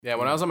Yeah,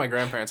 when I was at my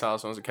grandparents'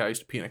 house when I was a kid, I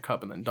used to pee in a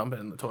cup and then dump it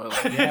in the toilet.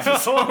 Yeah.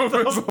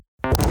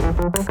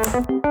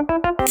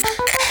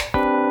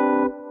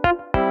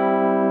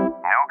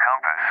 No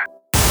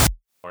compass.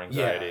 Or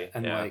anxiety.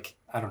 And like,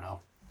 I don't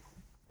know.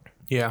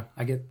 Yeah.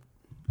 I get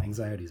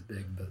anxiety's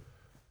big, but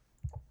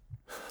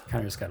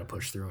kind of just got to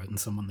push through it. And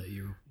someone that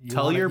you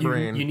Tell your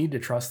brain. you need to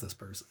trust this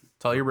person.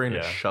 Tell your brain to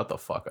Yeah. shut the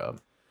fuck up.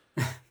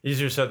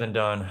 Easier said than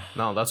done.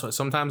 No, that's what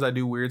sometimes I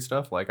do weird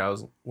stuff. Like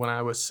when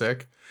I was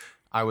sick,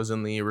 I was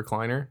in the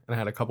recliner and I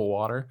had a cup of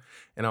water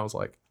and I was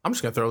like, I'm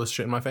just gonna throw this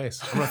shit in my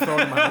face. I'm gonna throw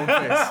it in my own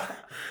face.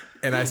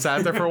 And I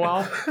sat there for a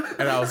while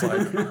and I was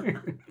like,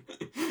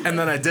 and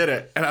then I did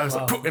it and I was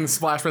like, and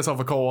splashed myself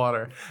with cold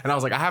water. And I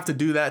was like, I have to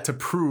do that to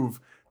prove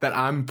that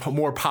I'm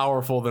more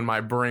powerful than my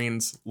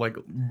brain's, like,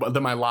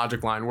 than my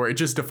logic line, where it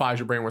just defies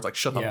your brain, where it's like,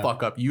 shut the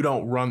fuck up. You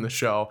don't run the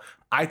show.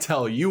 I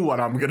tell you what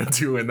I'm going to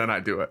do, and then I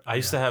do it. I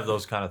used to have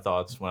those kind of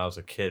thoughts when I was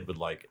a kid with,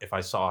 like, if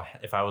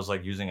I was,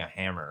 like, using a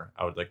hammer,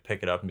 I would, like,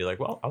 pick it up and be like,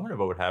 well, I wonder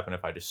what would happen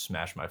if I just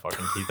smashed my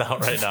fucking teeth out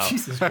right now.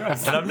 Jesus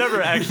Christ. And I've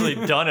never actually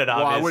done it,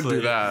 obviously. Well, I would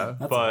do that.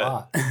 That's but a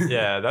lot.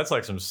 yeah, that's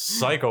like some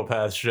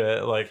psychopath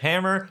shit. Like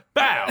hammer,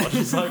 bow,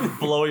 just like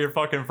blow your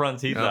fucking front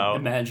teeth out.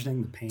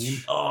 Imagining the pain.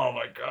 Oh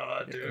my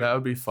god, dude. That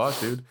would be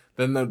fucked, dude.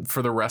 Then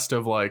for the rest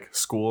of like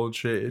school and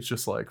shit, it's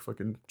just like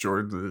fucking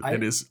Jordan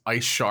and his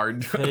ice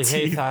shard.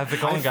 Hey, how's it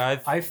going, guys?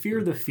 I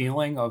fear the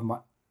feeling of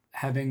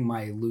having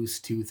my loose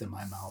tooth in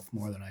my mouth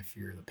more than I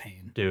fear the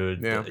pain.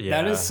 Dude, Yeah.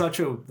 That is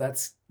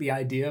that's the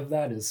idea of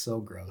that is so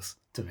gross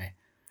to me.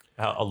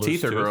 A loose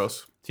Teeth are tooth.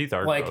 gross. Teeth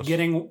are Like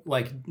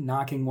gross.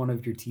 knocking one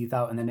of your teeth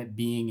out and then it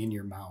being in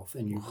your mouth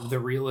and the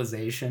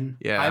realization.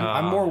 Yeah.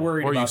 I'm more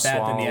worried Or you about that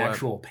than the swallow it.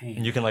 actual pain.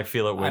 And you can like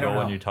feel it I don't wiggle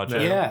when know. you touch Yeah.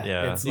 it. Yeah,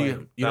 Yeah. it's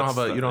You don't have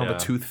a yeah.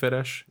 tooth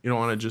fetish. You don't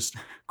want to just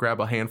grab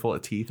a handful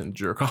of teeth and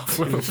jerk off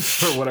with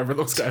them or whatever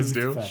those guys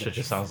do. Tooth Shit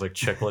just sounds like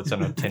chiclets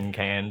in a tin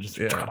can. Just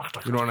Yeah.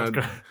 You don't want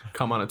to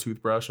come on a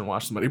toothbrush and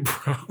watch somebody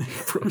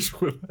brush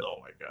with it. Oh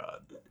my god.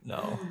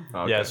 No.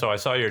 Okay. Yeah, so I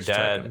saw your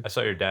dad. checking. I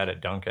saw your dad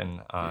at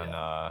Dunkin'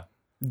 on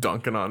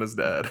Dunking on his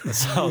dad.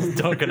 So I was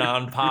dunking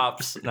on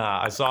Pops.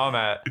 I saw him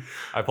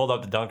I pulled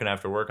up to Dunkin'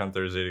 after work on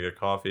Thursday to get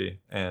coffee.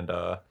 And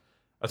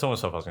I told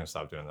myself I was going to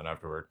stop doing that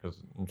after work because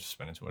I'm just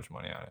spending too much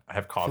money on it. I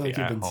have I feel coffee like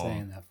you've at been home.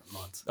 saying that for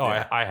months. Oh,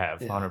 Yeah. I have,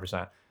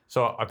 100%.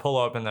 So I pull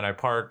up and then I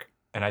park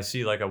and I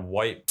see like a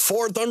white,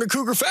 Ford Thunder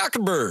Cougar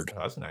Falconbird. oh,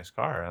 that's a nice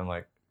car. And I'm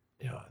like,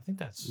 yo, I think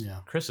that's Yeah.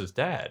 Chris's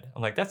dad.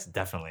 I'm like, that's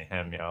definitely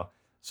him, yo.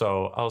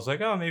 So I was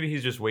like, oh, maybe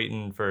he's just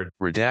waiting for,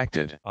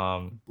 Redacted.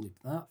 Bleep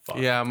that. fuck.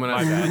 Yeah,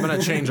 My bad. I'm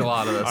gonna change a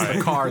lot of this. All right.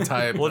 The car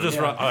type. We'll just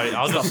run. All right,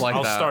 I'll Stuff like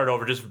I'll that. start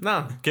over. Just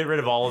No. get rid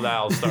of all of that.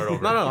 I'll start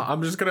over. No,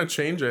 I'm just gonna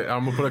change it.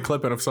 I'm gonna put a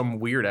clip in of some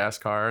weird ass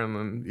car and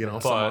then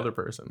some But- other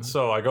person.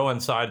 So I go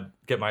inside,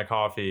 get my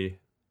coffee,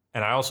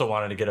 and I also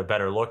wanted to get a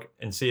better look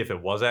and see if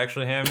it was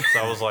actually him. So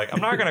I was like,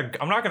 I'm not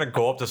gonna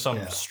go up to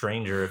some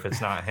stranger if it's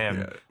not him.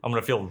 Yeah. I'm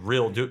gonna feel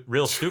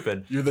real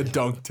stupid. You're the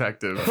dunk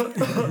detective.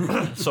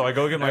 So I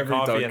go get my Every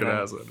coffee and Dunkin' then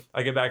has it.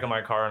 I get back in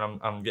my car and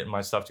I'm getting my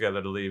stuff together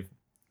to leave.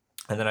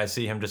 And then I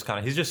see him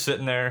he's just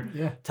sitting there,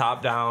 Yeah.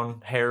 top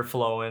down, hair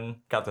flowing,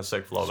 got the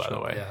sick flow by the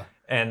way. Yeah.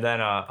 And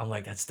then I'm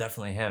like, that's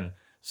definitely him.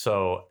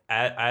 So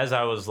as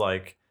I was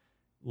like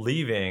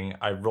leaving,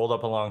 I rolled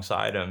up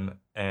alongside him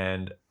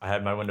and I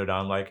had my window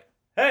down like,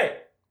 hey,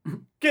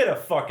 get a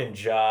fucking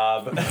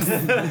job.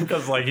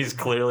 Because like he's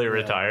clearly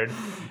retired.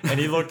 And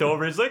he looked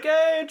over, he's like,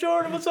 hey,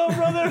 Jordan, what's up,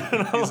 brother?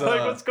 And I was He's,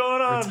 like, what's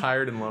going on?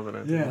 Retired and loving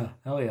it. Yeah.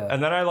 Hell yeah.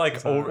 And then I like I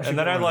should get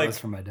one of those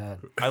for my dad.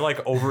 I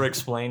like over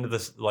explained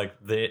this like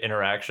the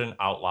interaction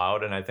out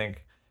loud, and I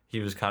think he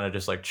was kind of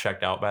just like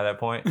checked out by that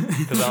point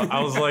because I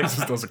was like,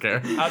 Just doesn't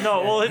care.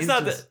 no, well, it's he's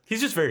not just- that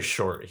he's just very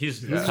short. He's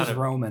He's kind just of,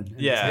 roaming.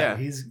 Yeah.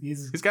 He's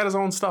He's got his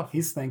own stuff.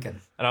 he's thinking.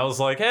 and I was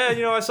like,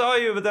 hey, I saw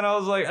you, but then I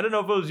was like, I didn't know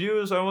if it was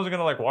you, so I wasn't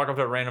gonna like walk up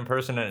to a random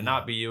person and it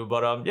not be you,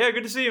 but yeah,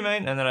 good to see you,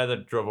 man. And then I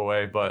drove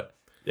away, but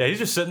yeah, he's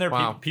just sitting there,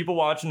 Wow. people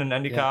watching an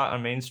Endicott Yeah.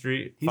 on Main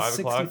Street, He's 5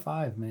 o'clock.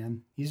 65,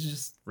 man. He's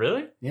just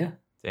Really? yeah.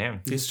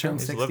 Damn. He's turned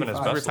He's living his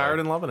 65. best Retired life.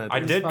 and loving it. I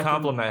dude. did fucking-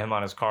 compliment him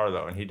on his car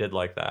though, and he did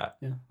like that.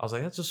 Yeah. I was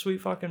like, that's a sweet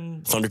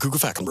fucking Thunder Cougar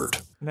Falconbird.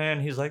 man.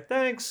 He's like,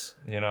 thanks,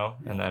 and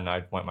then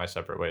I went my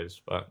separate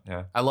ways. But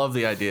yeah, I love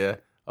the idea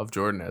of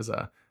Jordan as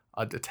a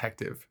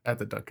detective at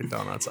the Dunkin'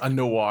 Donuts, a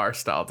noir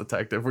style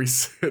detective. We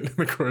sit in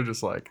the corner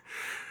just like,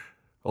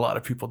 a lot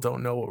of people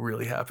don't know what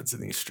really happens in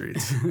these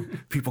streets.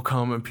 People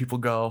come and people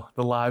go,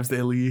 the lives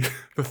they lead,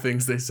 the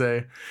things they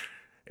say.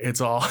 It's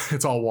all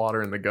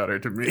water in the gutter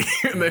to me.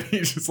 And then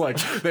he's just like,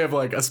 they have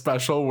like a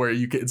special where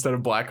you get, instead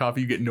of black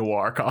coffee, you get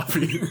noir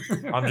coffee.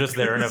 I'm just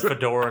there in a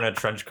fedora and a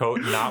trench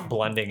coat, not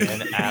blending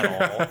in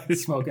at all.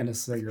 Smoking a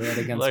cigarette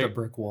against Like, a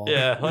brick wall.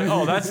 Yeah, like,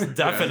 oh, that's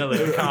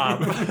definitely a cop.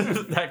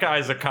 That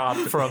guy's a cop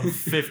from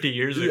 50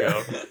 years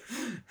ago.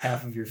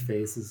 Half of your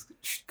face is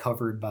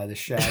covered by the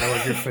shadow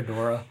of your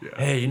fedora.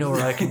 Hey, you know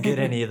where I can get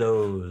any of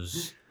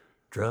those?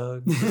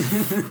 drugs.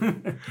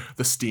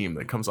 The steam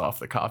that comes off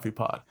the coffee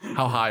pot.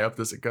 How high up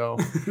does it go?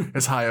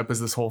 As high up as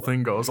this whole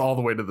thing goes, all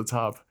the way to the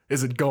top.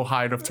 Is it go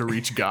high enough to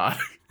reach God?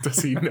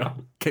 Does he know?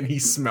 Can he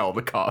smell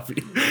the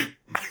coffee?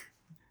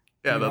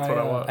 Yeah, that's what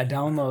I want. I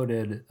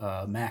downloaded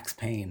Max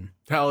Payne.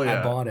 Hell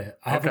yeah. I bought it.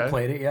 I haven't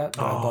played it yet,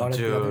 but I Oh, bought it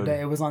the other dude.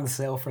 day. It was on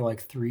sale for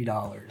like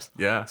 $3.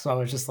 Yeah. So I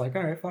was just like,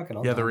 all right, fuck it.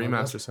 I'll Yeah, the download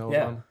remaster this. sale.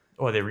 Yeah.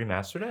 Oh, they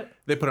remastered it?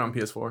 They put it on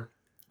PS4.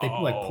 They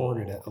like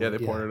ported it. Yeah, they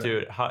ported it.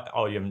 Dude,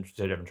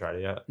 you haven't tried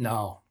it yet?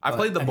 No. I but,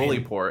 played the Bully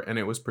mean, port and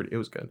it was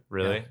good.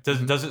 Really?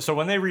 Does it? So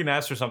when they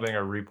remaster something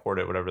or report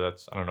it, whatever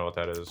that's, I don't know what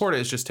that is. Port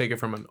it is just take it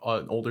from an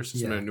older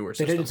system Yeah. to a newer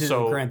They system. did it to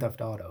So- Grand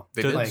Theft Auto.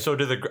 They Do- did. like- so are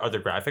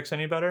the graphics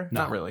any better?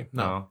 Not really.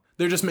 No. No.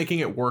 They're just making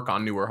it work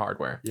on newer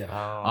hardware. Yeah.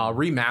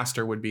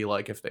 Remaster would be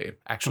like if they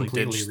actually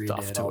Completely did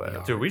stuff redid to all it. the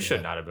Dude, we Yeah.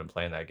 should not have been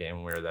playing that game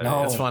when we were that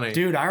No, age. It's funny.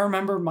 dude. I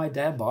remember my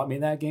dad bought me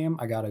that game.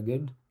 I got a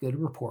good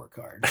report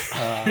card.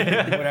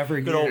 Whatever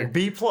Good year. old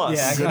B plus.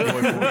 Yeah, I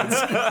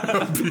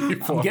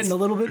got I'm getting a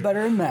little bit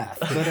better in math,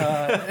 but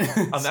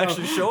I'm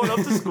actually showing up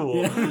to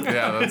school.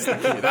 Yeah, that's the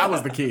key. That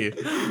was the key.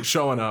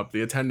 Showing up.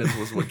 The attendance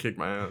was what kicked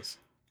my ass.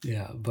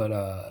 Yeah, but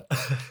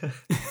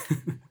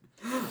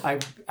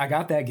I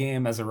got that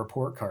game as a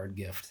report card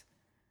gift,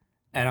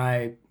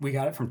 and we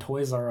got it from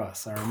Toys R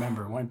Us. I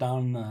remember went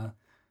down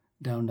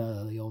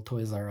to the old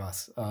Toys R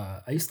Us.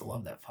 I used to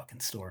love that fucking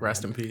store.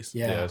 Rest man. in peace.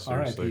 Yeah, Yeah,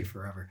 seriously. R.I.P.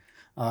 forever.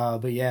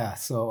 But yeah,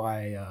 so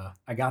I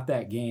got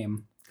that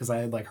game because I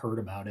had like heard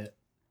about it.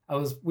 How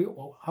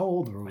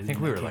old were we? I think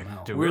when we it were came like,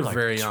 out? dude, We were like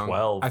very young.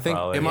 12. I think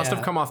probably. it must have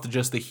Yeah. come off to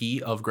just the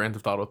heat of Grand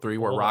Theft Auto 3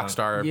 where Hold on.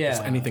 Rockstar, Yeah.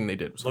 just anything they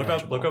did was Look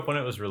magical. up when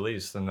it was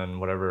released and then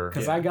whatever.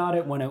 Because Yeah. I got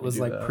it when it was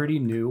do like that. pretty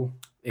new.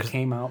 It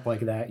came out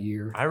like that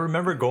year. I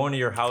remember going to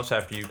your house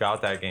after you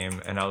got that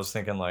game and I was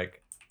thinking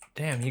like,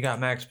 damn, you got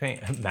Max Payne.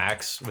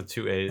 Max with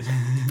 2 A's.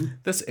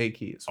 This A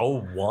keys. Oh,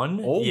 1?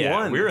 01?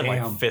 Yeah, we were in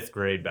Damn. like 5th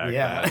grade back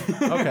Yeah.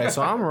 then. Okay,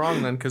 so I'm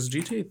wrong then because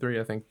GTA 3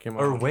 I think came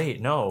out. Or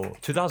wait, no,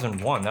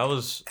 2001. That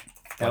was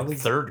That like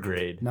was- 3rd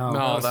grade. No, No,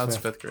 that that's was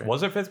fifth grade.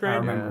 Was it 5th grade? I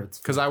remember. It's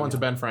Because I went to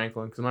yeah. Ben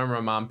Franklin. Because I remember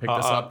my mom picked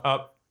us up.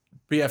 Up.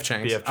 BF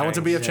Chang's. BF I went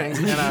to Chang's. BF Chang's,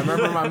 and I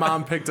remember my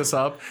mom picked us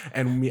up,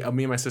 and me and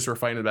my sister were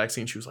fighting in the backseat.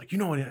 And she was like, "You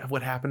know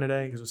what happened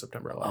today? Because it was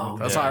September 11th." Oh,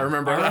 That's yeah. how I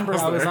remember. I remember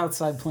I was there.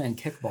 outside playing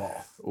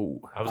kickball.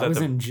 Ooh, I was I at was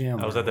the in gym.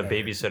 I was at the or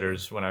whatever.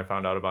 babysitters when I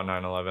found out about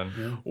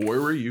 9/11.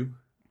 where were you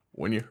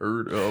when you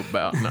heard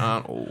about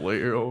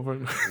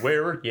 9/11?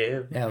 Where were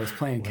you? Yeah, I was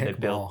playing When they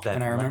built kickball, that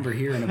and I remember line.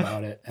 hearing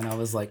about it, and I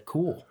was like,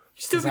 "Cool."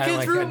 Stupid 'Cause I, kids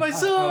like, ruined my I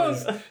song.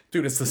 was-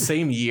 Dude, it's the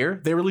same year.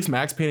 They released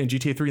Max Payne and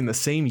GTA 3 in the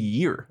same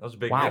year. That was a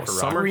big Wow, year for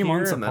summer 3 here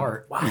months and then-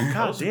 apart. Wow, That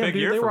god was a damn, big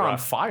dude, year they for were on Rock-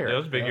 fire. Yeah, it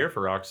was a big Yeah. year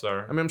for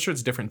Rockstar. I mean, I'm sure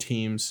it's different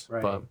teams,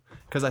 Right. but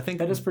because I think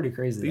That is pretty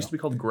crazy. they used to though.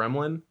 be called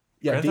Gremlin.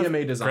 Yeah, Grand Theft-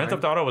 DMA design. Grand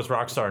Theft Auto was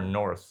Rockstar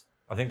North.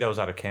 I think that was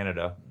out of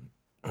Canada.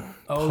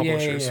 Oh yeah,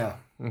 publishers. yeah.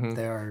 Mhm.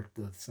 They are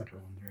the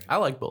separate ones, right? I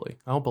like Bully.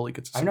 I hope Bully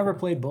gets. a I've never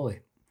played Bully,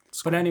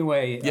 but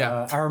anyway,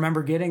 Yeah. I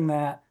remember getting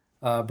that,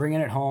 bringing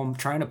it home,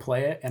 trying to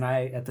play it, and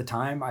at the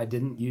time I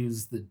didn't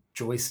use the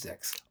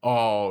joysticks.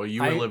 Oh,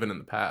 you were I- living in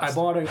the past. I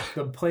bought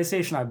the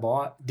PlayStation I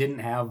bought didn't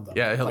have them.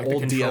 Yeah, it had like the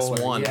old controller.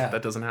 DS1 Yeah.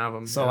 that doesn't have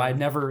them. So yeah. I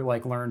never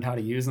like learned how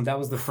to use them. That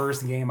was the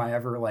first game I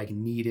ever like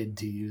needed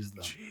to use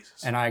them.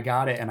 Jesus. And I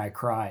got it and I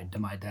cried to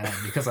my dad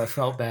because I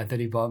felt bad that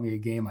he bought me a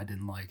game I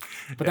didn't like.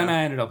 But then Yeah. I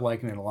ended up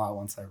liking it a lot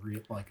once I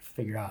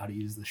figured out how to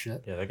use the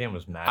shit. Yeah, that game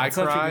was mad. I It's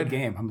such a cried. good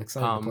game. I'm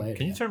excited to play it.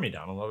 Can you again. turn me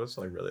down a little? It's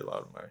like really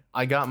loud in my.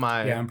 I got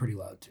my. Yeah, I'm pretty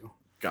loud too.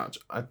 Gotcha.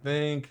 I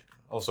think.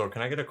 Also,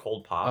 can I get a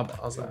cold pop?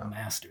 How's Oh, that?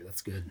 master,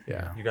 that's good.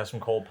 Yeah. You got some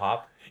cold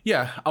pop?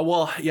 Yeah.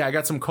 I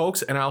got some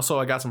Cokes and I got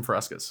some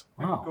Frescas.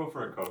 Wow.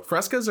 for a coke.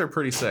 Frescas are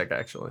pretty sick,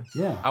 actually.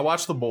 Yeah. I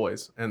watched The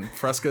Boys and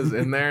Fresca's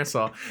in there,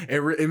 so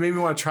it made me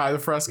want to try the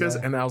Frescas,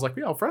 Yeah. and I was like,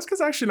 yo, Fresca's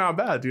actually not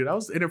bad, dude. I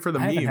was in it for the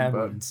I haven't meme, had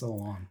but one in so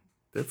long.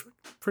 they're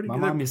pretty My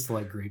good. mom used to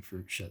like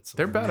grapefruit shit, so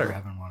They're I remember better.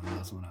 having one of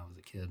those when I was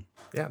a kid.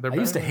 Yeah, they're I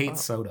used to better than hate pop.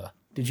 soda.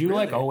 Did you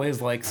like Really?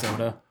 always like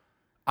soda?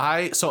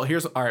 So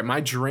here's all right.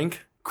 My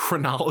drink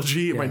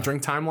chronology, my Yeah.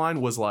 drink timeline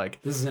was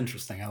like This is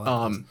interesting. I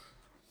like this.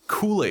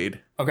 Kool-Aid,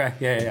 Okay,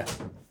 yeah.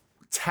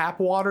 tap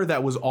water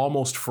that was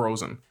almost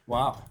frozen.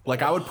 Wow.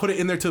 Like I would put it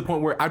in there to the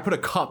point where I'd put a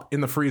cup in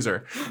the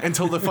freezer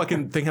until the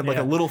fucking thing had like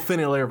Yeah. a little thin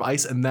layer of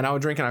ice, and then I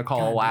would drink it and I'd call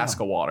it God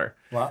Alaska water.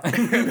 Wow. From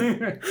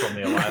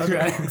the Alaska.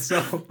 Okay,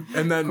 so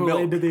And then Kool-Aid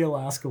milk. to the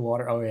Alaska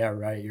water. Oh yeah,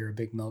 right. You're a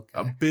big milk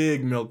A guy.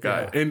 big milk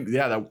guy. Yeah. And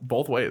yeah, that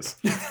both ways.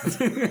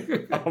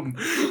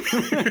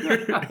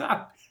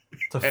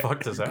 The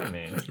fuck does that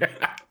mean?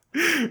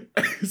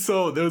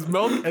 So there was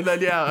milk, and then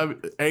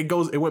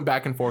it went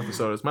back and forth with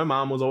sodas. My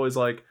mom was always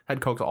like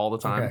had Cokes all the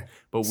time, Okay.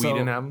 but we So,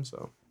 didn't have them.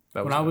 So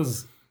that When I nice.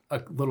 was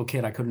a little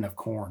kid, I couldn't have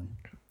corn.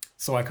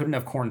 So I couldn't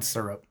have corn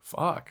syrup.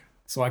 fuck.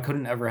 So I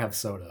couldn't ever have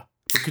soda.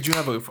 But could you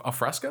have a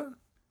Fresca?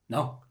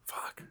 No.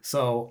 Fuck.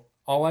 So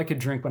all I could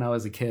drink when I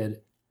was a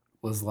kid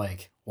was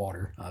like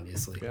water,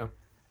 obviously. Yeah.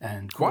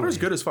 And Water's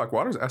Kool-Aid. good as fuck.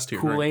 Water's S tier.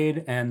 drink.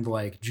 Kool-Aid and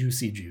like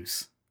juicy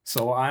juice.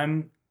 So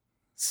I'm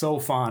so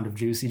fond of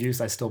Juicy Juice.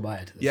 I still buy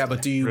it to this Yeah, day.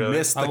 but do you Really?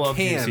 miss I the love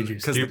can? Juicy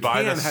Juice. Because Do the you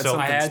buy can the had sil- something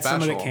I had special.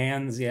 some of the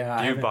cans. Yeah, Do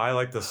I you haven't- buy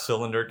like the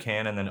cylinder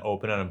can and then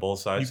open it on both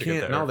sides You to get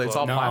can't. the No, it's airflow?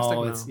 all plastic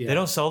now. it's, yeah. They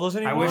don't sell those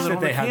anymore. wish Those that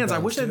are they the had cans. I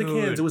those. wish they had the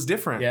cans. It was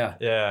different. Yeah.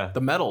 Yeah,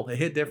 The metal, it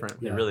hit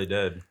different. it really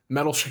did.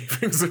 Metal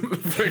shavings.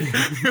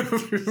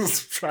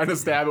 Just trying to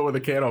stab it with a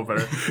can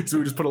opener. So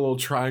we just put a little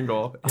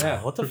triangle.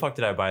 Yeah. What the fuck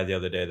did I buy the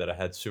other day that I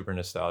had super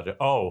nostalgia?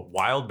 Oh,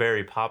 Wild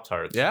Berry Pop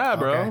Tarts. Yeah,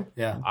 bro. Okay,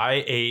 yeah.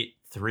 I ate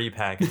 3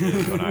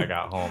 packages when I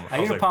got home. I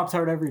was eat a like, Pop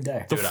Tart every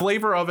day. The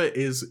flavor of it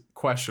is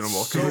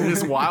questionable because it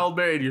is wild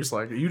berry. And you're just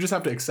like, you just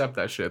have to accept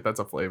that shit. That's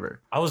a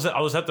flavor. I was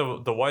at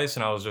the Weiss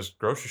and I was just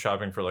grocery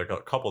shopping for like a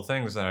couple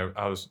things and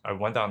I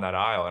went down that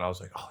aisle and I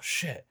was like, oh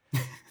shit,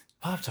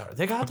 Pop Tart,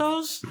 they got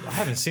those? I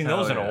haven't seen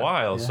those Hell in yeah. a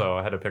while, Yeah. so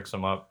I had to pick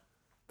some up.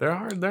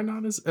 They're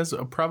not as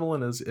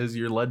prevalent as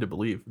you're led to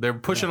believe. They're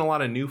pushing a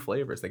lot of new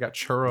flavors. They got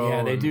churro.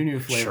 Yeah, they and- do new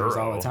flavors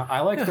all the churro. time.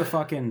 I like the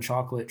fucking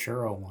chocolate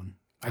churro one.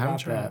 I haven't got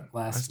tried that it. I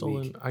last still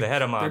week. didn't- I- They had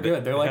them They're on.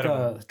 good. They're they like had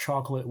 'em- a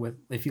chocolate with,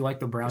 if you like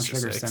the brown it's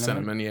just sugar like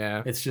cinnamon,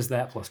 yeah. it's just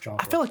that plus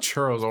chocolate. I feel like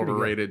churros pretty good.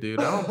 overrated, dude.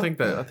 I don't think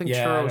that. I think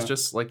Yeah, I churros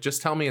don't-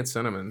 just tell me it's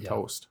cinnamon Yeah.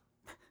 toast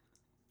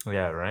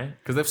Yeah, right.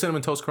 because they have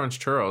cinnamon toast crunch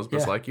churros. But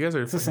it's Yeah, like you guys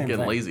are it's the same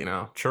getting thing. lazy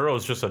now. Churro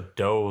is just a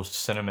dough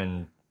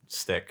cinnamon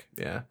stick,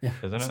 Yeah,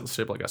 isn't it? it's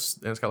shaped like and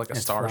it's got like a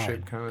It's star fried,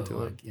 shape kind of but to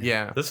like, it. yeah.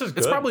 Yeah, This is good.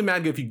 it's probably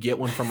mad good if you get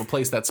one from a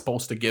place that's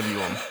supposed to give you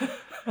them.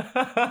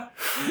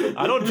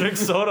 I don't drink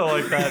soda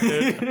like that,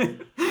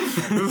 dude.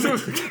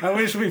 I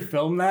wish we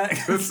filmed that.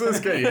 This is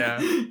good. Yeah,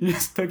 You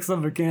just pick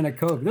some a can of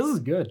Coke. This is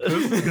good.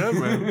 this is good,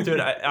 man. Dude,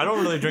 I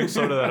don't really drink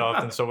soda that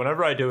often, so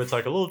whenever I do, it's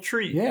like a little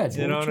treat. Yeah, it's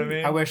you know what I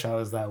mean? I wish I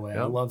was that way.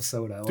 I Yep. love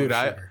soda. I love Dude,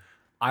 sugar.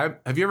 I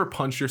have you ever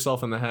punched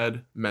yourself in the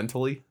head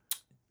mentally?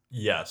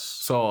 Yes.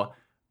 So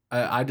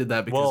I did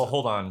that because Well,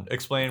 hold on.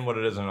 Explain what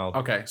it is, and I'll.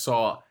 okay,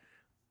 so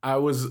I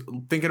was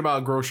thinking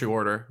about a grocery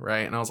order,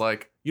 right? And I was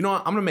like, you know what?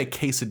 I'm gonna make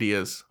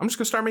quesadillas. I'm just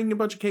gonna start making a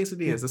bunch of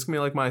quesadillas. This is gonna be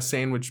like my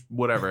sandwich,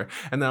 whatever.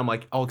 And then I'm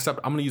like, I'm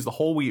gonna use the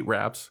whole wheat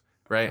wraps,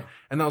 right?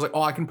 And then I was like,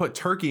 oh, I can put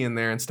turkey in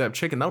there instead of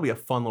chicken. That'll be a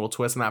fun little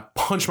twist. And I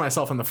punched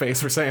myself in the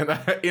face for saying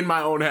that in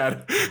my own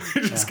head.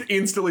 Just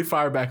instantly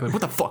fired back. Like,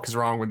 what the fuck is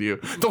wrong with you?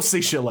 Don't say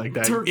shit like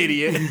that, you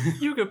idiot.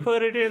 You could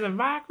put it in the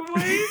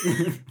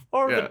microwave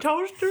or Yeah. the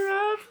toaster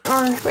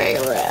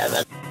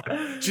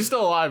She's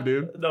still alive,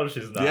 dude. oven. No,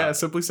 she's not. Yeah,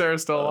 Simply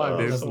Sarah's still alive,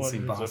 dude. doesn't someone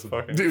seem who's a possible.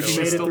 fucking Dude, You she's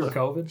made it still through there.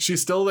 COVID?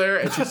 She's still there,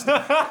 and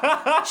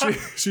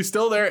she's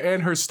still there,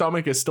 and her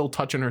stomach is still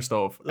touching her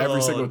stove every Oh,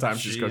 single time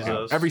she's cooking.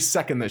 Jesus. Every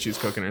second that she's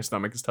cooking, her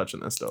stomach is touching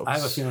that stove. I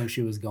have a feeling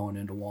she was going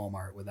into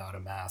Walmart without a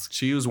mask.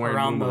 She was wearing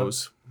Around the-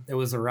 Moomos. It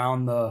was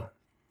around the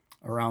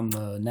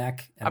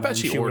neck. And I bet then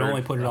she would ordered.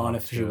 only put it on Oh,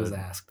 if she was good.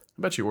 asked.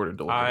 I bet you ordered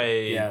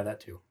delivery. Yeah,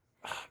 that too.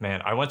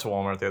 Man, I went to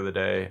Walmart the other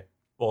day.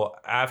 Well,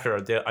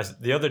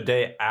 the other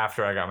day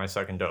after I got my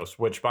second dose,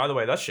 which by the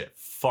way, that shit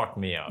fucked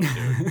me up,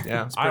 dude.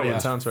 Yeah, it's I pretty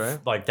was intense, right?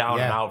 Like down and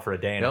Yeah. out for a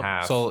day and a Yep.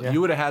 half. So Yeah.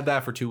 you would have had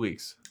that for 2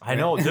 weeks. I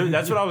know, dude.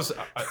 That's what I was.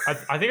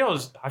 I think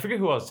I forget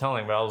who I was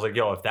telling, but I was like,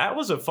 "Yo, if that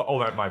was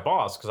my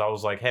boss," because I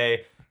was like,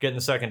 "Hey, getting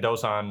the second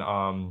dose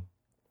on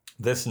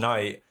this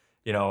night."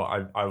 You know,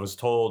 I was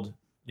told,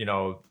 you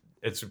know,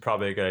 it's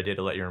probably a good idea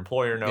to let your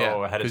employer know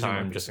Yeah, ahead of 'cause you might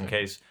time, be just in sick.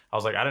 case. I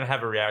was like, I didn't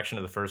have a reaction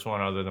to the first one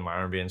other than my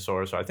arm being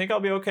sore, so I think I'll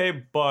be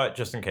okay. But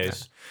just in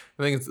case,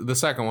 I think the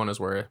second one is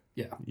where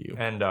Yeah. you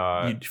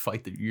and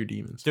fight your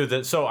demons.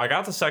 dude, so I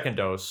got the second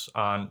dose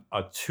on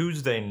a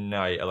Tuesday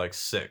night at like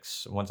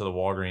 6. Went to the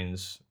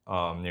Walgreens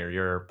near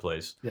your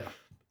place. Yeah.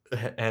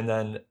 And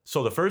then,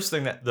 so the first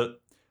thing that the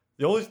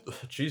only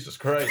Jesus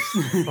Christ,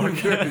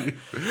 okay,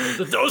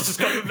 the dose is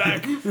coming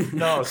back.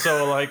 No,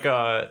 so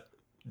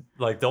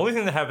like the only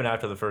thing that happened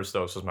after the first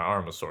dose was my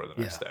arm was sore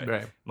the next day.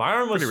 Right. My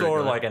arm was Pretty sore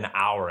regular. like an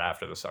hour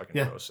after the second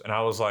Yeah. dose, and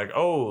I was like,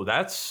 "Oh,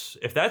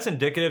 if that's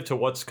indicative to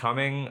what's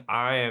coming,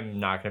 I am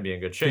not going to be in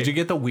good shape." Did you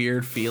get the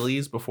weird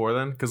feelies before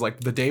then? Because like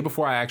the day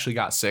before I actually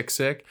got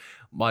sick,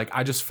 like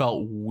I just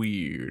felt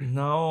weird.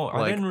 No,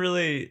 I Like, didn't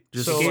really.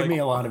 just It so gave like, me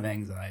a lot of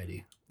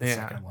anxiety. The Yeah.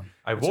 second one.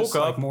 I It's woke just,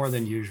 up. like, more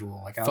than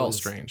usual. Like I Felt was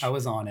strange. I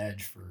was on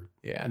edge for.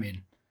 Yeah. I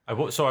mean,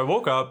 So I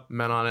woke up.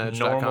 menonedge.com.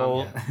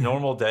 Normal, Yeah.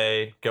 normal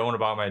day, going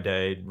about my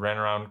day, ran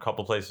around a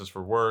couple places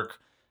for work.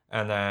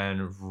 And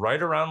then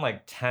right around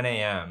like 10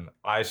 a.m.,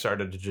 I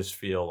started to just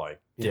feel like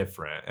Yeah.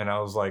 different. And I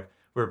was like,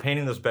 we were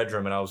painting this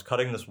bedroom and I was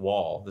cutting this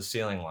wall, the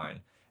ceiling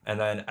line. And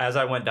then as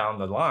I went down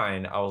the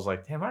line, I was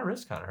like, damn, my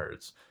wrist kind of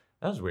hurts.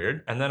 That was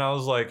weird. And then I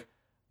was like,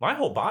 my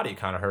whole body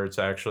kind of hurts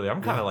actually.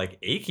 I'm kind of Yeah. like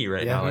achy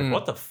right Yeah. now. Like, Mm.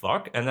 what the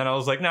fuck? And then I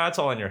was like, nah, it's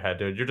all in your head,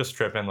 dude. You're just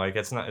tripping. Like,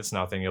 it's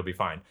nothing. You'll be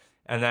fine.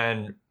 And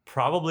then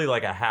probably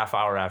like a half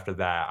hour after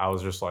that, I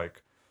was just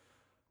like,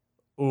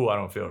 ooh, I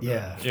don't feel good.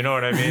 Yeah. You know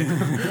what I mean?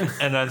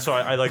 And then so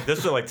I like, this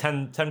is like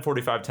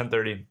 10:45,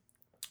 10:30.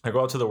 I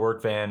go out to the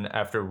work van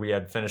after we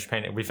had finished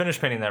painting. We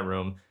finished painting that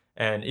room.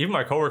 And even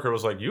my coworker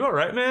was like, you all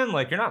right, man?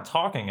 Like, you're not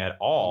talking at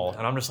all.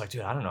 And I'm just like,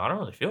 dude, I don't know. I don't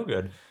really feel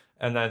good.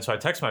 And then so I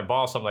text my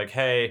boss. I'm like,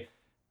 hey,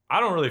 I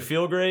don't really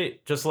feel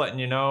great. Just letting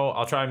you know,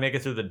 I'll try and make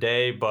it through the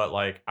day, but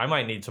like I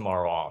might need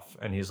tomorrow off.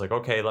 And he's like,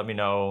 okay, let me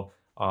know.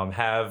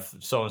 Have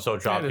so and so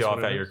drop it is you what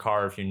off it at your is.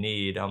 car if you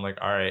need. I'm like,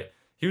 all right.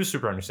 He was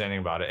super understanding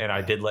about it, and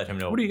I did let him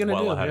know What are you gonna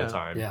well do? ahead Yeah. of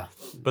time. Yeah.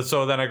 But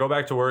so then I go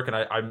back to work, and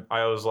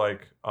I was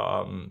like,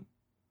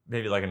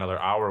 maybe like another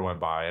hour went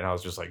by, and I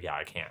was just like, yeah,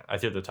 I can't. I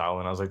threw the towel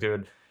in. I was like,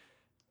 dude,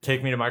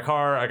 take me to my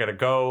car. I gotta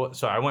go.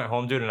 So I went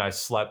home, dude, and I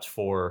slept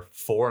for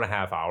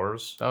 4.5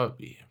 hours. That would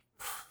be.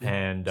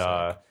 And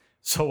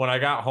so when I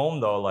got home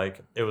though,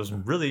 like it was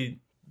really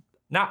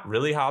not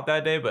really hot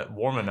that day, but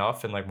warm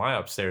enough. And like my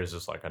upstairs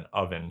is like an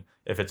oven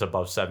if it's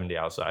above 70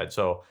 outside.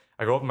 So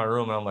I go up in my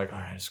room and I'm like, all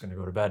right, I'm just gonna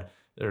go to bed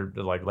or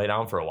like lay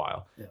down for a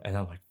while. Yeah. And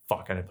I'm like,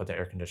 fuck, I didn't put the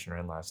air conditioner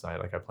in last night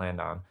like I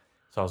planned on.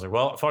 So I was like,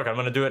 well, fuck, I'm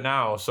going to do it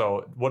now.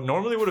 So what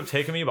normally would have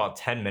taken me about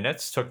 10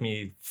 minutes took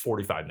me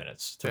 45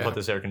 minutes to put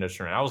this air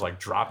conditioner in. I was like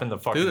dropping the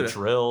fucking Dude,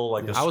 drill.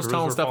 Like the I was screws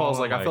telling were Steph, I was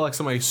falling, like, I feel like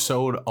somebody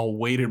sewed a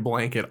weighted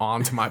blanket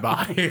onto my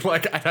body.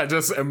 Like I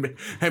just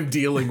am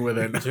dealing with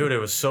it. dude, it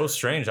was so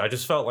strange. I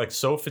just felt like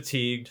so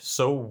fatigued,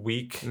 so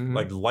weak. Mhm.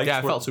 Like lights Yeah,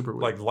 I were, felt super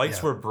weak. like lights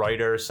Yeah. were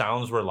brighter,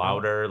 sounds were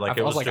louder. Like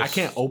I it was like, just,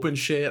 I can't open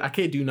shit. I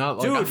can't do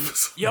nothing. Dude, Like,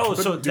 yo,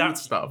 couldn't so do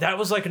stuff. that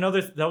was like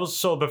that was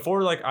so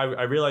before like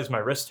I realized my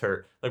wrist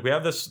hurt. Like we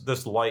have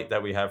this light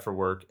that we have for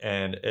work,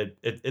 and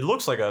it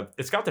looks like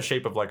it's got the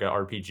shape of like a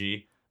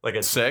RPG. Like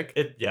it's Sick.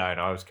 Yeah, I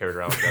know. I was carried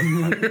around with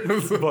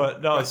that.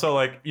 But no, so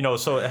like,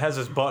 so it has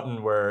this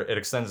button where it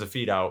extends the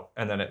feet out,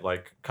 and then it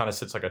like kind of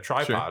sits like a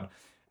tripod,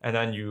 and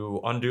then you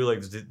undo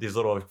like these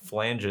little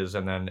flanges,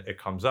 and then it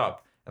comes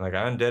up, and like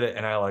I undid it,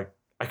 and I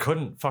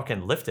couldn't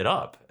fucking lift it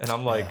up, and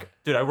I'm like,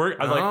 dude,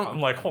 I'm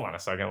like, hold on a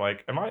second,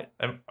 like,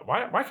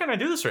 why can't I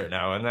do this right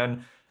now?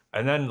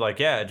 And then like,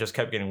 yeah, it just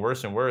kept getting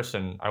worse and worse,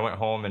 and I went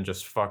home and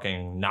just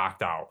fucking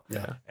knocked out.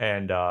 Yeah.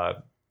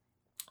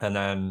 And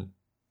then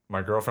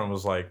my girlfriend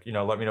was like,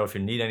 let me know if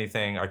you need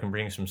anything. I can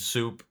bring some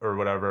soup or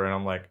whatever. And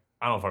I'm like,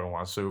 I don't fucking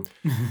want soup.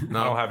 I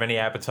don't have any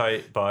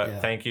appetite,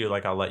 but thank you.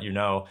 Like, I'll let you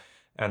know.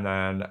 And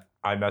then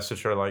I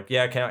messaged her like,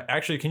 yeah,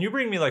 can you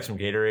bring me like some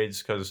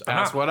Gatorades? Because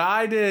That's what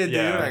I did, dude.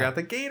 Yeah. I got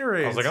the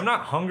Gatorade. I was like, I'm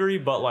not hungry,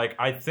 but like,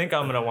 I think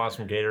I'm gonna want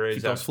some Gatorades.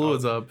 Keep those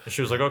fluids up.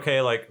 She was like,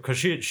 okay, like, because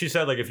she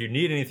said like, if you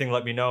need anything,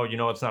 let me know.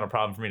 It's not a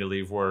problem for me to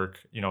leave work.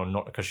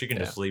 Because she can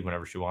just leave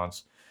whenever she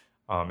wants,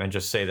 and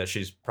just say that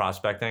she's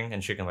prospecting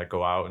and she can like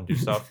go out and do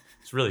stuff.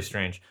 It's really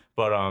strange,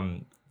 but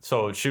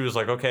so she was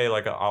like, okay,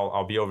 like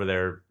I'll be over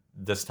there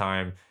this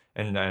time,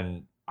 and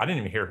then I didn't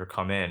even hear her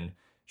come in.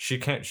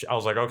 I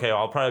was like, okay,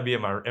 I'll probably be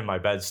in my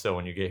bed still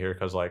when you get here,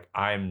 because like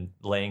I'm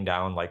laying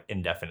down like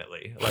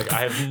indefinitely. Like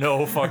I have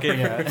no fucking,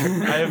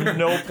 I have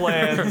no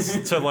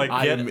plans to like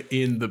I get am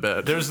in the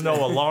bed. There's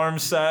no alarm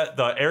set.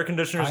 The air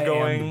conditioner's I am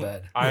going. the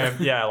bed. I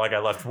am like I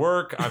left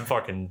work.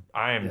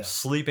 I am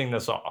sleeping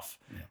this off.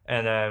 Yeah.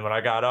 And then when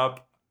I got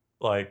up,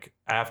 like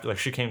after like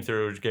she came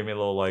through, she gave me a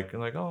little like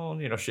oh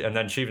and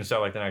then she even said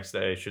like the next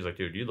day, she was like,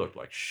 dude, you look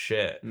like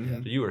shit.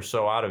 Mhm. You were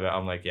so out of it.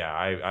 I'm like, yeah,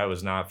 I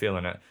was not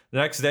feeling it. The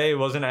next day it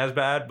wasn't as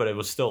bad, but it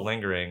was still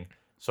lingering.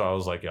 So I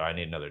was like, yo, I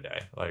need another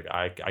day. Like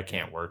I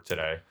can't work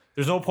today.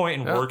 There's no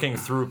point in working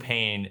through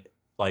pain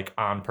like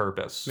on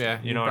purpose. Yeah,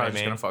 you know what I probably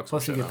just mean? gonna fuck some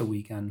Plus, you shit get the up.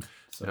 weekend.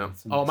 So Yeah.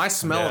 it's a Oh, my nice-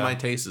 smell and Yeah. my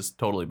taste is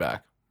totally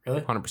back.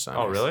 Really? 100%.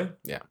 Oh, really?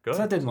 Yeah. Good. So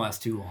that didn't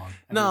last too long.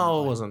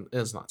 No, it wasn't.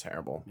 It's not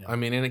terrible. Yeah. I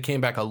mean, and it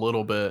came back a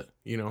little bit,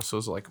 so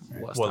it's like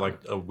less What, time. like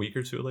a week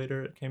or two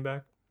later it came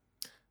back?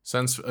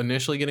 Since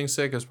initially getting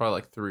sick, it was probably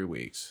like 3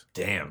 weeks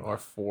Damn. or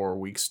 4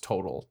 weeks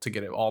total to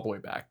get it all the way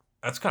back.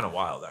 That's kind of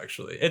wild,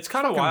 actually. It's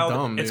kind of fucking wild.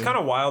 dumb, It's dude. kind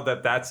of wild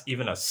that that's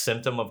even a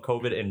symptom of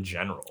COVID in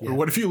general. Or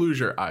what if you lose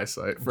your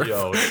eyesight for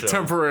Yo, chill.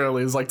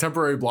 temporarily? It's like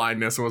temporary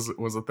blindness was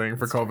a thing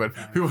for COVID.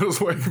 terrifying. People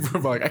just waiting for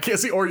like, I can't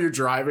see, or you're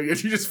driving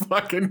and you just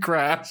fucking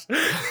crash.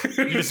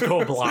 You just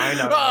go blind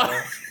out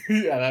of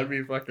Yeah, that'd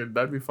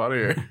be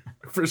funnier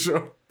for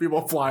sure.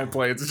 People flying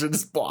planes and shit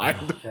just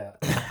blind. Yeah.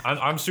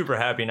 I'm super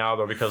happy now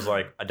though, because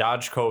like I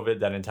dodged COVID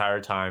that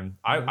entire time.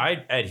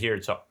 I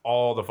adhered to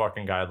all the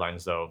fucking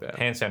guidelines though. Yeah.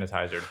 Hand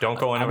sanitizer. Don't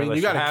go I anywhere mean, unless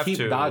you gotta have keep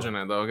to. dodging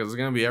it though, because it's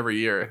gonna be every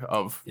year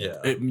of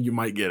you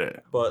might get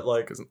it. But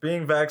like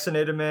being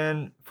vaccinated,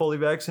 man, fully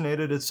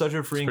vaccinated, it's such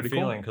a freeing pretty cool.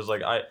 feeling, because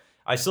like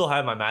I still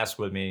have my mask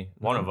with me,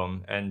 one of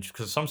them, and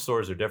because some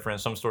stores are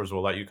different, some stores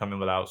will let you come in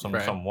without, some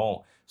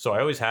won't. So I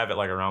always have it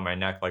like around my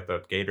neck, like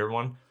the Gator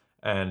one,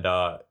 and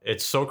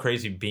it's so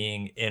crazy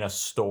being in a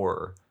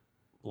store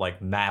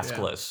like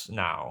maskless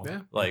now.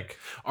 Yeah. Like,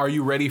 Are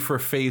you ready for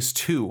phase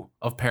 2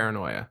 of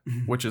paranoia,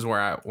 which is where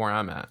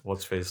I'm at?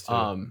 what's phase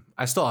 2?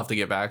 I still have to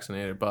get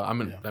vaccinated, but I'm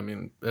in. Yeah. I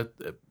mean,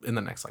 in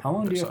the next like How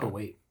long month do or you have so. to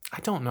wait? I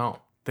don't know.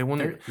 They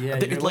wouldn't. Yeah,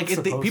 they- you're, like like,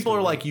 supposed people to, are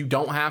right? like, you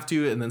don't have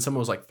to, and then someone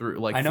was like through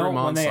like I know 3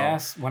 months. when they so-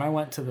 asked when I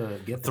went to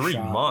get the 3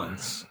 shot,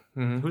 months.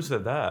 Mhm. Who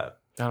said that?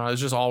 I don't know.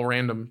 It's just all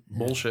random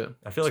bullshit.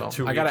 I feel like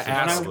 2 I gotta weeks is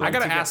ask. probably- I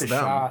gotta to get ask the them.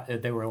 shot,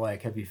 they were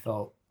like, "Have you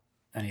felt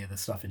any of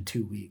this stuff in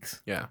 2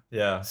 weeks?" Yeah.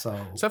 Yeah. So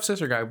Steph's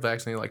sister got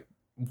vaccinated like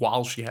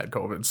while she had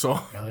COVID, so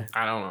really,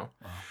 I don't know.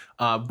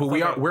 Wow. But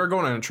we're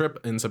going on a trip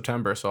in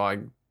September, so I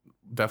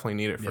definitely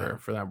need it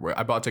for that.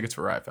 I bought tickets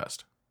for Riot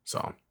Fest,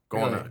 so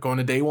going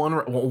to day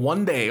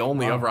one day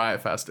only of Wow.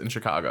 Riot Fest in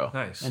Chicago.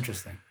 Nice.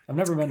 interesting. I've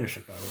never been to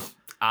Chicago.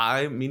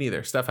 Me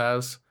neither. Steph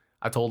has.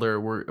 I told her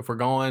if we're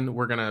going,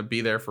 we're gonna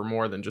be there for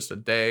more than just a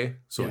day,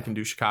 so we can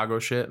do Chicago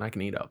shit, and I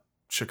can eat a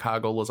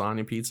Chicago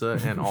lasagna pizza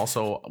and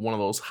also one of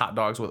those hot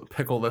dogs with a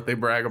pickle that they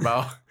brag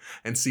about,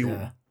 and see,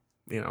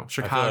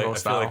 Chicago I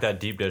style. feel like that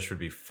deep dish would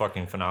be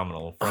fucking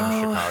phenomenal from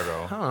Chicago.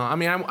 I don't know. I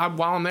mean,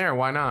 while I'm there,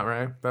 why not?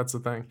 Right? That's the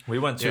thing. We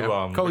went to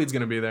Coheed's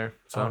gonna be there.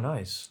 So. Oh,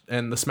 nice.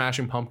 And the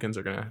Smashing Pumpkins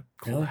are gonna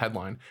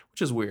headline,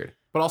 which is weird.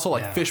 But also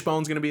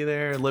Fishbone's gonna be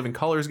there. Living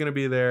Color's gonna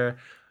be there.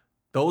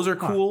 Those are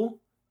cool.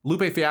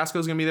 Lupe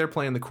Fiasco's gonna be there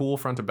playing the cool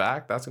front to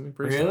back. That's gonna be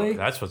pretty sick.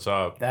 That's what's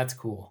up. That's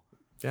cool.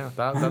 Yeah,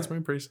 that's gonna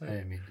be pretty I sick.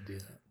 didn't mean to do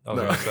that.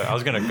 I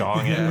was gonna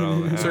gong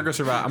it. Circus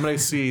Survive. I'm gonna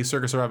see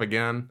Circus Survive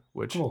again,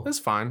 which is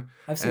fine.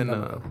 I've seen and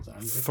them a couple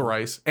times.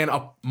 Thrice and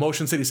a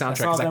Motion City soundtrack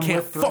saw because I them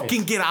can't with Thrice.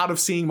 fucking get out of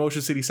seeing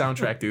Motion City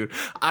soundtrack, dude.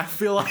 I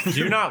feel like Do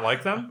you not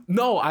like them?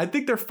 No, I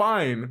think they're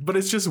fine, but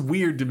it's just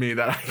weird to me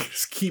that I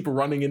just keep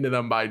running into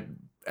them by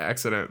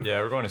accident. Yeah,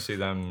 we're going to see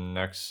them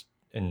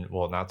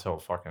not till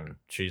fucking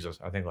Jesus.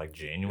 I think like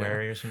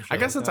January or some shit. I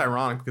guess like it's that.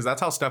 ironic because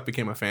that's how Steph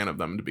became a fan of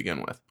them to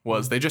begin with.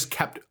 Was they just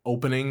kept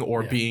opening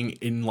or being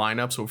in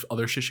lineups with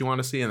other shit she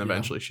wanted to see, and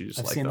eventually she just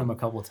I've liked seen them. them a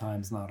couple of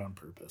times, not on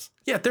purpose.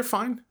 Yeah, they're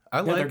fine.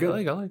 I they're like.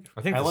 good. I like.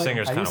 I think the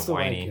singer's kind of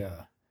whiny.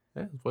 Yeah,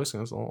 his voice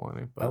is a little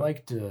whiny. But I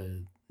liked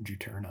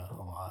Juturna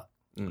a lot.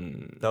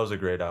 That was a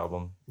great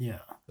album. Yeah.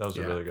 That was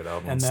a really good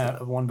album. And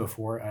that one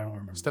before, I don't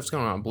remember. Steph's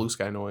going on a Blue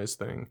Sky Noise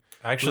thing.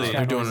 Actually,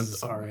 they're doing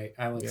it. All right,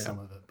 I like some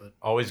of it, but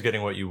Always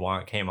Getting What You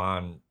Want came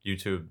on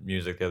YouTube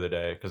Music the other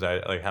day because I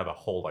like have a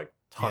whole like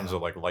tons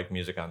of like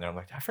music on there. I'm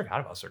like, I forgot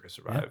about Circus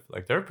Survive.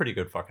 Like they're a pretty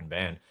good fucking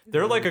band.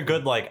 They're like a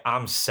good like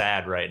I'm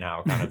sad right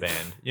now kind of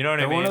band. You know what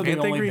I they're mean? one of the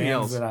Anthony only Green bands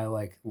Hills. that I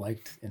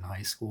liked in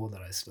high school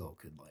that I still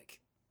could like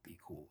be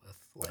cool with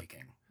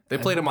liking. They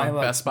played them I on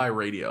like- Best Buy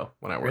Radio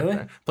when I worked Really?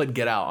 there. Played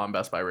Get Out on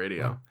Best Buy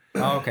Radio.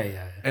 Oh, okay,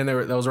 yeah. And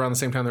that was around the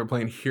same time they were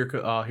playing Here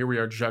We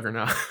Are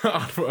Juggernaut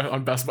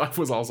on Best Buy.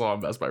 Was also on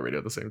Best Buy Radio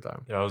at the same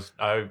time. Yeah,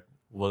 I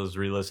was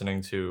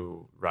re-listening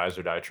to Rise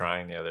or Die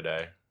Trying the other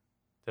day.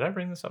 Did I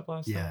bring this up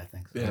last Yeah, time? I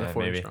think so. Yeah,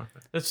 maybe. Strong.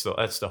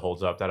 That still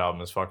holds up. That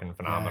album is fucking Yeah, I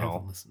phenomenal.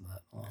 haven't listened to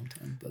that in a long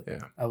time, but Yeah.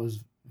 I was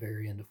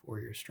very into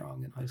 4 Years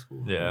Strong in high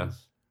school. Yeah.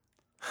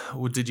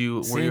 Were you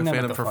a Seeing fan at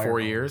of them the for Fire 4 Hall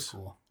was years?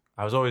 cool.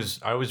 I always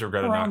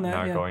regretted Around not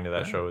that, yeah. going to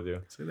that Yeah. show with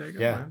you. See, there you go,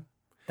 Yeah. man.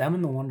 Them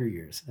and the Wonder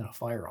Years in a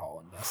fire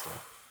hall in Vestal.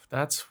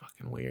 That's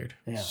fucking weird.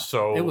 Yeah.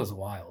 So It was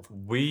wild.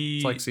 we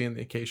It's like seeing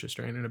the acacia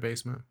strain in a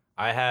basement.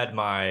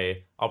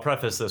 I'll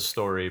preface this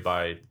story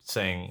by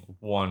saying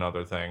one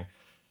other thing.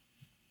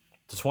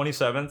 The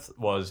 27th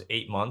was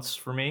 8 months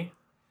for me,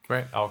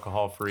 Right.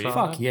 alcohol free. So-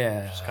 Fuck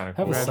yeah. Just kinda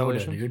Have a soda,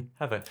 Congratulations. dude.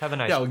 Have a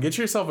nice. Yeah, well, get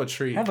yourself a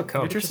treat. Have a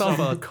Coke. Get yourself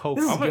a Coke.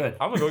 This is I'm good.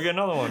 gonna go get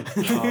another one.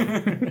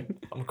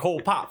 I'm a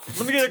cold pop.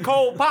 Let me get a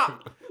cold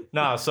pop.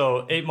 Nah,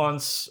 so 8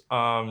 months,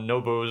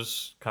 no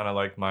booze. Kind of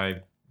like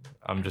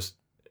I'm just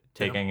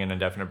taking an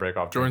indefinite break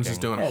off. Jordan's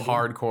just drinking. doing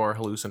hardcore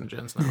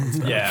hallucinogens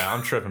now. Yeah,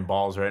 I'm tripping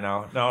balls right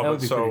now. No, That would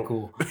but be so pretty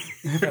cool.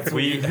 That's what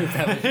we you-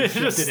 that would be just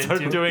shifted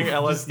start into. doing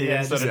LSD Yeah,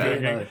 instead just of doing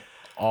drinking.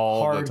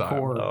 All the time.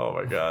 Hardcore. Oh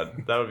my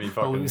god, that would be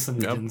fucking.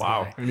 Hallucinogens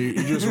Wow. guy. And you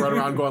just run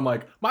around going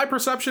like, my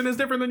perception is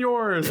different than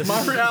yours.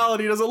 My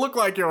reality doesn't look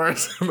like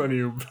yours. And then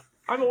you...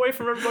 I'm away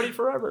from everybody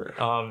forever.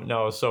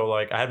 No, so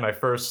like I had my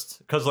first,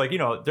 because like, you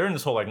know, during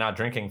this whole like not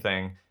drinking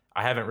thing,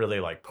 I haven't really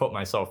like put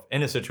myself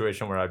in a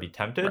situation where I'd be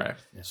tempted. Right.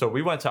 So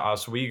we went to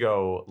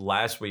Oswego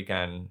last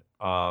weekend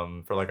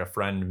for like a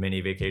friend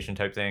mini vacation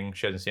type thing.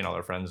 She hasn't seen all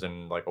her friends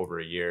in like over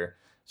a year.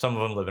 Some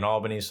of them live in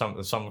Albany.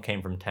 Some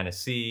came from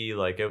Tennessee.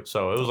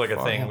 So it was like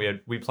a thing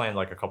we planned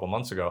like a couple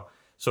months ago.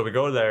 So we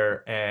go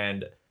there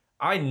and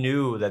I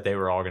knew that they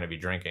were all going to be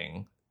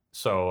drinking.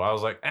 So I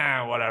was like,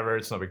 whatever.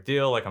 It's no big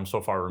deal. Like I'm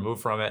so far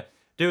removed from it.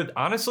 Dude,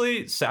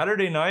 honestly,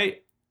 Saturday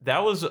night,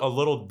 that was a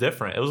little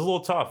different. It was a little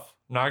tough.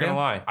 Not gonna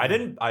lie. I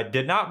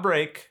did not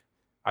break.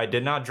 I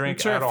did not drink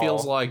I'm sure at it all.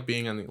 feels like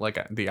being on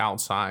the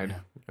outside.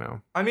 You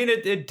know, I mean,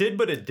 it did,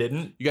 but it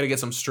didn't. you got to get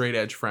some straight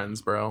edge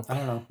friends, bro. I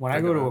don't know. When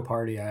I go to a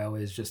party, I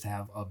always just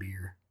have a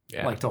beer.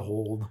 Yeah. Like to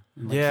hold.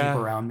 And like Yeah.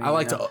 Keep around me. I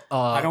like you know? to.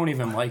 I don't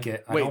even like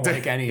it. I don't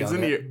like any of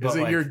isn't it. but,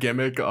 Isn't like, your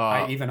gimmick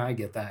I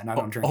get that, and I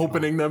don't drink. them all.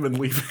 opening them and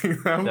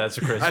leaving them? That's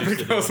what Chris I used think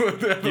to that's do. what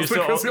that You was used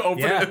to Chris open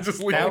Yeah, it and just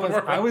leave that them was,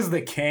 I around. was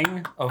the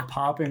king of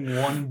popping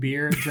one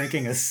beer,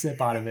 drinking a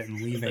sip out of it, and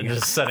leaving And it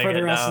just setting for the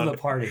it rest down. of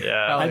the party.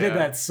 Yeah. Hell I did yeah.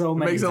 that so It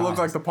many makes it look times.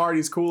 like the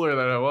party's cooler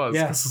than it was.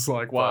 Yeah. It's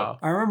like, wow.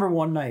 I remember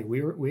one night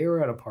we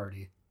were at a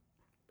party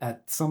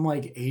at some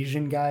like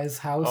Asian guy's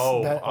house.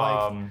 Oh, that,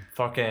 like,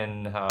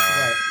 fucking.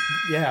 right,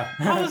 yeah.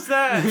 How was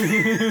that?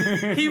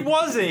 He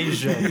was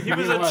Asian. He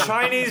was He a was.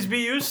 Chinese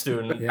BU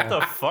student. Yeah.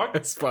 What the fuck?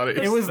 It's funny.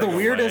 It was the No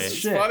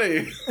weirdest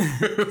way. shit.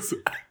 It's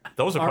funny.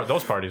 Those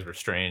parties were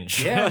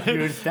strange. Yeah,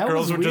 dude, that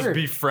Girls was would just weird.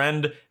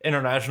 befriend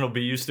international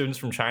BU students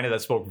from China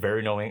that spoke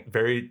very no English.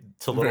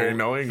 Very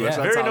no English.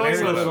 Yeah. That's Very how no they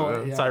English. said it. Little-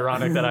 It's yeah.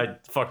 ironic that I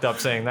fucked up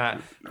saying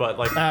that, but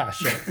like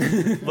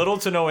shit. little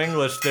to no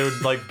English, they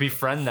would like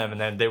befriend them,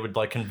 and then they would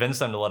like convince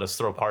them to let us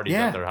throw parties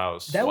Yeah, at their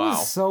house. That Wow.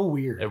 was so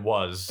weird. It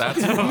was. That's-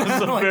 It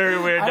was a Like, very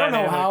weird I don't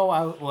know dynamic.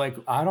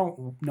 how I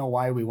don't know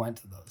why we went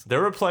to those.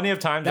 There were plenty of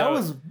times That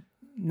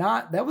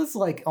was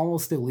like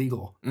almost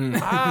illegal.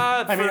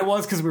 Ah, I mean, it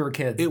was because we were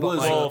kids. It but, was-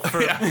 like,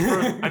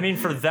 well, I mean,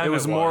 for them, It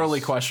was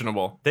morally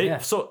questionable. They Yeah.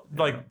 so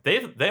like they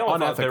all thought they were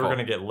Unethical. going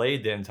to get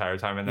laid the entire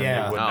time, and then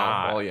Yeah. they would Oh,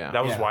 not. well, yeah.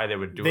 That was Yeah. why they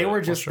would do they it.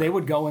 were just they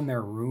would go in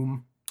their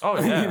room. Oh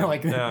yeah, you know,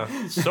 like-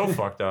 yeah, so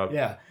fucked up.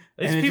 Yeah,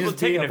 These And it'd people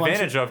just be taking a bunch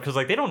advantage of because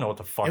like they don't know what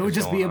the fuck. it would is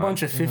just be going a on.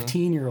 bunch of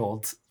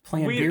 15-year-olds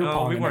playing beer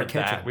pong we in their weren't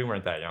kitchen. that. We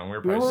weren't that young. We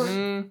were We probably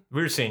were-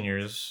 we were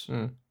seniors.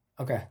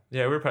 Okay,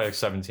 Yeah, we were probably like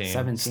 17.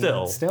 17.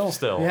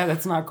 Still. Yeah,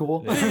 that's not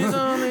cool. He's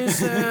only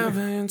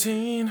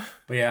 17.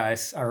 But yeah,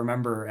 I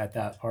remember at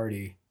that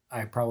party,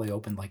 I probably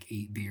opened like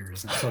 8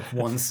 beers and took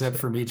one sip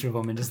from each of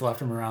them and just left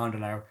them around.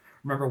 And I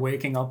remember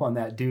waking up on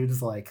that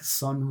dude's like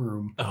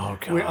sunroom Oh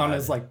god. on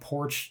his like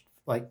porch,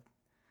 like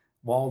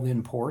walled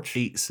in porch.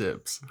 8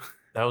 sips.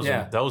 That was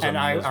Yeah, that was and a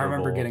I miserable...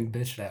 remember getting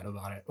bitched at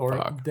about it, or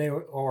Fuck.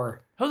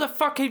 or Who the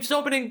fuck keeps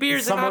opening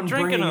beers and someone not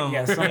drinking bringing them?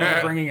 yeah,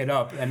 someone bringing it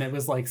up, and it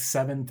was like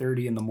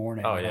 7:30 in the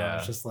morning. Oh, and yeah. I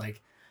was just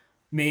like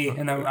me,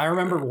 and I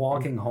remember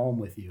walking home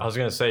with you. I was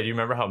gonna say, do you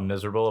remember how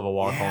miserable of a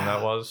walk home Yeah,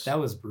 that was? That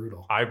was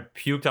brutal. I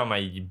puked on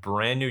my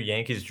brand new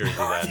Yankees jersey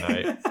that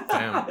night.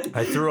 Damn.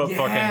 I threw up Yeah.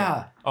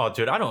 fucking. Oh,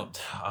 dude, I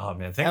don't. Oh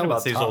man, thinking That about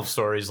was these tough. old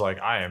stories, like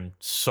I am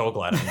so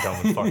glad I'm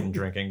done with fucking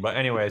drinking. But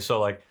anyway, so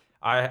like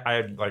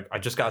I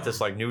just got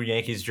this like new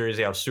Yankees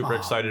jersey. I was super Oh,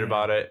 excited man.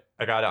 about it.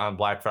 I got it on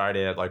Black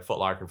Friday at like Foot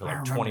Locker for I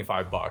like remember.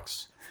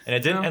 $25. And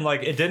it didn't, Yeah. and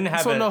like it didn't have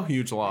So it. no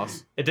huge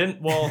loss. It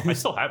didn't. Well, I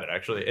still have it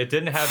actually. It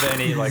didn't have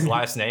any like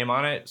last name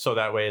on it, so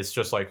that way it's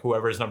just like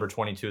whoever's number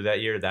 22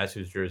 that year, that's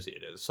whose jersey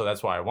it is. So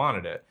that's why I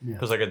wanted it Yeah.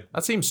 because like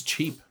That seems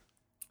cheap.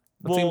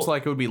 That Well- seems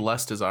like it would be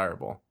less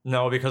desirable.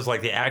 no, because like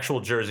the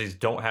actual jerseys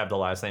don't have the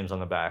last names on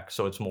the back,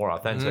 so it's more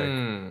authentic.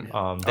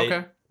 Mm. They,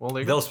 Okay. Well,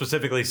 there you go. They'll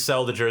specifically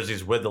sell the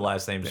jerseys with the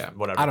last names, Yeah.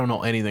 whatever. I don't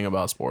know anything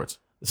about sports.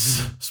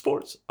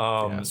 sports.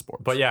 Yeah,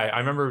 sports. But yeah, I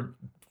remember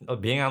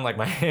being on like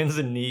my hands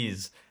and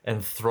knees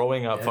and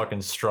throwing up Yeah.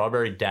 fucking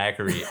strawberry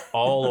daiquiri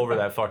all over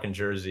that fucking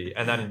jersey.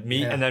 And then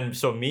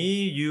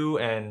me, you,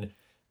 and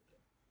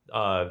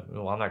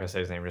well, I'm not gonna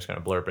say his name. I'm just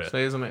gonna blurb it.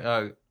 Say his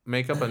name,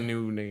 make up a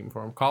new name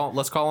for him.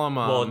 Let's call him.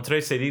 Well,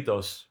 Tres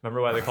Ceritos. Remember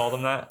why they called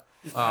him that?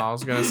 I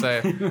was gonna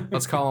say,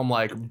 let's call him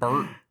like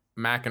Burt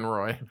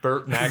McEnroy.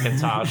 Burt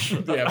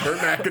McIntosh. Yeah, Burt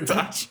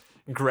McIntosh.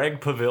 Greg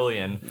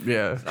Pavilion.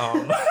 Yeah.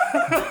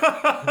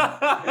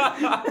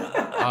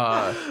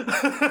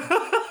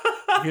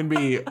 He can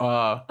be.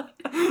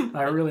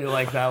 I really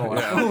like that one.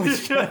 Yeah. Holy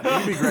shit. He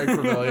can be Greg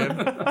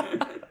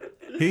Pavilion.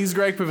 He's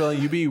Greg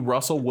Pavilion. You be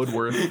Russell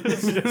Woodworth.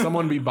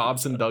 Someone be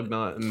Bobson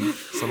Dugnut, and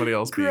somebody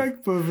else be.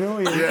 Greg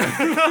Pavilion.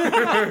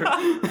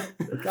 Yeah.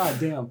 God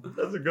damn.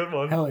 That's a good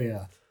one. Hell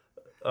yeah.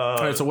 All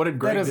right. So what did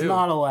Greg That is do?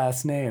 not a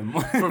last name.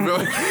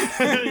 Pavilion.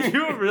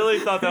 You really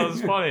thought that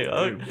was funny.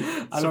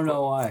 I don't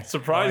know why.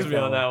 Surprised me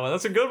on that one.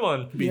 That's a good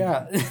one.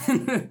 Yeah.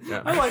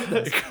 Yeah. I like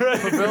this.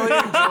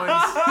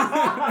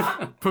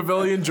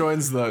 Pavilion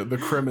joins the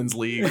Crimmins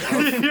League.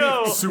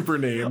 Yo. Super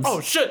names.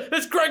 Oh shit!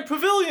 It's Greg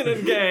Pavilion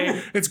and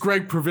gang. It's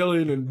Greg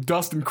Pavilion and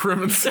Dustin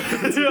Crimmins.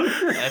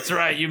 That's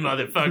right, you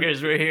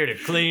motherfuckers. We're here to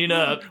clean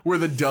up. We're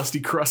the Dusty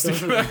Crusty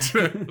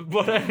Connection.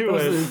 But Those are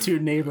anyways, the two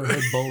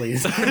neighborhood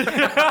bullies.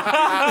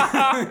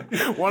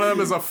 One of them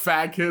is a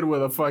fat kid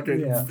with a fucking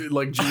Yeah.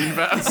 like jean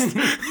vest.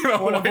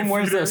 One of them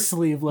wears a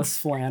sleeveless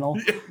flannel.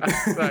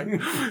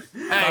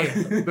 Hey,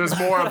 there's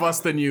more of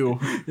us than you.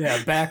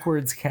 Yeah,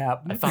 backwards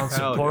cap. I found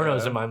some Hell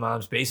pornos yeah. in my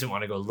mom's basement.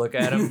 Want to go look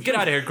at them? Get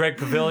out of here, Greg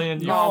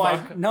Pavilion. You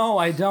No,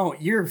 I don't.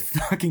 You're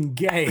fucking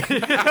gay.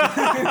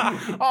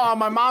 Oh,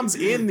 my mom's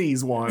in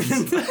these ones.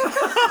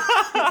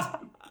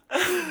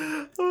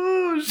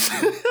 Oh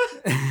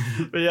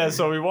shit! But yeah,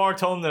 so we walked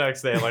home the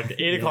next day at like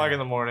 8 o'clock in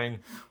the morning,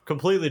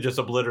 completely just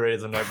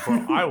obliterated the night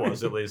before. I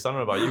was, at least. I don't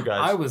know about you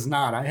guys. I was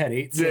not. I had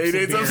 8 Yeah, sips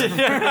eight of sips.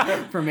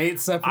 beer from 8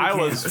 separate I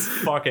was cans.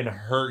 fucking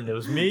hurting. It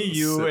was me,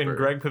 you, Sipper. and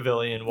Greg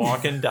Pavilion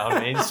walking down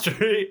Main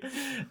Street,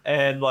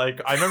 and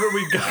like I remember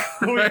we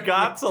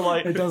got to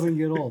like It doesn't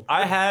get old.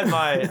 I had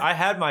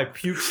my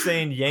puke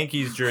stained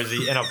Yankees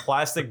jersey in a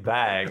plastic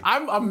bag.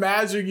 I'm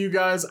imagining you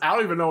guys. I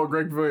don't even know what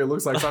Greg Pavilion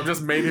looks like, so I've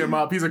just made him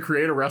up. He's a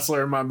creative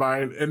wrestler in my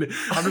mind, and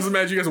I'm just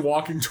imagining you guys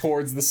walking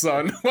towards the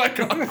sun, like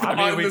I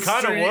mean, we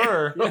kind of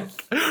were.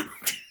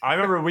 I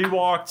remember we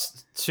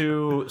walked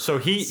to. So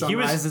he Sun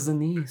was rises in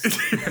the east.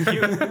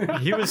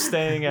 he was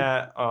staying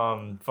at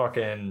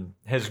fucking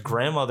his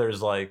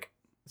grandmother's like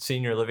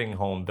senior living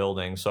home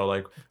building. So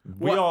like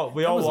we What? all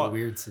That was a walked.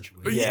 weird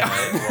situation. Yeah,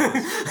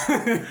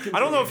 it was. I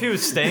don't know if he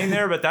was staying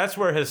there, but that's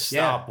where his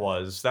stop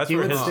was. That's He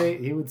where would his stay.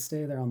 He would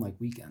stay there on like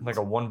weekends. like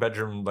a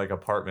 1-bedroom like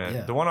apartment,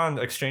 Yeah. the one on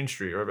Exchange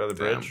Street right by the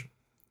Damn. bridge.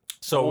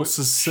 So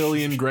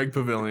Sicilian Greg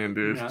Pavilion,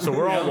 dude. Yeah. So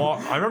we're all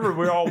I remember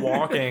we were all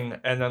walking,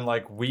 and then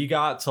like we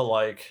got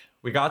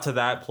to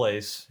that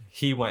place.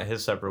 He went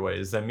his separate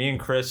ways. Then me and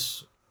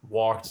Chris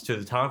walked to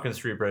the Tompkins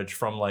Street Bridge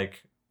from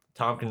like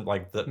Tompkins,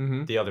 like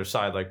the other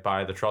side, like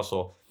by the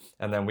trestle.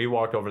 And then we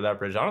walked over that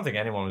bridge. I don't think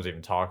anyone was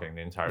even talking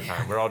the entire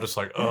time. We're all just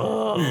like,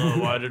 oh,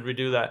 why did we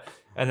do that?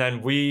 And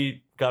then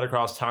we got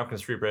across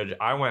Tompkins Street Bridge.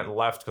 I went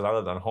left because I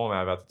lived on Home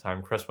Ave at the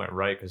time. Chris went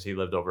right because he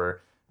lived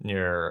over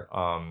near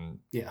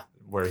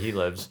where he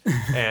lives.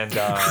 And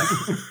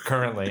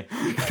currently,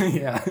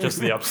 just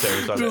the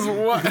upstairs of Just it.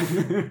 what?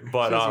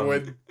 But Just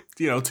went,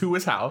 to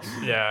his house.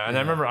 yeah, and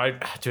I remember I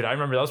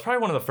remember that was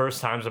probably one of the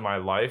first times in my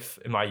life,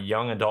 in my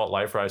young adult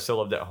life, where I still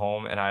lived at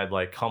home, and I had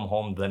like come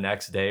home the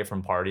next day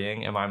from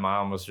partying, and my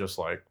mom was just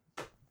like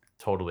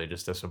totally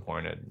just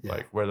disappointed. Yeah.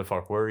 Like, where the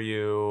fuck were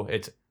you?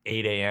 It's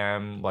 8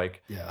 a.m.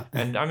 Like,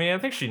 and I mean, I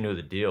think she knew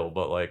the deal,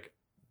 but like,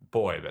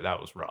 boy, but that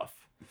was rough.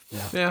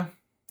 Yeah,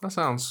 that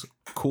sounds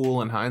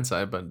cool in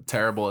hindsight, but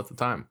terrible at the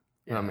time.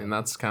 Yeah. I mean,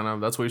 that's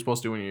what you're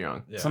supposed to do when you're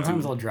young. Yeah.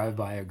 Sometimes I'll drive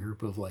by a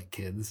group of like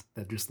kids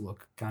that just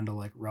look kind of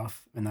like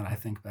rough, and then I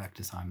think back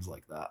to times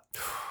like that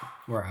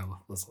where I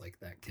was like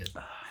that kid.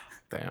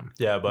 Damn.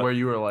 Yeah, but Where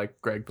you were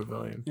like Greg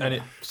Pavilion.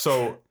 and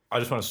so I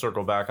just want to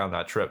circle back on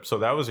that trip. So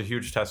that was a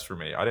huge test for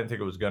me. I didn't think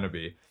it was gonna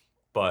be,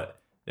 but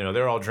they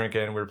were all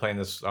drinking. We were playing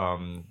this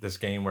this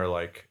game where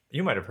like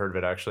you might have heard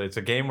of it actually. It's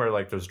a game where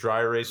like there's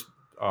dry erase,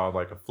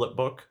 like a flip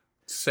book.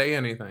 Say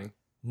anything.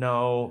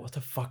 No, what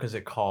the fuck is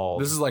it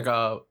called? This is like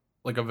a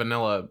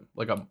vanilla,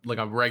 like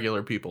a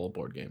regular people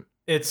board game.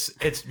 It's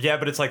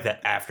but it's like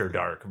the After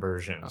Dark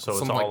version. So it's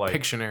Something all like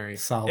Pictionary.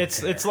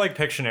 Solitaire. it's like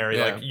Pictionary.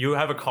 Yeah. Like you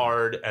have a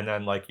card, and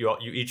then like you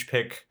each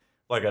pick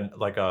like a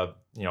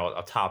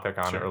a topic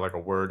on it or like a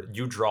word.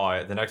 You draw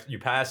it. You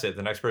pass it.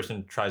 The next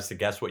person tries to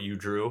guess what you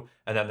drew,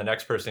 and then the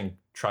next person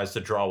tries to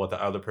draw what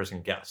the other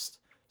person guessed.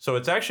 So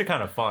it's actually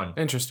kind of fun.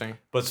 Interesting.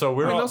 But so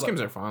we're all those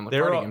games are fun. Like they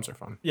were party all- games are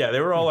fun. Yeah, they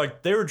were all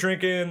like, they were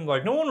drinking.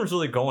 Like, no one was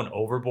really going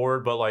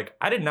overboard, but like,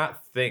 I did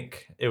not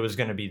think it was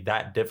going to be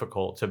that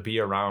difficult to be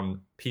around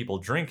people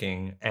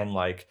drinking and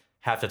like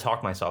have to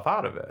talk myself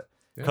out of it.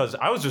 Yeah. Because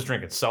I was just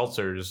drinking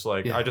seltzers.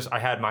 Like, Yeah. I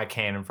had my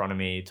can in front of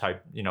me,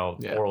 type,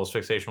 Yeah. oral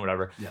asphyxiation,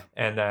 whatever. Yeah.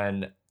 And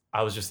then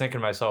I was just thinking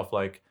to myself,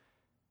 like,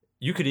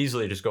 you could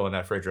easily just go in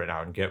that fridge right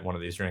now and get one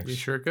of these drinks. You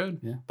sure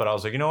could. But I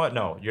was like, you know what?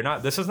 No, you're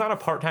not. This is not a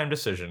part-time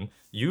decision.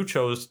 You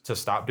chose to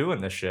stop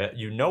doing this shit.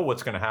 You know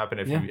what's going to happen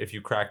if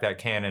you crack that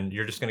can, and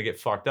you're just going to get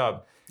fucked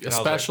up. And I was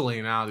like,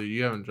 Especially now, dude.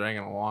 You haven't drank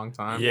in a long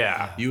time.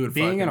 yeah. You would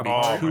Being fucking in a be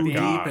bar- too being-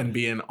 deep and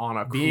being on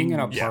a Being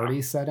in a cruise.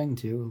 party setting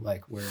too,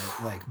 like where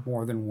like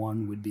more than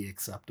one would be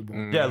acceptable.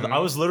 Yeah, Mhm. I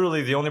was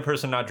literally the only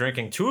person not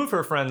drinking. Two of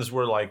her friends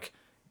were like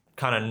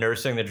kind of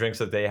nursing the drinks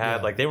that they had.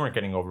 Yeah. Like they weren't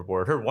getting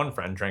overboard. Her one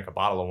friend drank a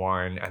bottle of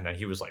wine and then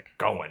he was like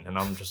going. And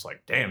I'm just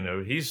like, damn,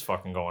 dude, he's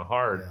fucking going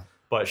hard. Yeah.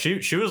 But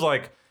she was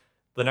like,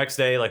 the next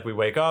day, like we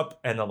wake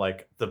up and then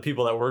like the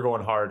people that were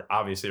going hard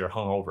obviously are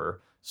hungover.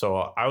 So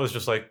I was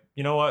just like,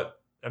 you know what?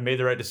 I made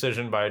the right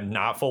decision by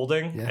not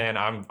folding, Yeah. and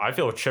I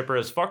feel chipper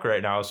as fuck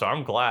right now. So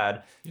I'm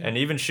glad. Yeah. And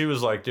even she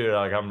was like, dude,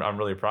 like I'm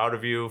really proud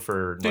of you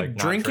for Dude, like not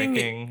drinking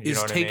drinking. You is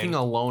know what taking I mean?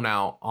 a loan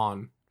out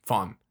on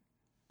fun.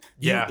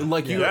 Yeah.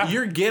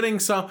 You're getting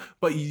some,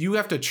 but you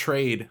have to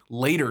trade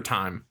later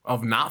time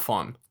of not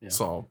fun. Yeah.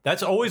 So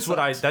That's always what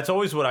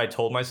I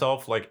told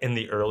myself, like in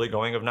the early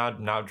going of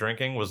not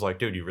drinking, was like,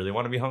 dude, you really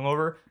want to be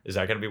hungover? Is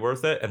that gonna be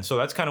worth it? And so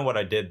that's kind of what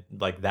I did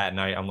like that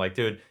night. I'm like,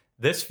 dude,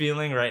 this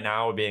feeling right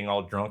now of being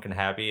all drunk and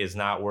happy is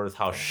not worth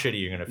how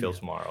shitty you're gonna feel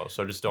tomorrow.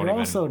 So just don't You're even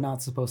also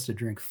not supposed to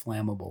drink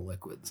flammable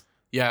liquids.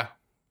 yeah,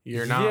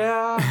 you're not.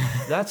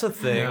 Yeah, that's a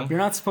thing. Yeah. You're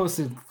not supposed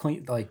to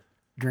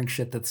drink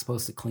shit that's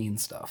supposed to clean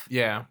stuff.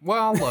 Yeah.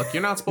 Well, look,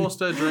 you're not supposed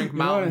to drink You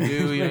know Mountain what I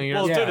Dew. mean? You know, you're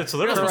Well, not dude, it's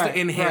you're not literally supposed to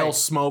inhale right.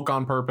 smoke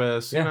on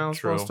purpose. Yeah, you know,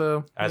 true. supposed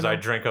to. As you know,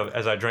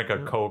 I drink a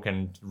Coke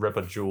and rip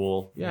a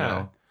Jewel. you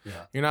Yeah. know.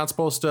 You're not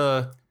supposed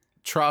to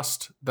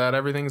trust that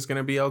everything's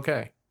gonna be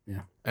okay.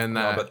 Yeah. And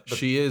No, that but-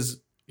 she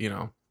is,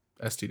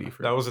 STD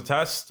free. That was a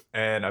test,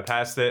 and I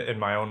passed it in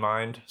my own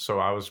mind. So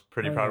I was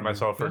pretty Oh, proud of yeah,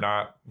 myself for yeah.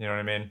 not, you know what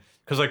I mean?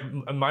 Because like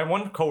my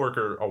one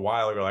coworker a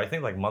while ago, I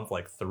think like month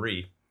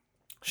 3,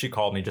 she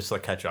called me just to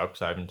like catch up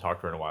because I haven't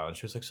talked to her in a while, and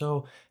she was like,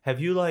 "So have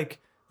you like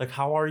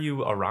how are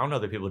you around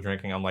other people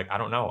drinking?" I'm like, I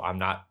don't know.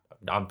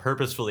 I'm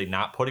purposefully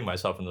not putting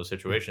myself in those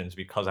situations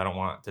because I don't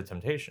want the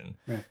temptation.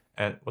 Right.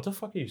 And what the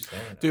fuck are you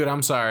saying? Dude,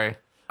 I'm sorry.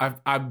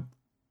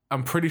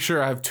 I'm pretty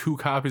sure I have 2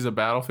 copies of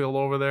Battlefield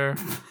over there.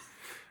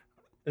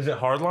 Is it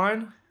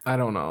Hardline? I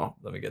don't know.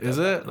 Let me get. Is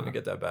that it? Back. Let me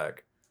get that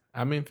back.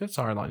 I mean, if it's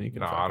Hardline, you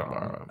can No, I fucking don't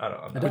borrow know. it. I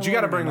don't know. But you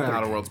got to bring the Another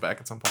Outer game. Worlds back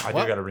at some point. I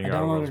What? do got to bring I your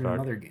Outer Worlds downloaded back.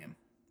 another game,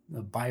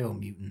 the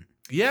Biomutant.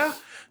 Yeah,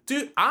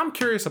 dude, I'm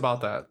curious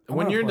about that. I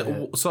When wanna you're play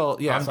it. so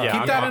yeah, I'm- keep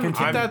yeah, that I'm- in,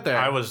 keep I'm- that there.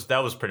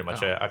 That was pretty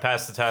much Oh. it. I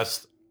passed the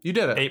test. You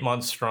did it. 8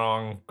 months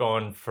strong,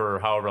 going for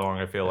however long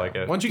I feel like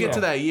it. Once you get Yeah.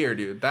 to that year,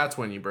 dude, that's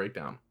when you break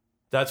down.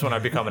 That's when I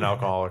become an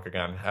alcoholic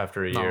again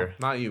after a No, year.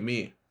 not you,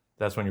 me.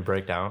 That's when you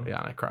break down. Yeah,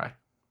 and I cry.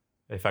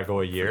 If I go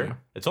a you. year,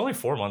 it's only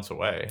 4 months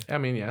away. I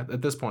mean, yeah,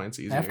 at this point, it's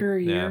easier. After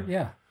a year,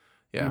 yeah.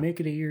 Yeah. You make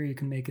it a year, you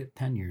can make it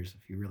 10 years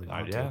if you really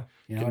want yeah. to.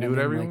 You know can what do I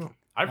whatever mean? you Like, want.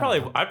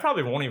 I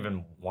probably won't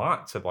even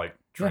want to like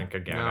drink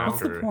again No.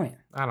 after. what's the point?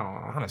 I don't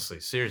know. Honestly,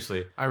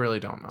 seriously. I really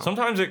don't know.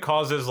 Sometimes it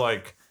causes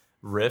like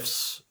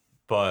rifts,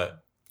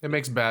 but It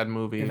makes bad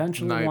movie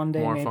Eventually, night one day,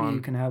 more maybe fun.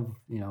 you can have,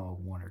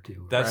 one or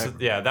two. that's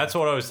Right. that's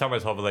what I always tell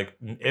myself. Like,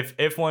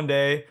 if one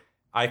day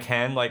I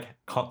can like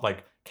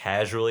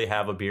casually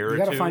have a beer You or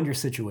got to two, find your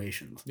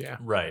situations. Yeah.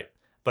 right.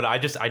 But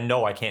I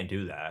know I can't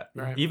do that.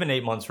 Right. Even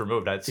 8 months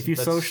removed. If you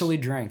socially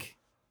drink,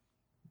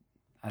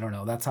 I don't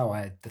know. That's the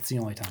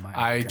only time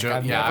I drink. drink-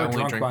 I've yeah, I never only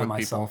drunk drink by with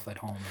myself at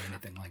home or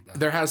anything like that.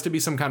 There has to be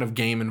some kind of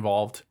game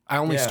involved. I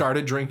only Yeah.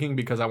 started drinking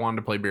because I wanted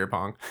to play beer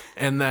pong.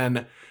 And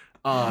then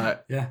yeah.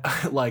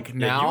 like Yeah,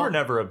 now you were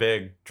never a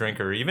big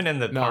drinker, even in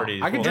the no,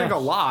 parties. I can Well, drink a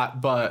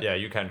lot, but Yeah,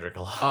 you can drink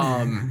a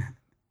lot.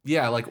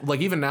 yeah, like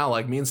even now,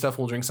 like me and Steph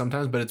will drink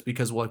sometimes, but it's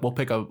because we'll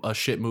pick a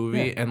shit movie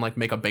Yeah. and like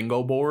make a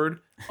bingo board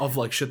of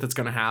like shit that's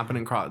gonna happen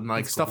and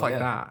like That's stuff cool, like yeah.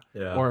 that.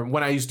 Yeah. Or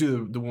when I used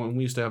to do when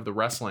we used to have the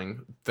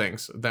wrestling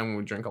things, then we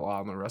would drink a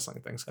lot on the wrestling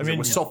things. I I mean, mean, it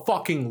was so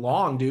fucking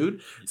long,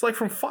 dude. It's like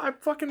from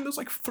 5 fucking it was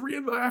like 3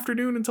 in the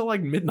afternoon until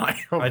like midnight.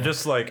 I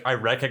just like I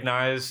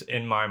recognize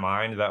in my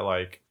mind that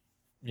like,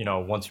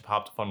 once you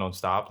pop the fun don't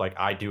stop. Like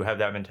I do have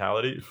that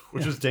mentality,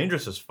 which is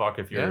dangerous as fuck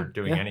if you're Yeah.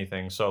 doing Yeah.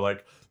 anything. So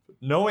like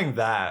knowing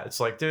that, it's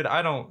like, dude,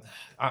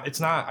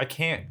 I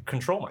can't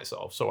control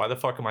myself. So why the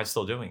fuck am I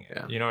still doing it?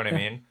 Yeah. You know what I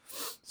mean?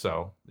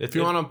 So if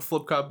you want a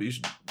flip cup, you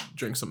should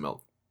drink some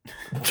milk.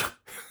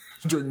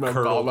 Drink milk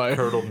all curdled, night.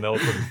 curdled milk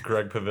with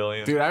Greg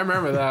Pavilion. Dude, I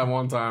remember that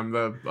one time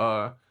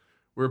that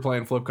we were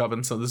playing flip cup,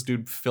 and so this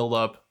dude filled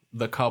up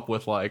the cup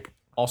with like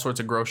all sorts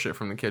of gross shit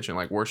from the kitchen,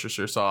 like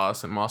Worcestershire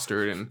sauce and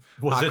mustard and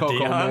Was hot it cocoa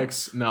Dion?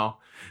 mix. No.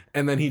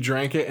 And then he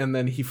drank it, and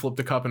then he flipped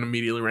the cup and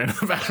immediately ran to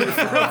the bathroom.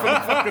 For the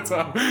fucking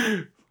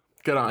time.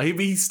 Get on.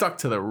 He stuck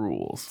to the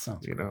rules.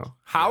 Sounds you gross. know.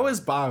 How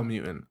is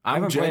Biomutant? I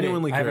I'm haven't played it.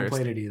 genuinely I haven't curious.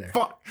 played it either.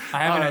 Fuck. I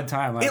haven't had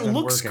time. I've it been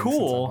looks working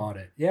cool. Since I bought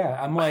it.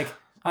 Yeah, I'm like,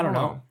 I don't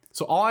know.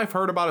 So all I've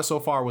heard about it so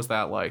far was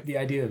that like The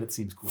idea of it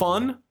seems cool.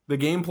 fun. The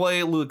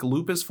gameplay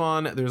loop is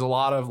fun. There's a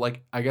lot of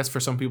like, I guess for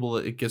some people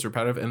it gets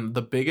repetitive. And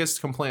the biggest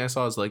complaint I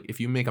saw is like, if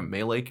you make a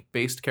melee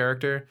based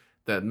character,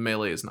 that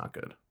melee is not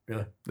good.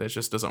 Really? That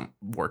just doesn't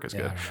work as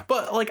Yeah, good. I don't know.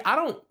 But like, I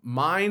don't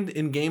mind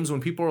in games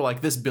when people are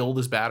like, this build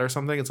is bad or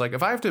something. It's like,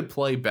 if I have to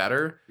play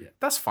better, Yeah.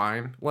 that's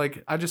fine.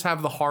 Like, I just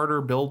have the harder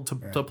build to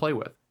Right. play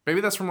with. Maybe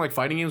that's from like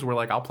fighting games where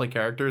like I'll play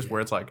characters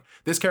where it's like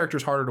this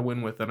character's harder to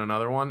win with than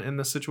another one in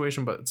this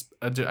situation, but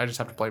I just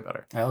have to play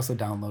better. I also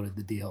downloaded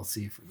the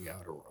DLC for the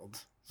Outer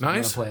Worlds. So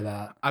Nice. I'm gonna play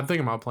that. I'm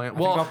thinking about playing. I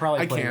Well, think I'll probably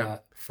I play can't.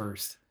 that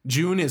first.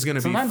 June is going to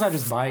be. Sometimes I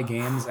just buy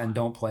games and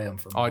don't play them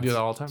for months. Oh, I do that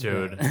all the time.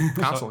 Dude.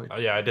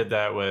 Constantly. Yeah, I did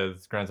that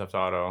with Grand Theft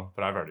Auto,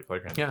 but I've already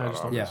played Grand Yeah, I Theft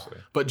just Auto, don't- obviously.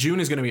 But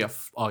June is going to be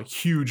a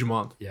huge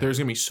month. Yeah. There's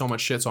going to be so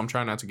much shit, so I'm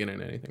trying not to get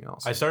into anything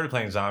else. I started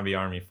playing Zombie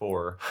Army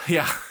 4.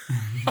 Yeah.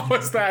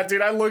 What's that,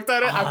 dude? I looked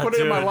at it. I Ah, put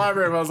it in my dude.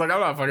 library, but I was like, I'm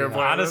not fucking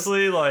playing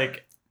Honestly,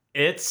 like,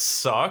 it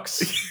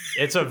sucks.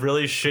 It's a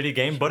really shitty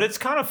game, but it's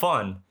kind of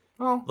fun. this.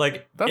 Well,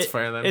 Like, that's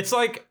fair then. It's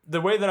like,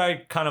 the way that I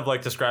kind of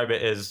like describe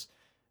it is,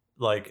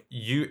 like,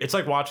 it's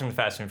like watching the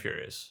Fast and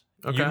Furious.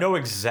 Okay. You know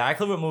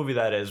exactly what movie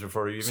that is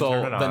before you even so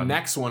turn it on. the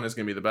next one is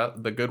going to be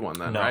the good one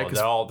then, no, right? 'Cause-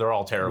 they're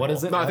all terrible. What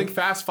is it? no, I like? think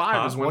Fast 5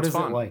 Huh? is when What it's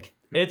is fun. it like?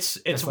 It's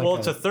Just like well,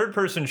 it's a- a third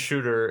person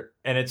shooter,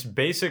 and it's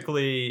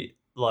basically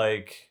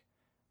like,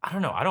 I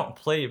don't know. I don't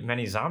play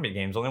many zombie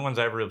games. The only ones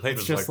I ever really played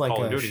It's was just like like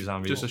Call of a Duty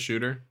Zombies. Just a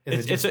shooter.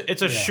 Is it just-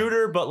 It's a yeah.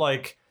 shooter, but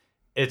like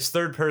it's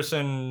third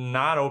person,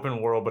 not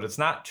open world, but it's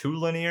not too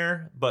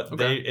linear. But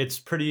Okay. it's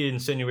pretty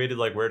insinuated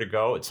like where to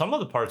go. Some of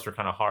the parts are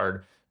kind of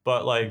hard,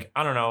 but like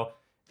I don't know.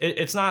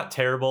 It's not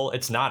terrible.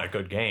 It's not a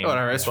good game.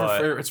 Whatever. It's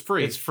but it's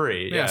free. It's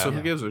free. yeah, Yeah. so who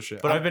gives a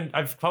shit? But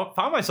I've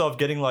found myself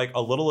getting like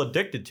a little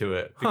addicted to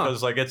it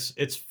because like it's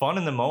fun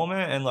in the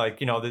moment and like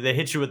they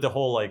hit you with the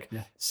whole like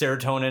Yeah.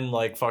 serotonin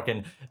like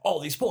fucking all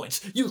these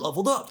points you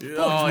leveled up points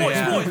Oh, points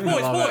yeah. points I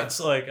points love it. points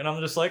like and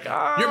I'm just like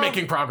You're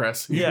making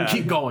progress. You yeah. can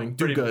keep going.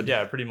 Do pretty good.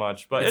 yeah pretty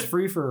much but It's it,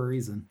 free for a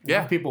reason. A lot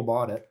Yeah. of people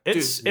bought it.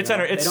 it's Dude, it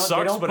They sucks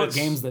don't but put it's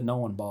games that no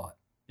one bought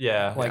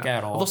yeah like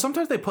at all. Although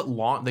sometimes they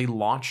they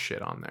launch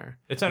shit on there.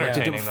 it's They do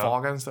entertaining though.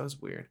 Fall Guys and stuff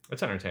is weird.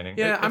 It's entertaining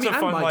Yeah, I it's mean, a I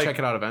fun, might like, check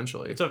it out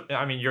eventually.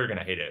 I mean you're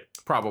gonna hate it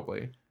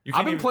Probably. you I've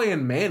can't been even-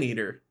 playing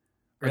Maneater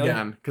Really?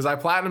 again because I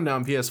platinumed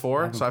down I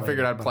PS4, haven't so I played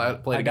figured it, I'd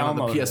but play I it again on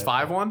the downloaded it, PS5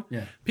 but- one.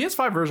 Yeah.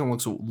 PS5 version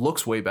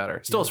looks way better.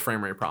 Still Yeah. has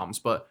frame rate problems,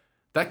 but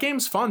that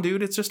game's fun,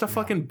 dude. It's just a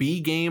fucking B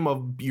game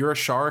of you're a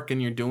shark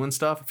and you're doing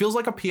stuff. It feels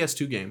like a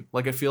PS2 game.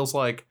 Like it feels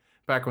like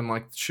back when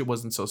like shit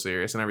wasn't so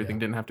serious and everything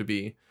Yeah. didn't have to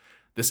be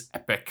this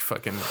epic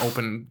fucking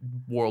open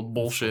world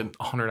bullshit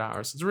 100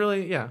 hours. It's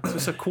really, it's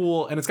just a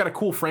cool, and it's got a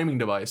cool framing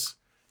device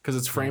because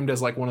it's framed as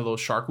like one of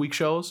those Shark Week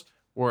shows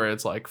where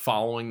it's like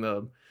following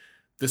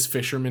this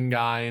fisherman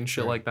guy and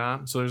shit Right. like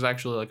that. So there's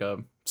actually like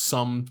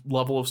some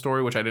level of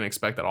story, which I didn't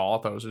expect at all.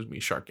 I thought it was just gonna be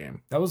a shark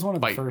game. That was one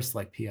of Bite. the first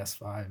like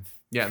PS5.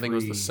 Yeah, I think it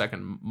was the free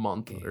second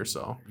month or games.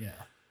 so. Yeah.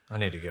 I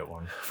need to get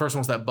one. First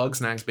one's that Bug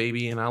Snacks,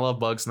 baby, and I love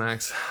Bug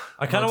Snacks.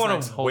 I kind of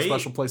want to hold a wait.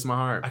 special place in my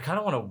heart. I kind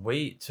of want to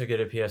wait to get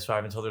a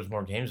PS5 until there's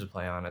more games to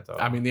play on it, though.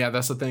 I mean, yeah,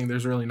 that's the thing.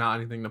 There's really not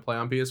anything to play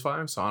on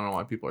PS5, so I don't know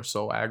why people are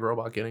so aggro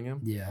about getting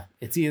him. Yeah,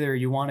 it's either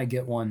you want to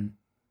get one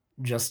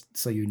just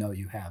so you know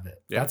you have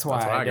it. Yeah, that's why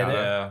that's why I I did got it.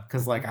 it. Yeah.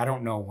 Because like I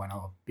don't know when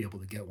I'll be able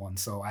to get one,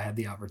 so I had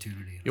the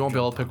opportunity. You won't be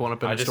able to pick one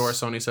up in I the just-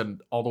 store. Sony said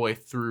all the way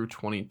through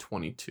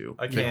 2022.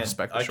 I They can't.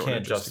 expect the I can't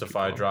shortages to keep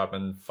justify going.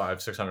 dropping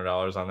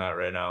 $500-$600 on that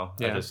right now.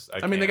 Yeah.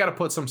 I mean, they got to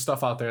put some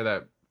stuff out there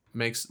that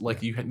makes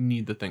like you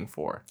need the thing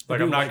for. Like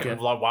I I'm do not like gonna.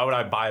 it. Why would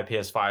I buy a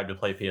PS5 to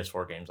play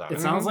PS4 games on It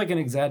it? sounds like an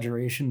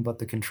exaggeration, but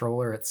the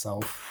controller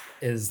itself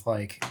is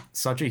like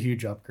such a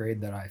huge upgrade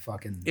that I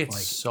fucking It's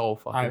like. so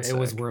fucking It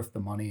was sick. worth the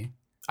money.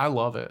 I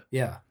love it.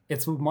 Yeah,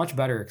 it's a much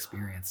better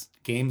experience.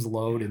 Games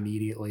load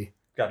immediately.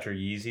 Got your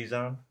Yeezys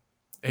on.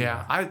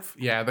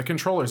 Yeah, the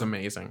controller's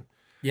amazing.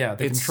 Yeah,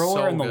 the It's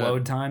controller so and the good.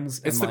 load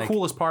times. It's and the like,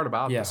 coolest part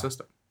about Yeah. the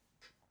system.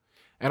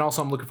 And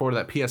also, I'm looking forward to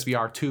that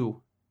PSVR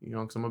 2. You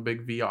know, because I'm a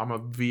big VR. I'm a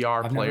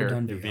VR I've player. never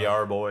done Your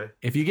VR. VR boy.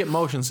 If you get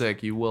motion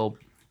sick, you will.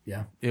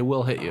 Yeah. It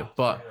will hit you,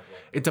 but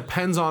it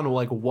depends on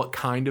like what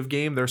kind of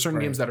game. There are certain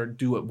Right. games that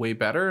do it way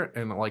better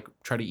and like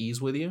try to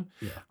ease with you.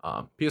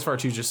 Yeah. PSVR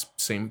 2 is just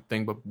same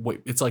thing, but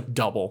wait, it's like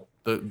double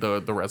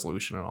the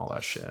resolution and all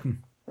that shit.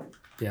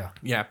 Yeah.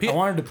 Yeah, I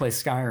wanted to play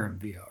Skyrim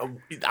VR.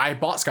 I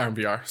bought Skyrim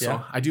VR, so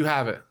Yeah. I do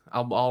have it.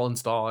 I'll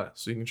install it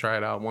so you can try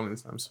it out one of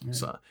these times. Yeah.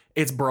 So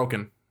it's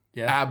broken,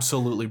 Yeah.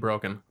 absolutely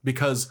broken,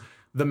 because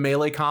the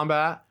melee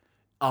combat,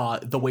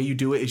 the way you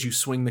do it is you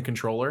swing the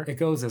controller. It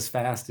goes as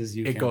fast as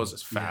you It can. goes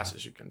as fast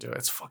as you can do it.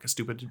 It's fucking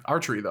stupid.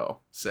 Archery though,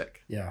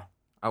 sick. Yeah.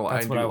 I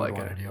That's what do I would like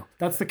want it. to do.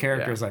 That's the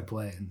characters I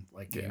play in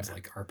like games Yeah.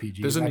 like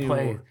RPGs. There's a I new-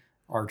 play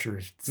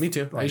archers. Me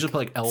too. I usually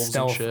play like elves and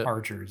stealth shit.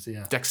 archers.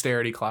 Yeah.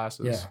 Dexterity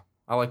classes. Yeah.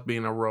 I like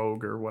being a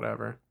rogue or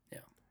whatever. Yeah.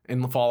 In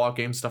the Fallout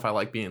game stuff, I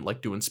like being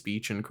like doing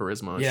speech and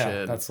charisma and Yeah.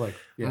 shit. That's like. I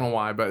Yeah. don't know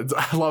why, but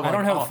I love. I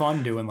don't like, have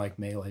fun doing like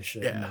melee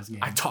shit in Yeah, those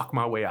games. I talk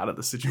my way out of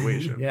the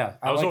situation. Yeah.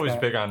 I was like always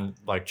that. big on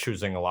like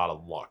choosing a lot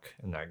of luck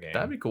in that game.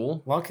 That'd be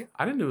cool. Luck.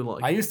 I didn't do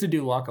like. I used to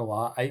do luck a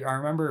lot. I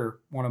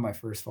remember one of my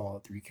first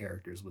Fallout 3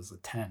 characters was a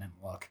 10 in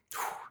luck.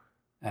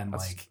 And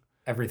That's- like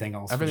everything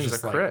else everything's was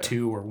just a like crit.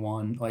 2 or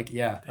 1. Like,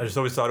 yeah. I just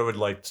always thought it would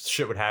like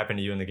shit would happen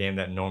to you in the game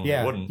that normally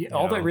Yeah. wouldn't. you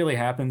All know? that really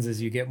happens is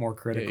you get more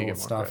critical get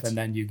more stuff crits. and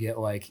then you get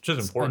like Which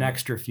is important. an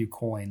extra few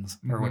coins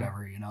or Mhm.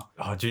 whatever, you know.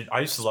 Oh, dude, I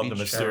used to love the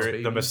Speech sharks,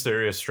 mysterious, the baby.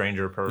 mysterious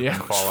stranger perk yeah, in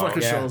just Fallout.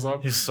 fucking Yeah. shows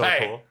up. He's so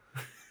Hey!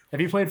 cool.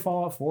 Have you played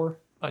Fallout 4?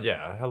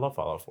 Yeah, I love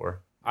Fallout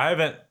 4. I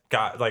haven't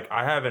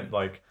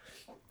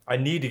I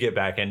need to get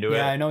back into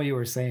Yeah, I it. know you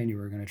were saying you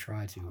were going to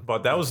try to.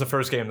 But that was the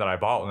first game that I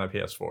bought on that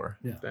PS4,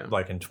 Damn.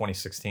 like in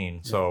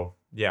 2016. So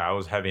yeah, I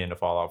was heavy into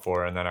Fallout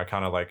 4, and then I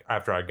kind of like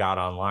after I got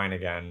online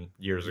again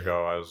years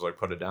ago, I was like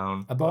put it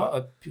down.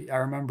 I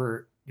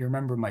remember, you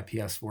remember my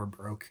PS4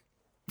 broke?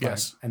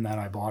 Yes. And then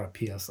I bought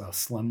a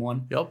Slim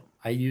one. Yep.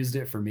 I used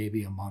it for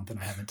maybe a month and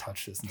I haven't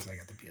touched it since I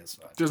got the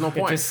PS5. There's no It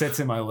point. just sits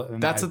in my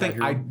That's the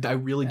thing. I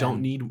really don't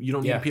And- need. You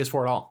don't need yeah. a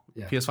PS4 at all.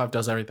 Yeah. PS5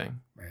 does everything.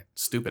 Right.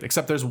 Stupid.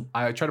 Except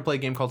I tried to play a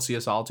game called Sea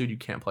of Solitude. You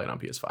can't play it on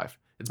PS5.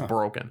 It's Huh.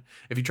 broken.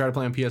 If you try to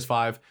play on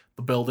PS5,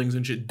 the buildings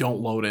and shit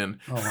don't load in.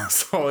 Oh, wow.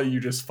 So you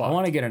just I fuck.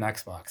 want to get an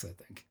Xbox, I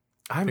think.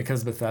 I'm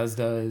Because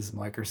Bethesda is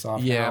Microsoft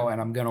Yeah. now,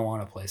 and I'm going to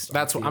want to play Starfield.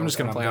 That's what I'm just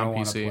gonna and play on wanna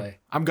PC. play-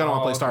 I'm gonna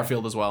want to play Oh, okay.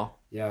 Starfield as well.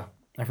 Yeah.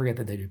 I forget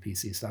that they do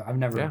PC stuff. I've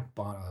never Yeah.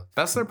 bought a...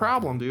 That's their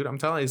problem, dude. I'm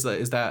telling you,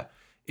 is that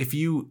if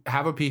you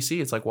have a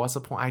PC, it's like, what's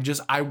the point?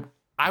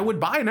 I would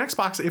buy an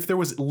Xbox if there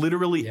was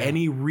literally Yeah.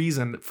 any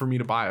reason for me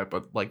to buy it.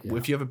 But like, Yeah.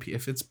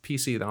 if it's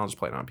PC, then I'll just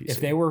play it on PC.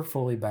 If they were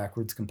fully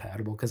backwards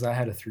compatible, because I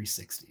had a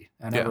 360.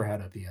 I never had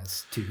a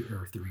PS2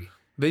 or 3.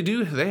 They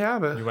do. They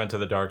have it. You went to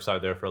the dark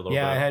side there for a little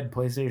Yeah, bit. I had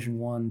PlayStation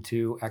 1,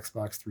 2,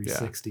 Xbox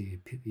 360,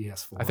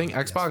 PS4. I think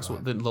Xbox,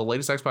 PS5. the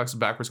latest Xbox is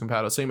backwards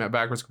compatible. Same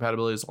backwards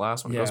compatibility as the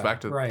last one. It goes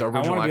back to right. the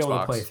original I want to be Xbox. able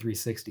to play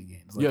 360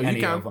 games. Like Yeah, you any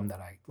can. of them that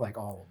I like,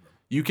 all of them.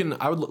 You can.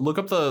 I would look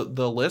up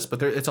the list,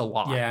 but it's a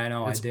lot. Yeah, I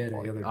know. It's- I did the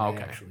other day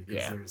okay, actually. 'Cause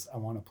yeah. I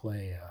want to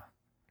play.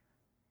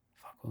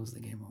 What was the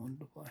game I wanted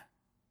to play?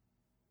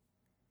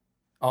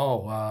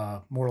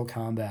 Oh, Mortal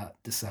Kombat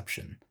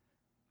Deception.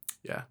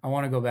 Yeah. I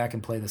want to go back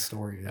and play the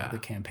story, Yeah. the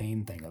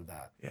campaign thing of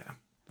that. Yeah.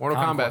 Mortal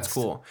Kombat's Conquest.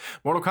 cool.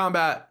 Mortal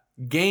Kombat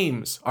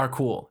games are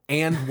cool,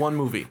 and one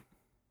movie.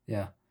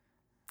 Yeah,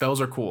 Those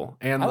are cool.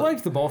 And I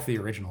liked both the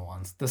original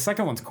ones. The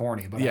second one's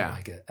corny, but Yeah. I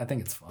like it. I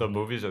think it's fun. The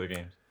movies or the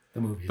games? The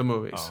movie. the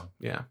movies. Oh.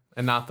 Yeah,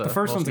 and not the The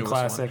first most one's a newest one.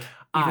 classic.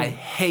 I Even-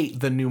 hate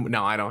the new.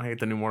 No, I don't hate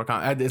the new Mortal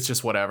Kombat. It's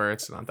just whatever.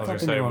 It's not I was that. gonna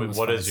the say, new one was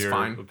what fine. is It's your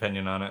fine.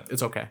 opinion on it?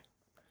 It's okay.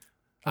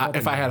 I thought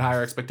If the I new had one higher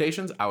was-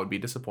 expectations, I would be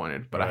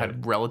disappointed. But I Right.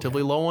 had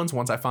relatively low ones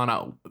once I found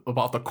out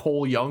about the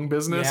Cole Young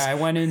business. Yeah, I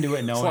went into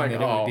it knowing like,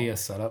 that it oh. would be a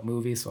setup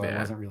movie, so I Yeah.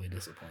 wasn't really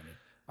disappointed.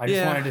 I just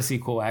Yeah. wanted to see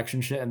cool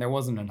action shit, and there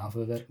wasn't enough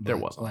of it. There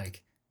but, wasn't.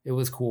 Like, it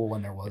was cool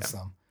when there was Yeah.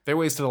 some. They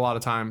wasted a lot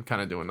of time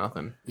kind of doing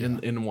nothing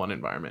in one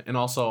environment. And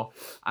also,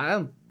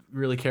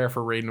 really care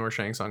for Raiden or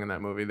Shang Tsung in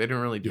that movie. They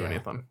didn't really do Yeah.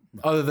 anything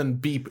other than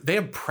be. They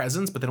have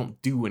presence, but they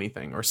don't do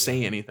anything or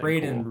say anything.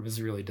 Raiden cool.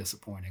 was really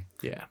disappointing.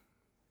 Yeah.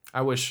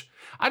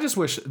 I just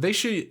wish they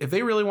should, if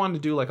they really wanted to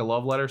do like a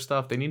love letter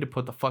stuff, they need to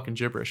put the fucking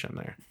gibberish in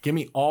there. Give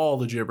me all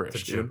the gibberish, The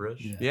dude.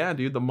 gibberish. Yeah,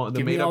 dude. The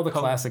Give me made all up the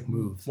classic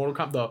moves. Mortal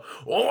Kombat. The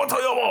oh,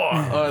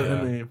 Toyama.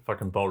 Yeah. And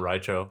Fucking Bo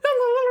Raicho.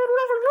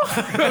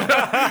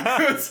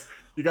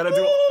 you gotta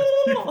do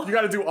you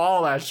gotta do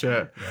all that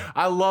shit. Yeah.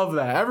 I love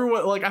that.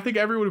 Everyone like I think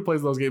everyone who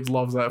plays those games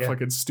loves that Yeah.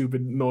 fucking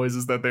stupid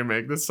noises that they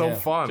make. That's so Yeah.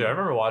 fun. Dude, I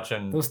remember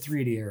watching. Those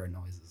 3D era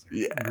noises. Are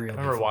Yeah. really I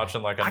remember fun.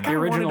 watching like a. I The kinda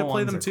wanted original to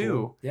play ones them are too.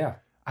 cool. Yeah.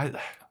 I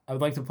I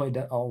would like to play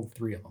all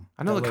 3 of them.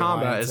 I know the Deadly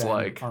combat Alliance is and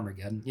like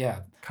Armageddon. Yeah.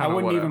 I kinda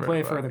wouldn't even whatever,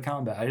 play but- for the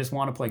combat. I just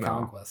want to play No.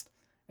 Conquest.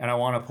 And I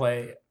want to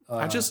play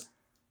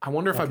I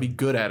wonder if I'd be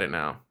good at it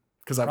now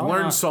because I've Probably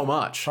learned not. so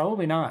much.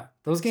 probably not.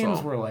 Those games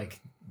So- were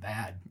like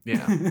bad.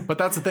 Yeah, but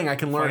that's the thing. I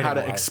can learn how to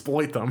Fighting-wise.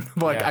 exploit them.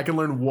 Like Yeah. I can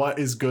learn what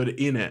is good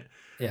in it.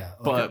 Yeah.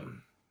 But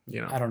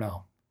you know, I don't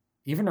know.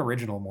 Even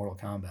original Mortal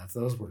Kombat,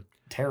 those were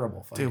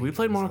terrible fighting dude, we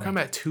played games, Mortal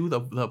like- Kombat 2,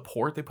 the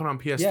port they put on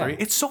PS3. Yeah.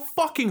 It's so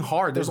fucking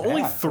hard. There's They're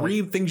only bad,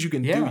 3 things you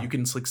can do. Yeah. You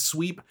can like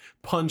sweep,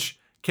 punch,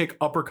 kick,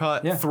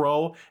 uppercut, Yeah.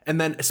 throw,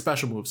 and then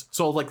special moves.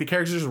 So like the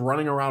characters just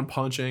running around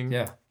punching.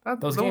 Yeah. Those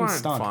those games aren't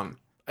stunk. fun.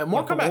 And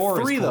Mortal But the war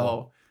Kombat is 3 cool.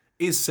 though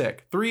is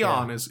sick. 3 Yeah.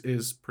 on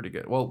is pretty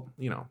good. Well,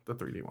 you know, the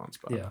 3D ones,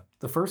 but Yeah.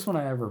 The first one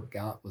I ever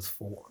got was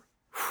 4.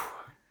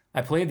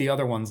 I played the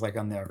other ones like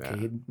on the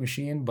arcade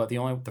machine, but the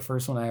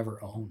first one I ever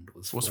owned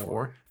was 4.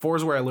 4. 4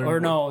 is where I learned. Or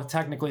no,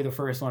 technically the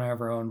first one I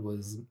ever owned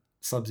was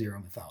Sub-Zero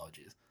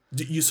Mythologies.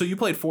 So you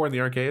played 4 in the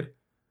arcade?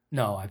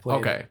 No, I played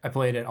Okay. I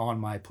played it on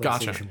my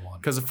PlayStation Gotcha. 1.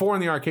 Because the 4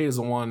 in the arcade is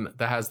the one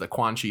that has the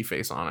Quan Chi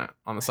face on it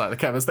on the side of the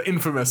cabinet. It's the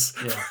infamous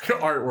Yeah.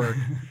 artwork.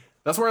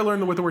 That's where I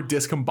learned what the word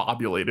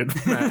discombobulated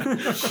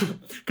meant.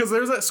 Because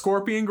there's that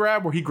scorpion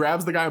grab where he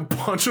grabs the guy and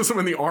punches him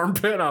in the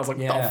armpit. And I was like,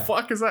 what Yeah. the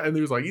fuck is that? And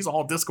he was like, he's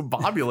all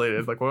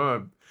discombobulated. Like,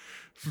 what?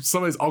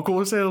 Somebody's uncle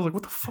was saying, I was like,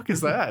 what the fuck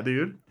is that,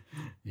 dude?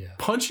 Yeah.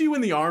 Punch you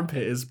in the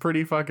armpit is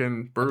pretty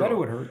fucking I brutal. bet it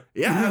would hurt.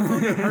 Yeah, that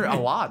would hurt a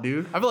lot,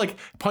 dude. I feel like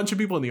punching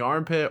people in the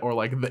armpit or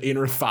like the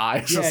inner thigh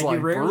is Yeah, just you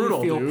like rarely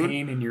brutal, feel dude.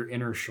 pain in your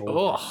inner shoulder.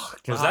 Ugh,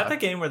 Was that God. the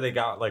game where they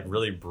got like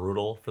really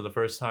brutal for the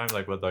first time,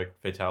 like with like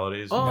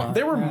fatalities? No,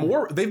 They were yeah.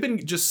 more. They've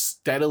been just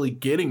steadily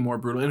getting more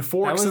brutal. In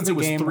 4, That was since the it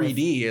was game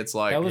 3D, it's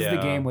like That was the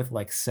yeah. game with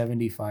like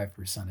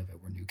 75% of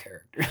it were new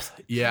characters.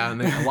 yeah, and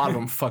then a lot of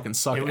them fucking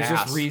suck It was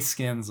ass. just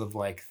reskins of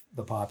like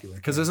the popular.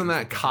 Because isn't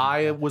that characters.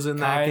 Kai was in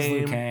that Kai's Liu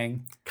game?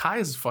 Kang. Kai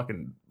is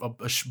fucking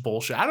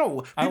bullshit. I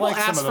don't. I People like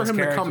some ask of for those him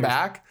to come characters.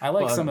 back. I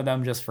like but- some of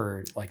them just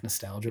for like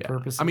nostalgia yeah.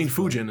 purposes. I mean, but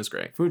Fujin is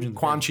great. Fujin's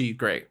Quan great. Chi,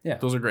 great. Yeah.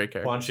 Those are great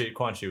characters.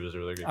 Quan Chi was a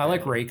really good. I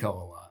like character. Reiko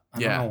a lot. I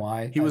Yeah. don't know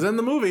why. He was in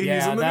the movie. He's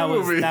Yeah, in the that new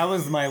was movie. that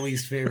was my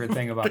least favorite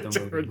thing about the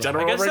movie. but-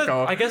 General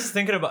Rico. I guess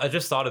thinking about, I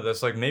just thought of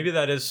this. Like maybe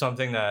that is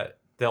something that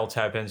they'll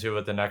tap into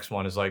with the next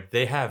one. Is like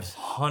they have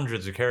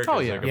hundreds of characters. Oh,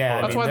 yeah. they could Yeah,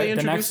 pull That's in. why they the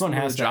next introduced one them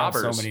to has the to have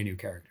so jobbers. many new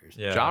characters.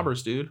 Yeah.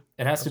 Jobbers, dude.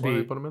 It has That's to why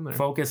they be put 'em in there.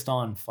 focused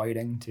on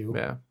fighting too.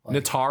 Yeah.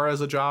 Like- Natara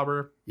is a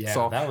jobber. Yeah,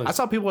 So that was- I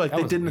saw people like that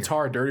they was did weird.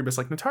 Natara dirty, but it's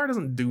like Natara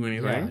doesn't do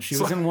anything. Yeah, she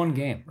So- was in one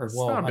game. Or It's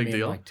well, not a I big mean,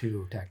 deal. like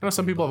 2 technically. I know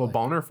some people but, have a like,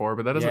 boner for her,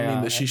 but that doesn't Yeah,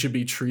 mean that she should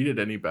be treated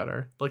any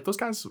better. Like those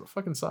guys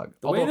fucking suck.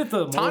 The way that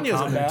the Mortal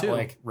Tanya's in there Kombat, too.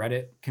 like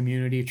Reddit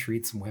community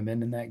treats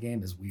women in that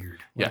game is weird.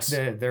 Like, Yes.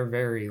 they're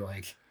very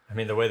like I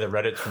mean, the way the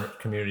Reddit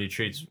community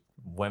treats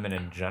women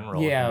in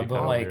general. yeah, can be but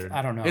kinda like weird.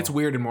 I don't know. It's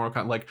weird in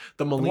Mortal Kombat. Like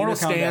the Melina Mortal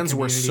Kombat stands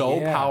were community, so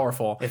yeah.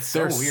 powerful. It's so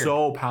They're weird.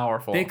 so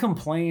powerful. They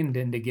complained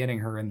into getting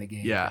her in the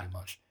game Yeah. pretty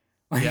much.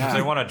 Yeah. 'Cause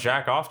they want to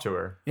jack off to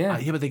her. Yeah.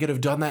 Yeah, but they could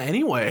have done that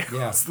anyway. Yeah.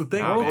 That's the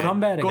thing. Mortal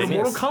man. Kombat Go to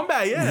exists. Mortal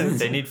Kombat, yeah.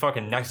 They need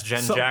fucking next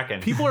gen So-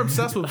 jacking. People are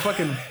obsessed with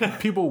fucking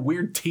people with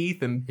weird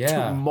teeth and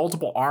Yeah.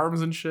 multiple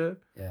arms and shit.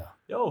 Yeah.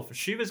 Yo, if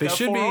Shiva's They got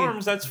should 4 be-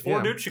 arms. That's 4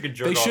 yeah. dudes you could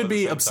jerk They off should at the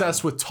be same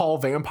obsessed time. with tall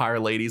vampire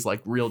ladies like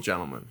real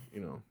gentlemen,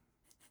 you know.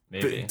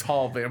 Maybe. Big,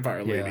 tall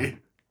vampire Yeah. lady.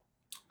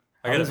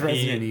 I How gotta was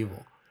Resident pee.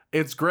 Evil?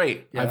 It's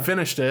great. I Yeah?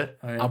 finished it.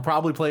 Oh, yeah? I'll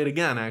probably play it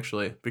again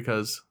actually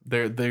because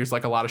there's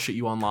like a lot of shit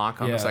you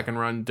unlock on Yeah. the second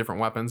run, different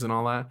weapons and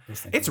all that.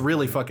 Just thinking It's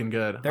really about it. fucking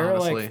good, There are,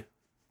 like, honestly.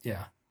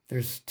 Yeah.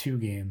 There's 2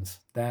 games,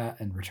 that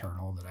and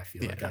Returnal, that I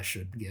feel like Yeah. I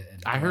should get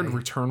into. I heard play.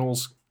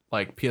 Returnal's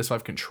like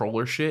PS5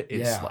 controller shit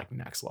is Yeah. like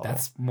next level.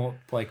 That's more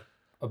like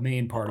a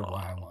main part of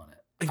why I want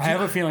it. I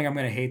have a feeling I'm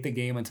gonna hate the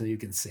game until you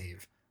can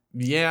save.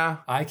 yeah.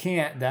 I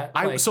can't. That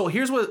like, So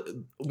here's what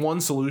one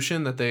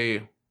solution that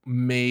they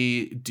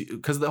may do,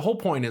 because the whole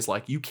point is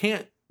like you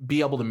can't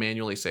be able to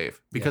manually save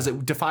because Yeah.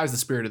 it defies the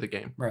spirit of the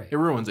game. Right. It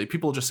ruins it.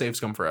 People just save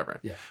scum forever.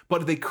 Yeah.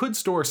 But they could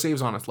store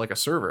saves on it like a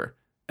server,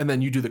 and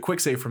then you do the quick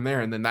save from there,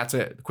 and then that's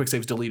it. The quick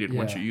save's deleted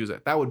once Yeah. you use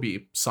it. That would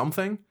be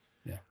something.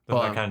 Doesn't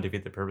But- that kind of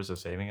defeat the purpose of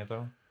saving it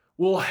though?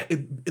 Well,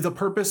 the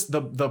purpose,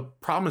 the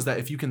problem is that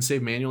if you can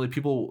save manually,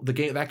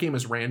 that game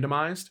is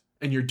randomized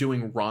and you're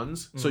doing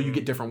runs. So you Mhm.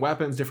 get different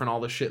weapons, different all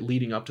this shit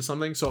leading up to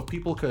something. So if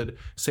people could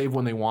save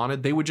when they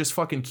wanted, they would just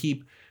fucking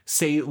keep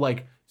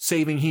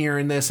saving here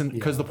and this. And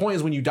because Yeah. the point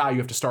is when you die, you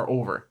have to start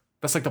over.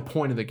 That's like the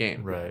point of the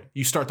game. Right.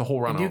 You start the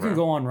whole run And you over. can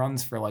go on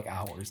runs for like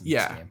hours in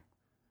Yeah. this game.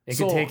 It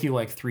So- could take you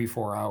like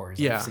 3-4 hours.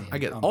 I've Yeah, seen I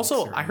get. on, like, Also,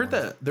 certain I heard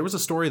ones. that there was a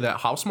story that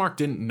Housemarque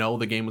didn't know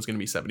the game was going to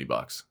be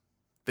 $70.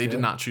 They did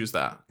Really? not choose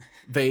that.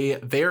 They're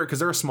because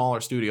they're a smaller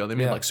studio. They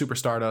made Yeah. like Super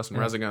Stardust and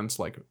Yeah. Resoguns,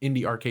 like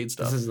indie arcade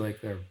stuff. This is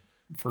like their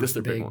This first is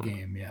their big big one.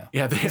 game. Yeah.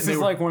 Yeah, This is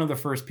like one of the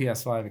first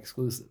PS5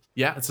 exclusives.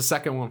 yeah, it's the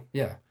second one.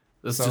 Yeah.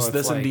 It's So just it's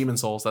this and like- Demon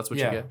Souls. That's what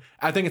Yeah. you get.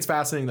 I think it's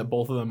fascinating that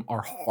both of them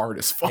are hard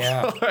as fuck.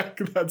 Yeah. Like,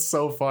 that's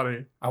so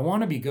funny. I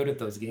want to be good at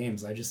those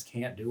games. I just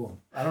can't do them.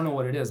 I don't know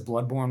what it is.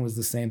 Bloodborne was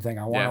the same thing.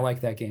 I want to Yeah.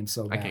 like that game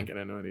so I bad. can't get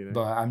into it either.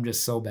 But I'm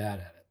just so bad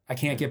at it. I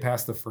can't get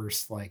past the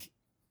first like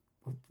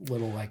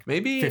little like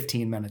Maybe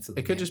 15 minutes of the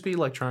it could game. just be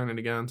like trying it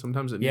again.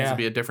 Sometimes it needs Yeah. to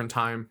be a different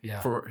time Yeah.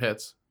 for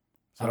hits.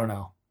 I don't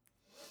know.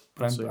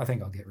 But We'll see. I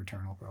think I'll get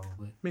Returnal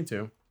probably. Me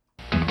too.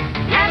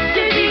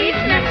 After these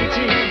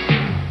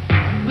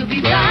messages, we'll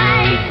be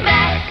right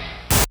back.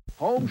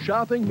 Home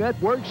Shopping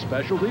Network,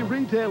 specialty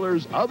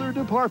retailers, other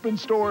department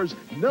stores.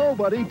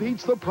 Nobody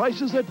beats the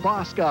prices at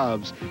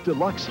Boscov's.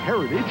 Deluxe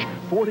Heritage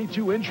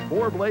 42-inch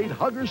 4-blade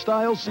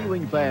Hugger-style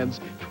ceiling fans,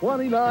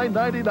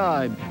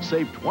 $29.99.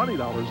 Save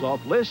 $20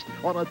 off list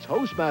on a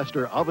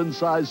Toastmaster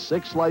oven-size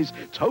 6-slice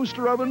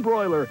toaster oven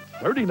broiler,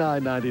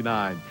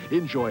 $39.99.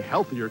 Enjoy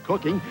healthier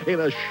cooking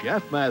in a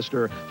Chef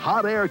Master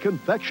hot air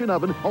convection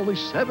oven, only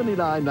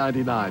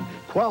 $79.99.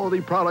 Quality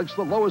products,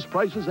 the lowest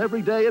prices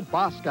every day at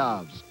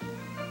Boscov's.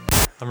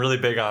 I'm really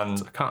big on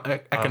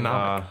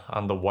Economic.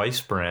 on the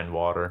Weiss brand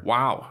water.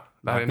 Wow.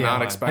 I did Yeah,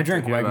 not expect I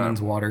drink to hear that. Wegmans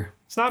water.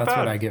 It's not That's bad.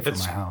 what I get for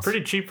it's my house.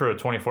 pretty cheap for a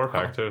 24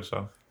 pack too.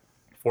 So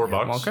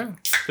 $4. Okay.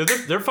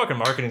 Dude, their fucking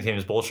marketing team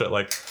is bullshit.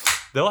 Like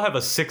they'll have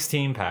a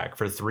 16 pack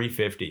for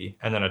 $3.50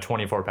 and then a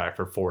 24 pack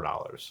for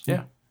 $4.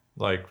 Yeah.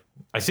 Like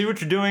I see what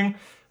you're doing,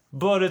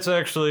 but it's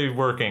actually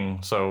working.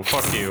 So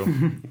fuck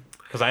you.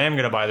 Because I am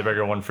gonna buy the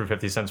bigger one for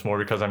 50 cents more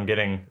because I'm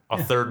getting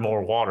a third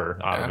more water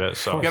out of it.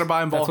 So You gotta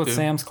buy in bulk, That's what dude.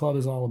 Sam's Club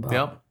is all about.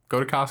 Yep. Go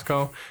to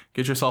Costco,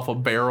 get yourself a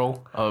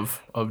barrel of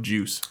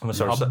juice. I'm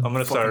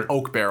gonna start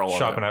oak barrel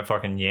shopping of it. at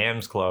fucking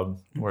Yams Club,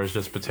 where it's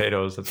just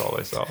potatoes. That's all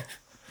they sell.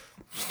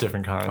 Just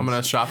different kinds. I'm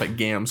gonna shop at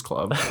Gams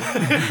Club.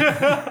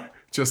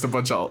 Just a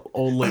bunch of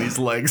old ladies'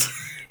 legs.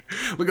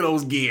 Look at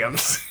those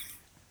gams.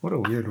 What a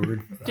weird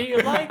word. Do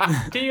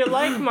you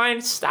like my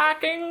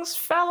stockings,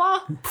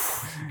 fella?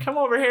 Come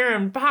over here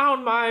and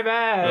pound my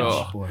badge.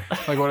 Oh. Boy.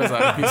 Like, what is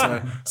that? A piece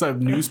of is that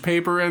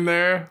newspaper in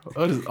there?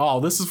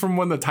 This is from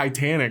when the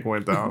Titanic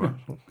went down.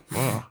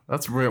 Wow,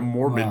 that's real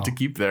morbid Wow. to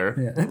keep there.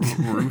 Yeah.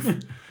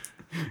 Roof.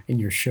 In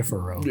your Schiffer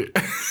robe.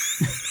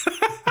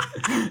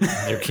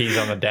 Your keys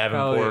on the Hell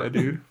Davenport. yeah,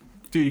 dude.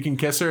 Dude, you can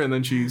kiss her and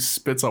then she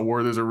spits a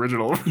Werther's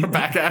original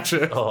back at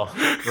you. Oh,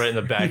 right in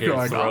the back of You're your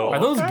like, throat. oh. Are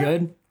those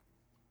good?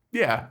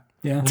 Yeah.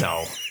 Yeah.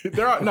 No,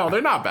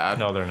 They're not bad.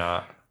 no, they're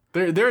not.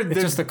 They're It's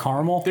just the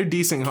caramel. they're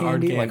decent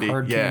hard candy, candy. like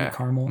hard yeah. candy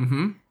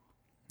caramel.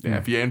 Yeah,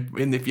 if you're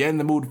in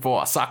the mood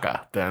for a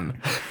sucker, then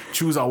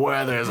choose a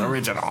Werther's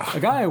original. A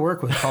guy I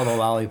work with called a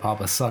lollipop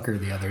a sucker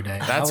the other day.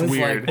 That's I was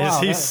weird. Like, wow,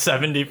 Is he that-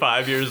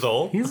 75 years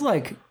old? he's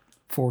like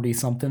 40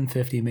 something,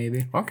 50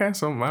 maybe. Okay,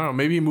 so I don't know.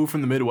 Maybe you moved from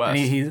the Midwest.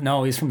 And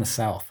he's from the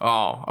South.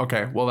 Oh,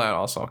 okay. Well, that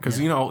also because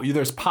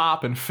there's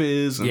Pop and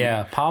Fizz. And,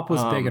 Yeah, Pop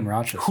was big in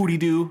Rochester. Hootie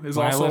Doo is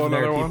When I also lived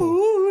there, another one. people-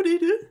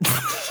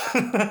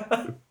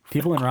 Hootie Doo.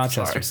 People in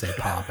Rochester say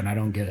Pop, and I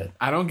don't get it.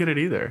 I don't get it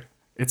either.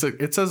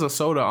 It says a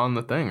soda on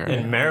the thing, right?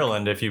 In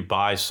Maryland, if you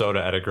buy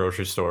soda at a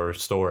grocery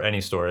store,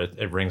 any store,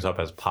 it rings up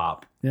as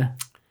pop. Yeah.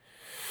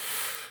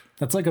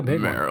 That's like a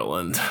big one.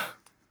 Maryland.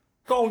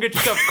 Go and get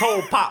yourself a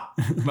cold pop.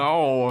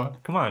 No.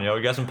 Come on, yo,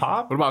 you got some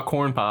pop? What about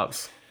corn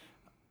pops?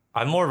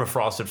 I'm more of a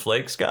Frosted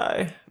Flakes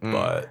guy,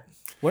 but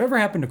Whatever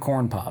happened to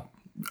Corn Pop?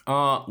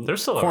 they're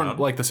still Corn, around.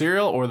 like the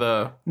cereal or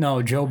the?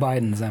 No, Joe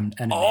Biden's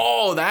enemy.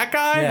 Oh, that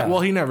guy. Yeah. Well,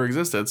 he never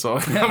existed. So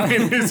I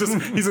mean, he's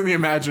in the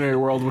imaginary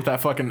world with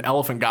that fucking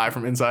elephant guy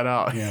from Inside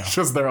Out. Yeah. It's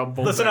just they're all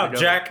both Listen there up,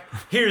 together. Jack.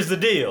 Here's the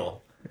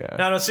deal. Yeah.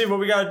 Now let's see what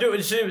we gotta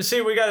do. See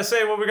what we gotta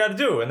say, what we gotta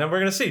do, and then we're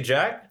gonna see,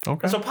 Jack. Okay.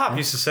 That's what Pop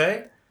used to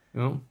say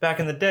Yeah. back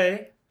in the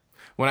day.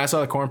 When I saw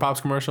the corn pops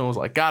commercial, I was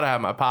like, gotta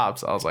have my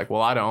pops. I was like,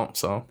 well, I don't.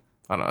 So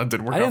I don't know. It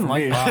didn't work I out didn't for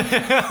like me.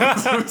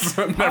 Pop.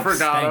 So I never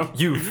got him.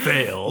 You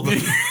failed.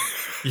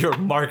 Your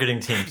marketing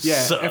team Yeah,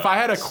 sucks. if I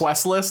had a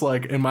quest list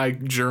like in my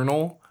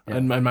journal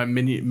and my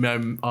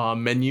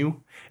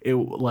menu, it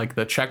like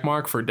the check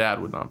mark for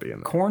Dad would not be in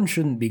there. Corn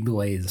shouldn't be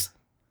glazed.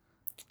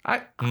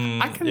 I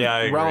can yeah, I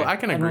agree. I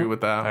can agree don't-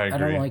 with that. I I, agree.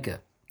 I don't like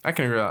it.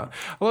 can agree with that.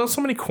 Well, there's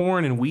so many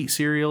corn and wheat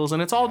cereals,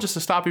 and it's all just to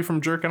stop you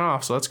from jerking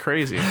off. So that's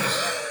crazy.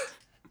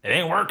 It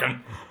ain't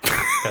working.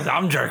 Because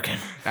I'm jerking.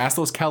 Ask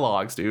those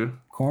Kellogg's, dude.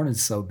 Corn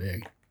is so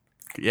big.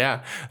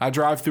 Yeah, I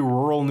drive through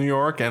rural New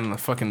York and the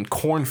fucking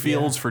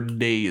cornfields for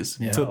days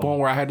Yeah. to the point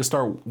where I had to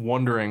start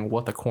wondering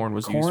what the corn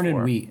was used Corn for.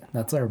 and wheat.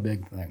 That's our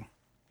big thing.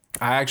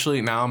 I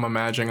actually now I'm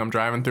imagining I'm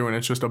driving through and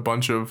it's just a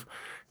bunch of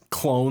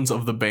clones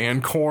of the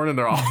band Corn and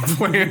they're all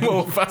playing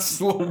little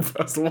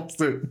festivals.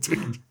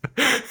 Dude.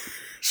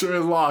 Sure,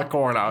 there's a lot of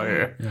corn out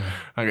here.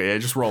 Okay, yeah,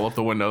 just roll up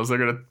the windows. They're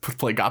gonna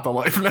play "Got the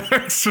Life"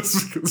 next.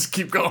 Just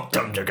keep going.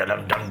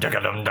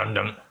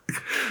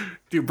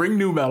 Dude, bring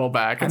new metal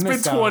back. It's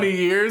been 20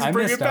 years.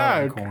 Bring it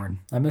back. Corn.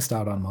 I missed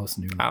out on most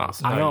new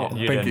metals. I don't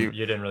you think didn't,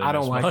 you didn't really I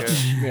don't miss like much.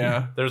 it.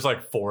 Yeah, There's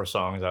like 4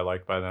 songs I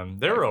like by them.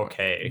 They were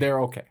okay.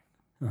 they're okay.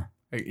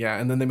 Yeah,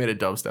 and then they made a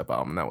dubstep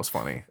album, and that was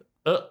funny.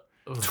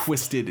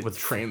 Twisted with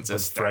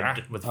Transistor.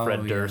 Fred Oh, yeah.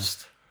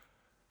 Durst.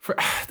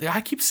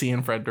 I keep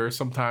seeing Fred Durst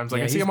sometimes. Like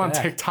Yeah, I see he's him on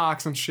back.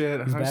 TikToks and shit.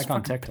 He's and it just back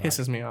on fucking TikTok.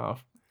 pisses me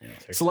off.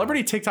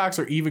 Celebrity TikToks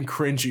are even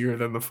cringier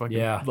than the fucking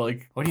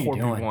like What are you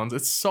corporate doing? ones.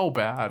 It's so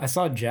bad. I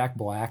saw Jack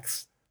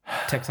Black's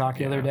TikTok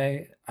the other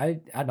day. I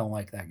don't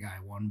like that guy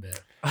one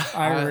bit.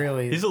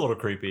 He's a little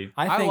creepy.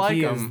 I think like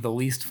he him. is the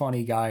least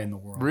funny guy in the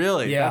world.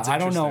 Really? Yeah, That's I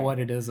don't know interesting. what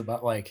it is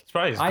about. Like, It's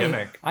probably his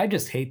gimmick. I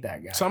just hate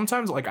that guy.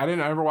 Sometimes, like, I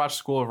didn't ever watch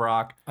School of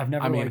Rock. I've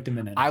never liked him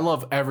in it. I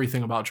love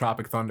everything about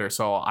Tropic Thunder,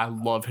 so I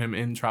love him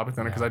in Tropic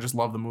Thunder because I just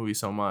love the movie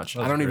so much.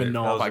 That's I don't great. even That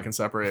know was if I a can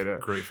separate it.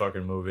 Great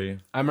fucking movie.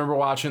 I remember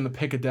watching The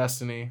Pick of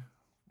Destiny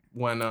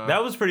when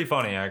That was pretty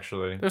funny,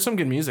 actually. there's some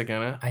good music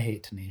in it. I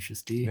hate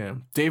Tenacious D. Yeah,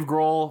 Dave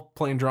Grohl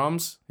playing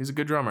drums. He's a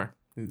good drummer.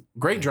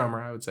 Great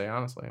drummer, I would say.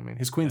 Honestly, I mean,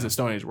 his Queens of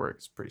Stone Age work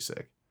is pretty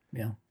sick.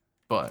 Yeah.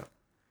 But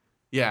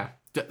yeah,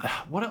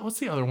 what's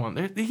the other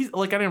one? He's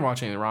like I didn't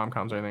watch any rom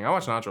coms or anything. I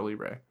watched Nacho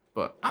Libre,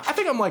 but I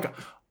think I'm like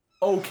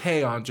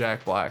okay on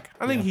Jack Black.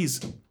 I think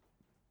he's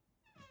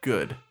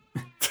good,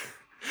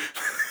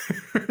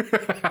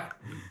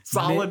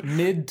 solid,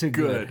 Mid to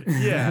good. good.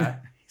 Yeah,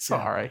 he's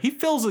all right. He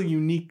fills a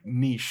unique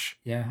niche.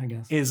 Yeah, I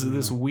guess. Is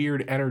this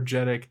weird,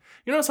 energetic?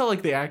 You notice how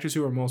like the actors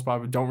who are most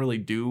popular don't really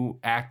do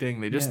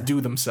acting; they just Yeah.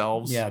 do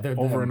themselves. Yeah, they're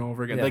over them. and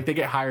over again. Yeah. Like they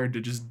get hired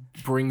to just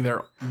bring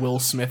their Will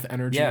Smith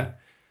energy. Yeah.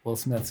 Will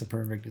Smith's a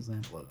perfect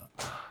example of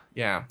that.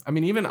 Yeah, I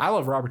mean, even I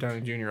love Robert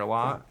Downey Jr. a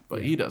lot,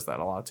 but he does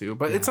that a lot too.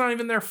 But it's not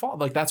even their fault.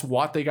 Like that's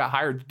what they got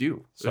hired to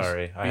do. is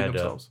Sorry, I be had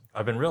themselves.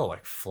 I've been real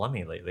like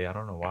phlegmy lately. I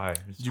don't know why.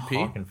 Did you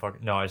pee?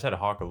 No, I just had a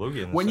hawk a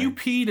loogie. When you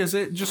pee, does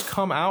it just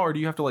come out, or do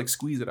you have to like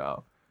squeeze it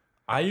out?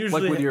 I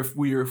usually Like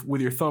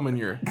with your thumb and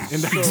your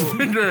index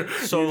finger.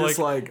 so you're just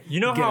like you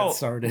know Get how it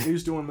started.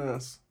 he's doing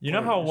this. you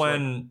know how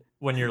when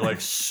you're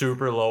like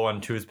super low on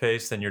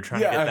toothpaste and you're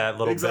trying to Yeah, get that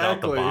little bit out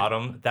exactly. the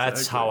bottom.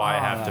 That's how I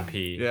have to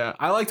pee. Yeah,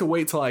 I like to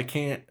wait till I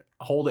can't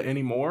hold it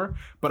anymore,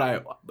 but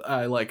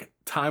I like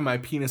tie my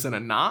penis in a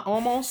knot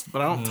almost,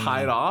 but I don't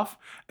tie it off,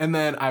 and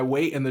then I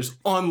wait and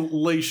just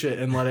unlace it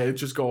and let it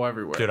just go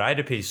everywhere. Dude, I had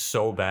to pee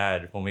so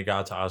bad when we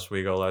got to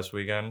Oswego last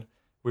weekend.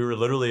 We were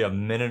literally a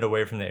minute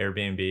away from the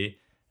Airbnb,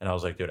 and I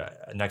was like, dude,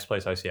 next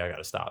place I see, I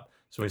gotta stop.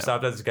 So we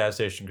stopped at this gas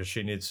station because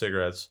she needs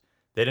cigarettes.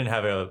 They didn't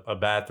have a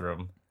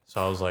bathroom,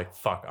 so I was like,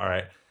 fuck, all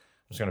right, I'm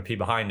just gonna pee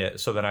behind it.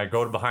 So then I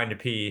go to behind to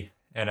pee,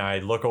 and I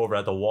look over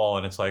at the wall,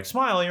 and it's like,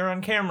 Smile, you're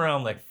on camera.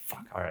 I'm like,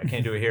 fuck, all right, I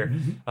can't do it here.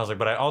 I was like,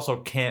 but I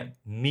also can't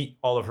meet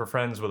all of her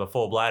friends with a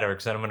full bladder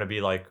because then I'm gonna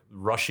be like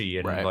rushy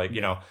and Right. like,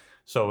 you know.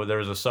 So there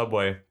was a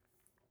Subway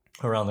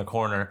around the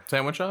corner.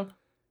 Sandwich shop?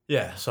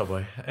 Yeah,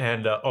 Subway.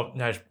 And, I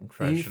Eat should have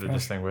fresh.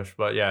 distinguished.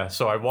 But yeah,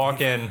 so I walk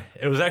in.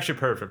 It was actually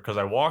perfect because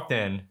I walked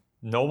in.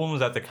 No one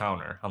was at the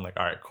counter. I'm like,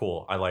 all right,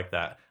 cool. I like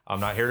that. I'm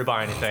not here to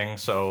buy anything.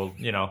 So,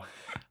 you know,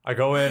 I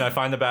go in, I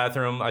find the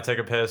bathroom, I take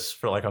a piss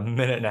for like a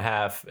minute and a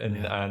half. And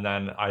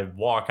then I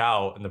walk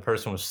out and the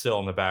person was still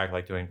in the back,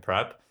 like doing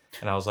prep.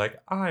 And I was like,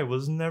 I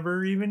was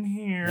never even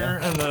here.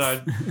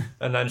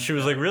 And then she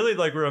was like, really?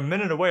 Like, we're a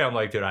minute away. I'm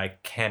like, dude, I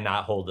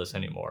cannot hold this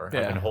anymore. I've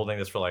Yeah. been holding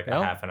this for like Yep.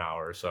 a half an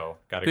hour. So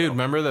gotta Dude, go.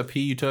 remember the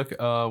pee you took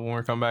when we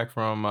were coming back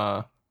from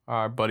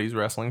our buddy's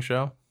wrestling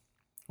show?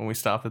 When we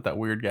stopped at that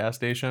weird gas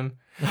station?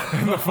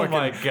 Oh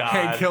my God.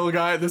 Hank Hill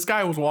guy. This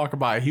guy was walking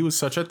by. He was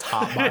such a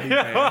top body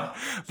man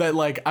that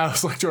like I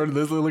was like, Jordan,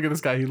 look at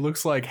this guy. He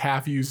looks like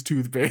half used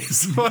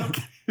toothpaste. Like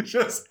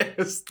his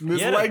had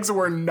a- legs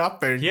were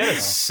nothing. He had a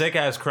sick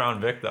ass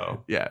Crown Vic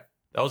though. Yeah.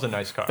 That was a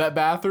nice car. That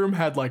bathroom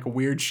had like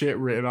weird shit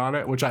written on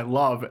it, which I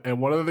love.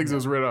 And one of the things that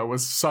was written on it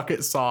was "suck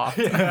it soft."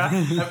 Yeah,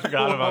 I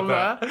forgot about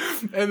Love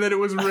that. And then it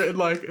was written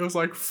like it was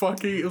like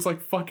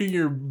fucking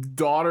your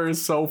daughter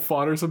is so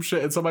fun or some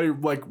shit. And somebody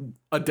like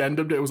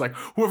addendumed it. It was like,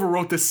 whoever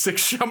wrote this sick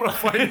shit, I'm gonna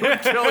find you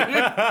and kill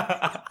you.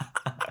 I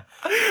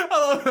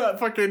love that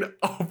fucking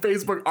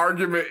Facebook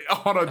argument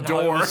on a No,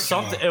 door.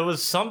 It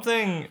was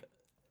something.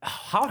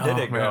 How did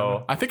it Man.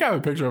 go? I think I have a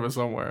picture of it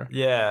somewhere.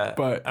 Yeah,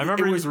 But I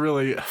remember it was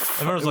really. I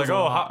remember it was like, a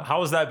oh, lot. how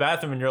was that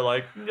bathroom? And you're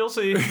like, you'll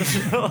see.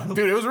 Dude,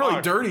 it was really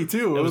Fuck. dirty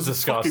too. It was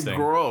disgusting. Fucking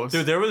gross.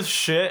 Dude, there was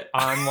shit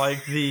on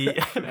like the.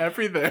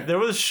 Everything. There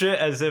was shit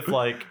as if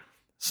like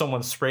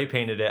someone spray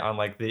painted it on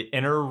like the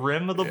inner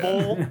rim of the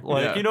bowl.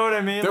 Like, Yeah. you know what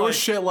I mean? There like, was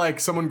shit like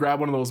someone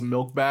grabbed one of those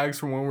milk bags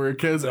from when we were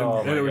kids and, Oh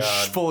and my it was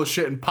God. full of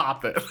shit and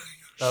popped it.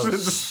 That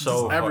was Just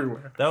so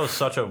everywhere. That was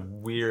such a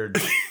weird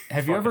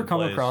Have you ever fucking come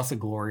place. across a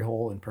glory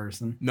hole in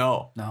person?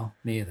 No, No,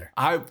 me either.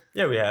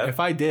 Yeah, we have. if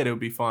I did, it would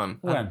be fun.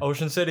 When?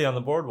 Ocean City on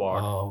the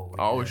boardwalk. Oh,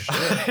 Oh yeah.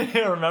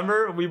 shit!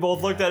 Remember? We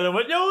both looked at it and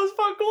went, yo, it's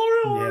fucking glory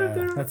hole right Yeah,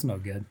 there. that's no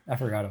good. I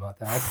forgot about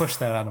that. I pushed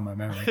that out of my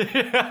memory.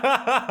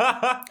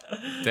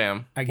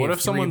 Damn. I gave What if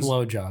 3 someone's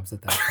blowjobs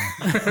at that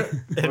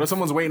point. what if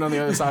someone's waiting on the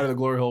other side of the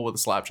glory hole with a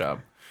slap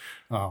job?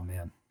 Oh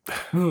man.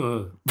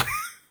 Ugh,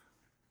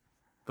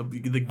 The I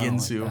don't like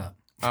Ginsu. that.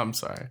 I'm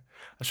sorry.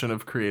 I shouldn't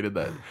have created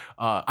that.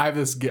 I have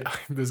this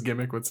this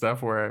gimmick with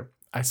Steph where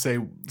I say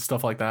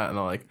stuff like that and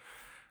I'm like,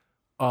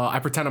 I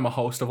pretend I'm a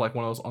host of like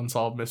one of those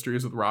Unsolved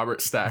Mysteries with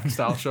Robert Stack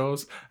style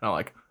shows. And I'm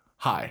like,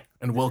 hi,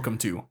 and welcome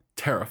to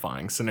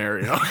Terrifying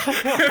Scenario.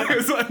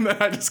 And then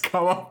I just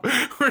come up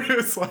where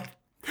it's like,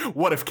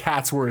 what if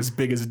cats were as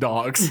big as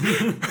dogs?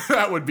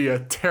 That would be a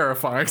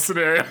terrifying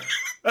scenario.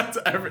 That's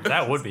everything.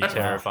 That would be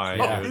terrifying.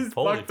 Oh, dude. he's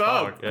Holy fucked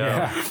up. fuck.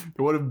 Yeah.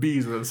 What if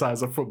bees were the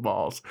size of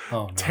footballs?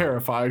 Oh no.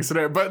 Terrifying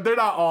scenario. But they're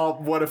not all,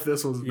 what if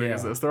this was as big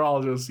as Yeah. this? They're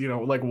all just,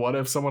 like, what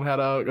if someone had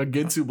a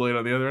Ginsu blade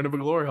on the other end of a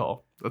glory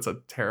hole? That's a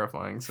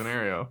terrifying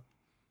scenario.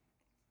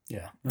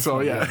 Yeah. that's So,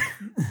 not yeah,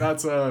 good.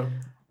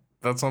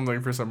 that's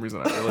something for some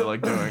reason I really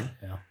like doing.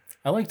 Yeah.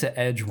 I like to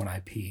edge when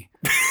I pee.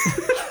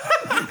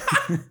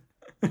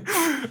 You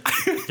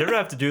ever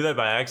have to do that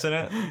by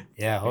accident?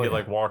 Yeah. You Oh, get yeah.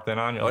 like walked in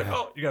on, you're like, Yeah.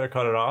 oh, you gotta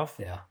cut it off.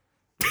 Yeah.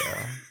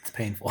 It's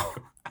painful.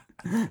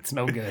 It's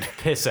no good.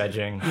 Piss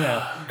edging.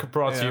 Yeah.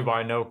 Brought to Yeah. you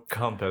by No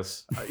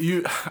Compass.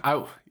 You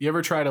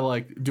ever try to,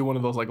 like, do one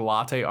of those, like,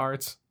 latte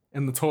arts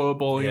in the toilet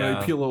bowl? You know, Yeah.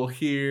 you peel a little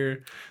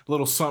here, a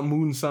little a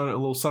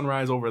little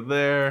sunrise over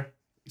there.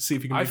 See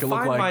if you can I make it look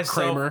find like myself-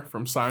 Kramer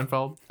from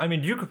Seinfeld. I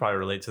mean, you could probably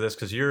relate to this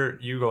because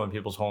you go in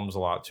people's homes a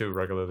lot too,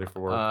 regularly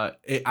for work.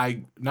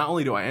 I not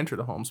only do I enter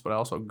the homes, but I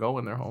also go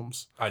in their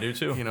homes. I do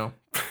too. You know,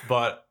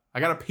 But I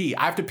gotta pee.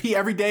 I have to pee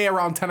every day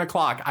around 10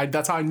 o'clock.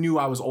 That's how I knew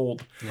I was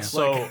old.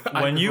 so Like,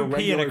 I when you have a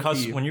pee in a regular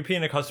pee. when you pee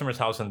in a customer's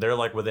house and they're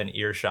like within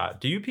earshot,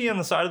 do you pee on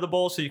the side of the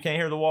bowl so you can't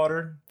hear the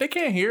water? They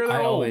can't hear. They're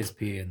I old. always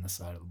pee in the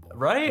side of the bowl.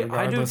 Right? I do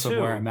Regardless of too.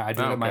 where I'm at. I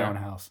do I it don't at my care. own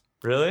house.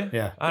 Really?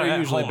 Yeah. I, They're at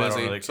usually home, I busy,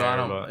 don't really so care, I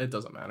don't. but- It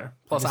doesn't matter.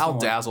 I Plus, just I'll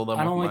don't dazzle them.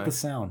 I don't with like my- the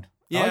sound. I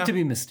Yeah. like to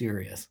be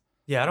mysterious.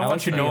 Yeah, I don't I want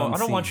like you to be know. I don't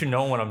unseen. want you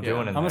know what I'm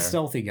doing in I'm there. a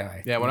stealthy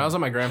guy. Yeah, when I was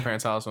at my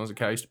grandparents' house when I was a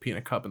kid, I used to pee in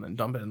a cup and then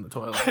dump it in the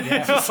toilet. What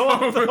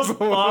the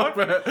fuck?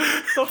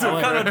 What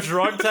kind of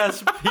drug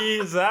test pee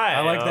is that?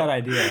 I like yo? that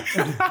idea.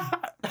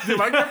 Dude,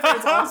 my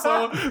grandparents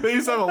also, they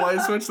used to have a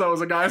light switch that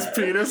was a guy's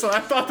penis, so I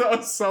thought that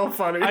was so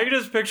funny. I can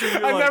just picture you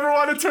I like, never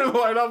wanted to turn the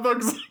light up though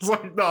because I was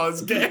like, no,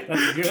 it's gay.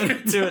 That's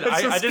good. dude. It's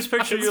I just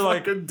picture guy's you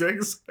like fucking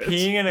dick switch.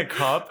 peeing in a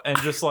cup and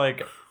just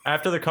like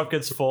after the cup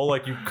gets full,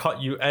 like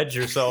you edge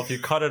yourself, you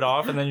cut it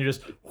off, and then you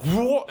just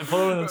whoop, and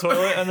put it in the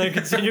toilet, and then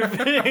continue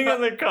peeing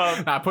in the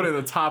cup. I put it in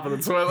the top of the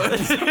toilet.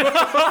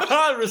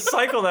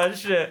 Recycle that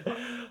shit.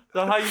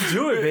 That's how you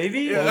do it,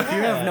 baby. Yeah. If you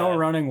have no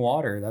running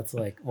water, that's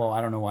like, well,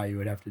 I don't know why you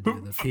would have to do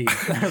the pee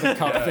or the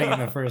cup thing in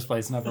the first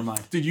place. Never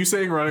mind. Dude, you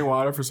saying running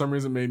water for some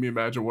reason made me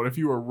imagine what if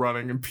you were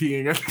running and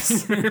peeing at the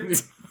same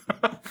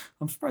time?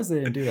 I'm surprised they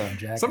didn't do that on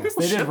Jackass. Some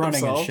people They did shit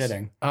running themselves.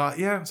 and shitting.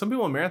 Yeah, some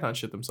people in marathon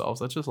shit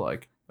themselves. That just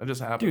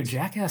happens. Dude,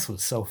 Jackass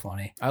was so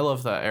funny. I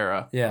love that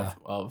era Yeah.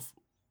 of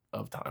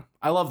time.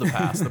 I love the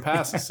past. The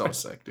past is so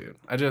sick, dude.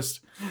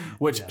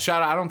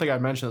 Shout out, I don't think I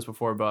mentioned this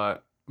before,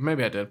 but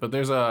maybe I did. But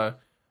there's a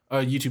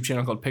YouTube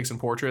channel called Pics and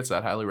Portraits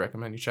that I highly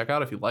recommend you check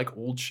out if you like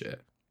old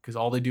shit. Because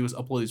all they do is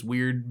upload these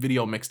weird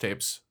video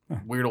mixtapes,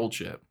 weird old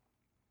shit.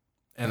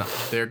 And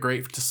they're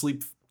great to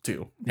sleep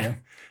to. Yeah.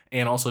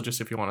 And also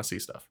just if you want to see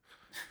stuff.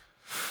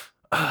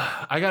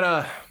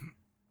 I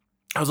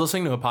was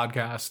listening to a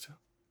podcast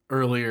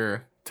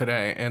earlier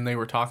today and they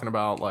were talking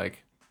about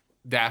like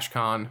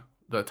DashCon,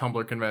 the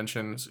Tumblr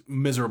convention's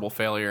miserable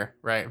failure,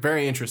 right?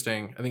 Very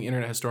interesting. I think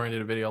Internet Historian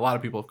did a video. A lot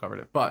of people have covered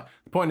it. But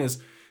the point is,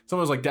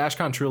 someone was like,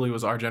 DashCon truly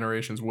was our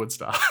generation's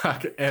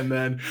Woodstock. And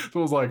then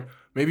someone was like,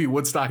 maybe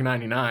Woodstock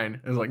 99.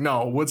 And it was like,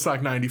 no,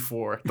 Woodstock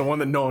 94, the one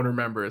that no one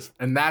remembers.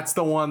 And that's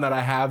the one that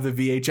I have the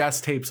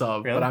VHS tapes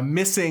of. Really? But I'm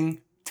missing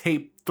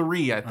tape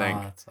 3, I think.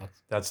 That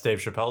sucks. That's Dave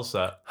Chappelle's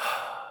set.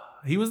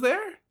 He was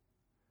there?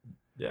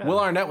 Yeah. Will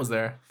Arnett was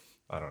there.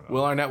 I don't know.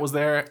 Will Arnett was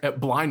there.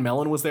 Blind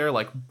Melon was there,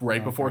 like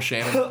right before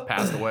Shannon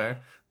passed away.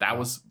 That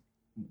was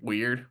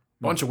weird.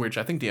 Bunch of weird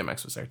shit. I think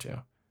DMX was there too.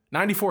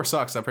 94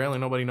 sucks. Apparently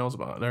nobody knows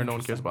about it. No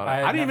one cares about it. I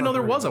had I didn't even know never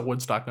there heard was a of it.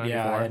 Woodstock 94.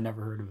 Yeah, I had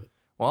never heard of it.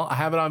 Well, I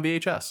have it on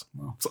VHS.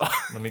 Wow. So,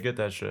 Let me get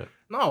that shit.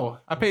 no,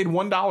 I paid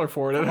 $1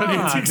 for it at an Come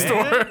on, antique man.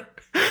 store.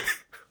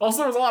 Also,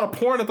 there was a lot of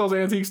porn at those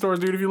antique stores,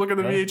 dude. If you look at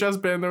the Yeah.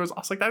 VHS bin, I was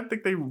like, I didn't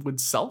think they would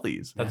sell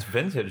these. That's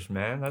vintage,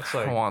 man. That's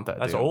like I want that.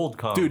 That's dude. old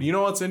cum. Dude, you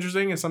know what's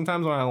interesting is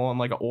sometimes when I'm on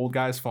like an old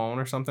guy's phone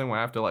or something, when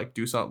I have to like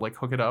do something, like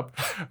hook it up,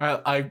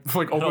 I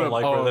like open don't up.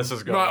 like where this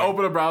is No, I going.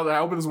 open a browser. I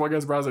open this one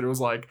guy's browser. And it was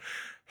like,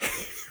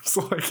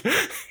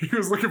 he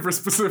was looking for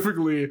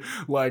specifically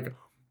like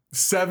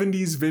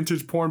 70s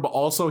vintage porn, but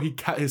also his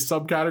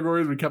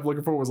subcategories we kept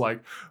looking for was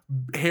like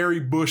Harry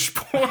Bush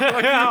porn.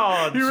 Like,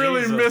 Oh, he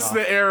really Jesus. missed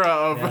the era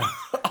of, Yeah.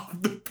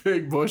 of the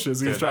big bushes.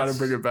 He was Dude, trying to that's-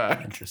 bring it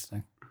back.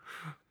 Interesting.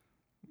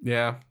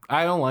 Yeah,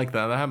 I don't like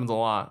that. That happens a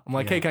lot. I'm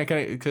like, Yeah.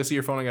 hey, can I see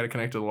your phone? I got to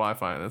connect to the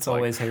Wi-Fi. And it's like,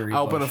 always Harry I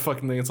open the Bush.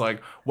 fucking thing. It's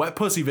like wet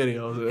pussy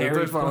videos.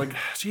 Harry I'm like,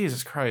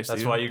 Jesus Christ.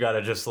 That's dude. why you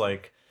gotta just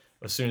like,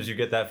 as soon as you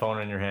get that phone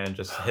in your hand,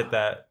 just hit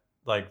that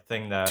like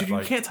thing that. Dude, you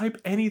like, can't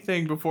type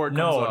anything before it comes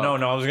No, up.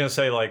 no. I was gonna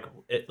say like,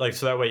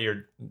 so that way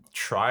you're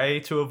try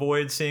to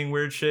avoid seeing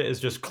weird shit.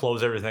 Is just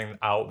close everything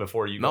out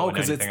before you. No, go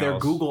because it's anything their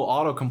else. Google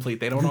autocomplete.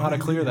 They don't know how to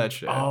clear that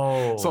shit.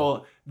 Oh,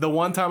 So the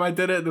one time I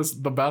did it, this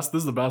is the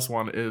best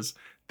one is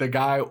the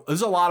guy.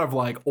 There's a lot of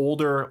like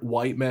older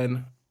white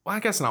men. Well, I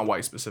guess not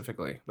white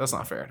specifically. That's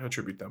not fair to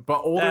attribute them.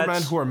 But older men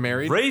That's who are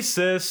married.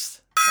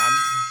 racist.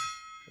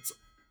 It's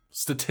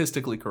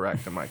statistically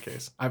correct in my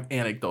case. I have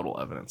anecdotal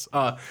evidence.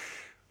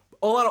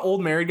 A lot of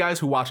old married guys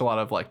who watch a lot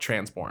of like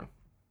trans porn.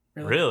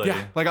 Really?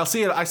 Yeah, like I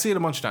see it a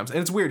bunch of times, and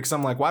it's weird because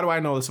I'm like, why do I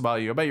know this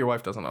about you? I bet your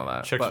wife doesn't know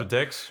that. Chicks but with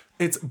dicks.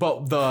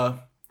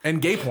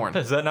 and gay porn.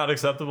 Is that not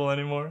acceptable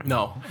anymore?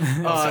 No,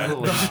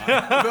 Absolutely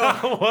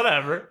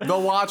Whatever.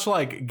 they'll watch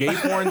like gay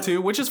porn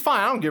too, which is fine.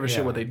 I don't give a shit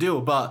Yeah. what they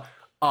do, but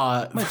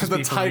just the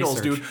be for titles,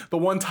 research. dude. The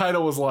one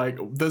title was like,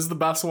 "This is the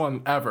best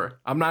one ever."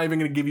 I'm not even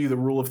gonna give you the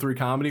rule of 3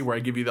 comedy where I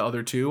give you the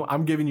other 2.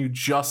 I'm giving you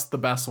just the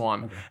best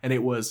one, and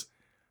it was,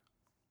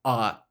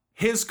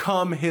 his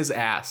cum, his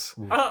ass,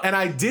 and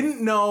I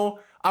didn't know.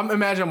 I'm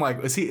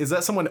like, is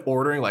that someone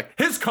ordering like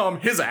his cum,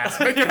 his ass?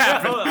 Make it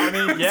happen. I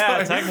mean, yeah,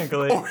 It's like-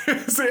 technically. or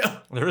is it-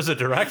 There is a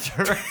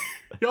director.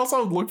 He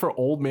also looked for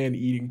old man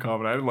eating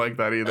cum, and I didn't like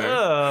that either.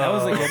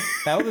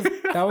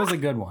 That was a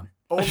good one.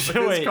 Old his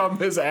Wait, cum,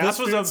 his ass.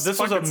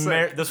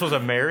 this was a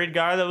married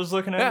guy that was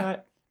looking at Yeah.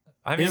 that.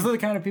 I mean, These are the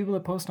kind of people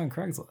that post on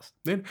Craigslist.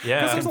 Dude,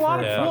 Yeah. 'cause there's a lot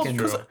of Yeah. well, Fucking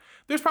 'cause true.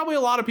 there's probably a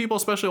lot of people,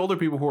 especially older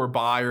people, who are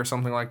bi or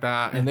something like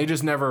that, and they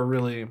just never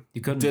really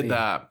You couldn't did be.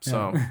 that.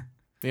 So,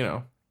 you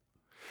know.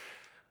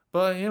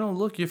 But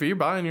look, if you're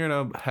bi and you're in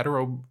a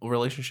hetero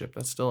relationship,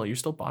 you're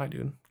still bi,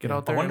 dude. Get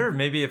out I there. wonder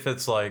maybe if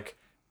it's like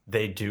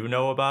they do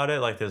know about it,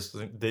 like this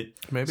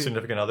Maybe.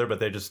 significant other, but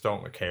they just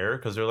don't care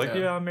because they're like,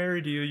 Yeah. yeah, I'm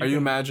married to you. Are you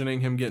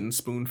imagining him getting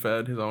spoon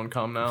fed his own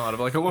cum now out of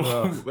like a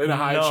little in a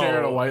high chair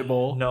in a white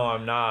bowl? No,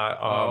 I'm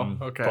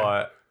not. okay.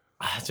 But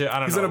dude, I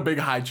don't He's know. in a big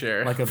high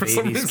chair, Like a for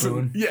some baby reason.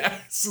 spoon? Yeah,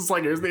 it's just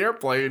like here's the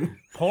airplane.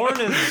 porn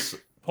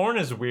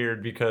is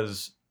weird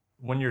because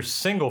when you're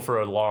single for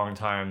a long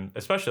time,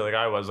 especially like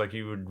I was, like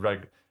you would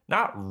like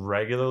not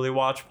regularly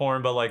watch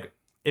porn, but like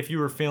if you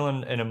were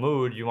feeling in a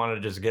mood, you wanted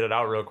to just get it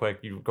out real quick,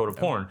 you go to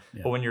porn.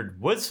 Yeah. But when you're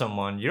with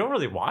someone, you don't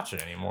really watch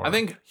it anymore. I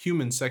think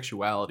human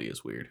sexuality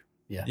is weird.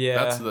 Yeah.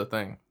 yeah, That's the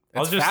thing. I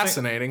was It's just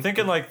fascinating.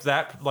 thinking like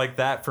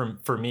that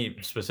for me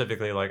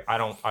specifically. Like I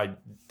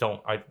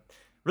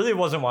really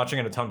wasn't watching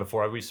it a ton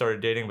before we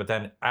started dating, but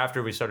then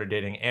after we started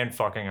dating and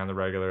fucking on the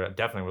regular, it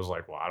definitely was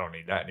like, well, I don't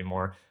need that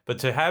anymore. But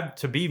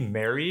to be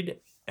married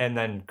and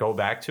then go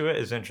back to it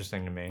is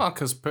interesting to me. Well,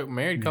 because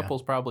married Yeah.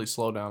 couples probably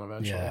slow down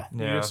eventually. Yeah.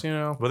 You Yeah. just,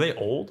 Were they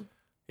old?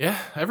 yeah,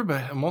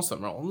 everybody, most of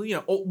them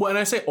are old. When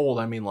I say old,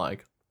 I mean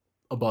like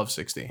above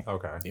 60.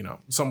 Okay.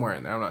 Somewhere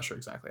in there. I'm not sure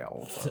exactly how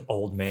old. but-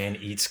 Old man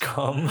eats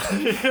cum.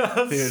 Dude,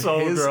 So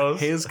his, gross.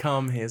 His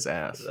cum, his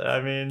ass.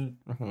 I mean,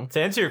 Mhm.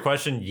 to answer your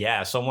question,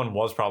 yeah, someone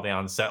was probably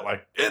on set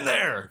like, in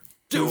there,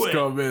 do his it.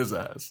 cum, his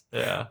ass.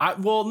 Yeah.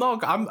 No,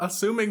 I'm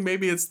assuming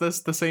maybe it's the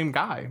same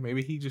guy.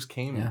 Maybe he just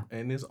came Yeah.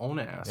 in his own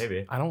ass.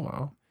 Maybe. I don't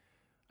know.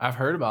 I've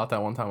heard about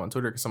that one time on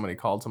Twitter because somebody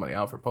called somebody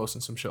out for posting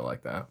some shit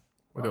like that.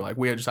 Where they're like,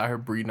 we are just out here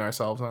breeding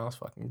ourselves now. It's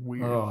fucking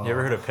weird. Oh, You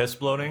ever heard of piss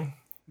bloating?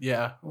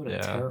 Yeah. what a Yeah.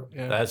 terrible.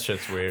 Yeah. That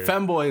shit's weird.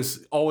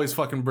 Femboys always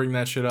fucking bring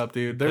that shit up,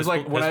 dude. There's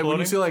like when you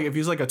bloating? see like if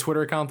you see like a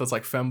Twitter account that's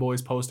like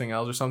femboys posting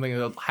L's or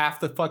something,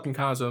 half the fucking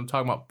comments I'm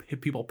talking about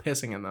people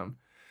pissing in them,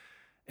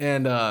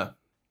 and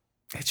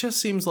it just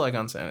seems like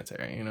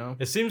unsanitary,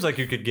 It seems like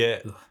you could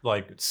get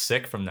like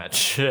sick from that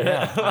shit.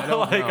 Yeah, I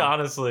don't like know.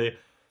 honestly,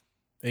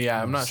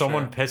 Yeah, I'm not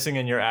someone sure. pissing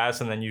in your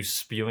ass and then you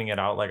spewing it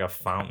out like a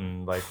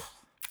fountain. Like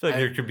I feel like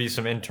there could be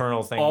some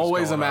internal things.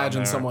 Always going on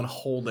imagine there. someone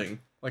holding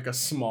like a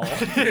small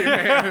gay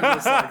man and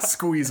just like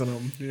squeezing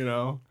them.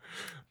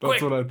 That's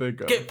Quick, what I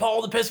think of. Get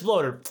Paul the piss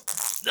bloater.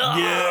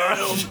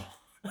 Yeah.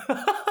 All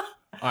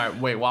right,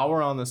 wait. While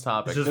we're on this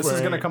topic, Just this is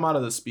wearing- gonna come out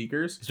of the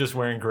speakers. He's just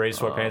wearing gray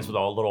sweatpants with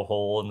a little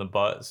hole in the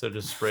butt, so it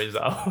just sprays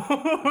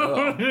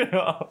out.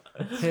 Yeah.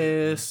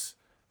 Piss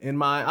in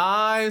my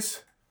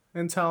eyes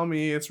and tell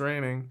me it's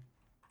raining.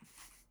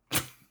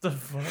 The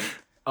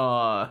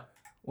fuck?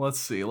 Let's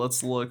see.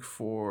 Let's look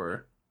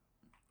for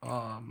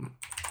all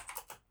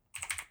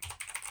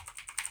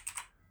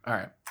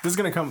right. This is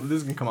gonna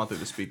come out through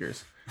the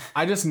speakers.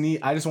 I just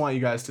want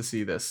you guys to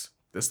see this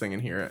thing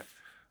and hear it.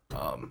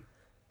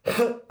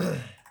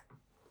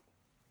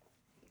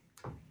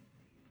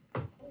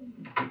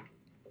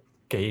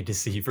 Gay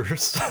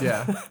deceivers.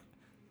 Yeah.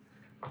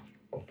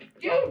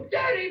 You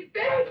dirty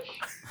bitch!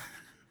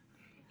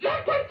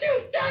 Look what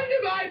you've done to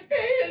my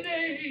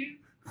peonies!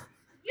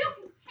 You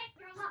can take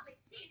her up with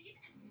peonies.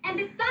 And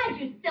besides,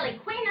 you silly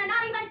queen, they're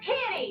not even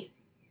peonies.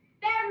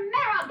 They're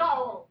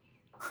marigolds.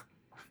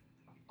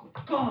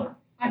 God,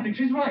 I think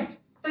she's right.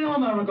 They are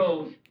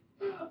marigolds.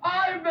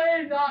 I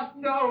may not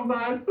know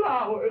my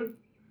flowers,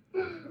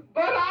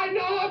 But I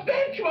know a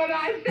bitch when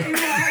I see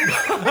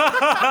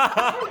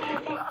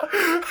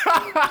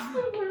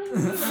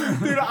one.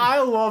 Dude, I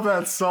love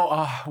that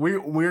so.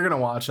 We're gonna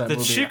watch that Did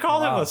movie. she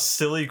call him a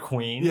silly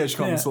queen? Yeah, she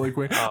called him Silly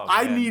Queen. Oh,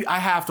 I man.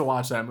 have to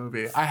watch that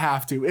movie. I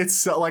have to. It's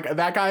so like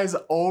that guy's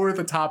over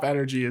the top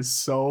energy is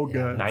so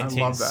good. I love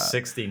that.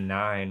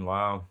 1969.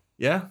 Wow.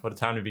 Yeah. What a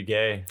time to be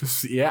gay.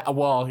 Yeah.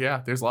 Well,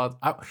 yeah. There's lots.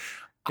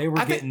 They were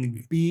I think-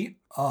 getting beat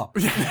up.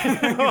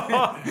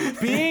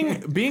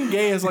 being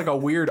gay is like a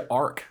weird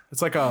arc.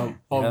 It's like a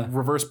Yeah.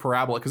 reverse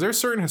parabola because there's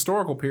certain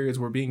historical periods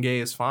where being gay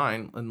is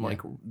fine, and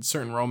like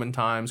certain Roman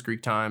times,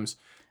 Greek times.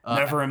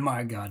 Never in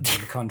my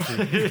goddamn country.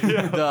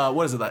 The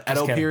what is it? The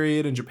Edo kidding.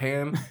 period in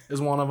Japan is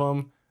one of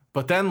them.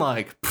 But then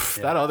like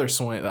that other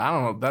swing, I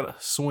don't know, that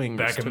swing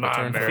Back just in took a my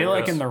turn. America. I feel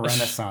like in the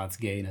Renaissance,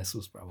 gayness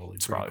was probably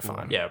probably cool.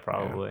 fine. Yeah,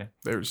 probably.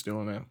 They were just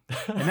doing it.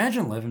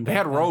 Imagine living. They back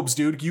had then. robes,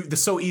 dude.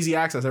 There's so easy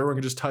access. Everyone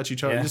could just touch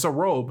each other. Yeah. Just a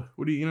robe.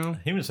 What do you know?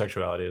 Human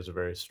sexuality is a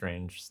very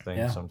strange thing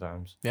Yeah.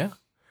 sometimes. Yeah.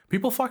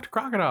 People fucked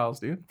crocodiles,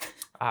 dude.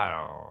 I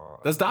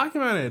don't. That's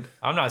documented.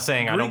 I'm not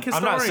saying I Greek don't.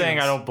 I'm not saying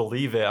I historians. don't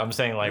believe it. I'm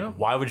saying like, Yeah.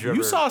 why would you ever?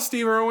 You saw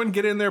Steve Irwin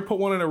get in there, put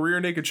one in a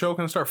rear naked choke,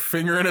 and start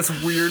fingering its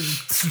weird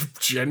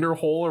gender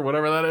hole or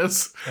whatever that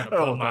is. I don't know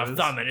Put what my that is.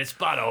 thumb in its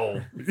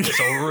butthole. This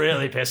will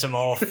really piss him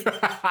off.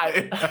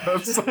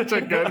 That's such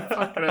a good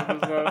fucking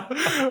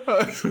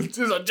episode. This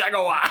is a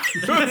jaguar.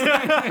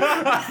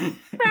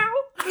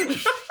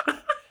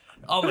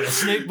 I'm gonna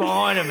sneak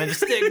behind him and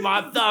stick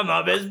my thumb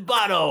up his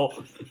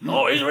butthole.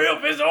 Oh, he's real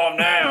pissed off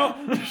now.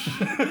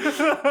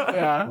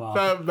 Yeah,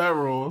 Wow. that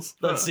rules.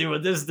 Let's see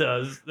what this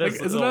does. Like,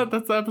 This isn't little-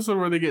 that's the episode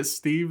where they get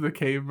Steve the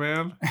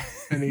caveman,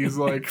 and he's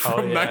like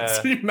Oh, from yeah.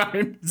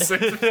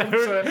 1996.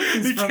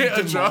 He from can't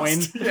Des adjust.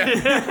 Moines.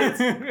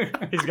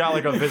 Yeah. He's got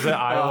like a Visit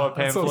Iowa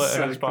that's so pamphlet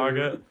in his sick,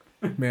 pocket.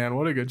 Man,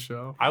 what a good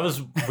show.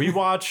 We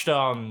watched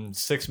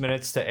 6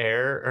 Minutes to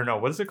Air, or no,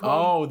 what is it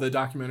called? Oh, the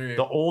documentary.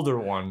 The older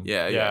one.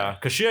 Yeah.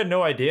 Because she had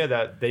no idea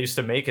that they used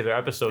to make their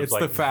episodes It's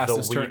like the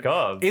fastest week turn-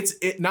 of.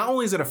 It not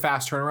only is it a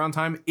fast turnaround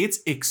time, it's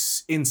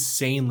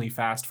insanely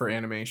fast for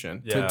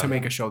animation Yeah. to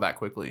make a show that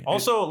quickly.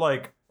 Also,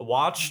 like,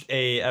 watched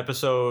a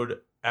episode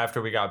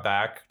after we got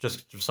back,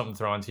 just something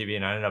thrown on TV,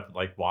 and I ended up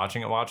like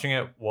watching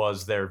it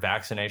was their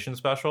vaccination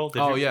special. Did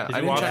Oh, you, yeah. did I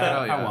you didn't watch check it that?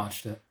 out yet. I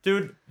watched it.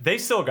 Dude, they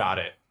still got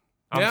it.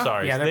 I'm Yeah?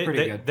 sorry. Yeah, they're they, pretty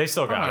they, good. They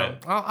still got Oh,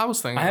 it. I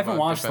was thinking. I haven't about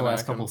watched the dipping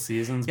last back in. couple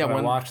seasons, Yeah, but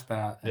when- I watched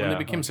that. Yeah. When it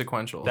became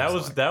sequential. That it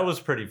was like- that was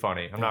pretty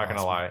funny. I'm not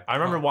gonna lie. I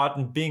remember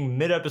watching being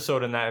mid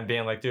episode in that and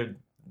being like, dude,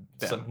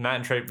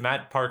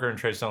 Matt Parker and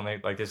Trey Stone,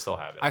 they still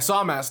have it. I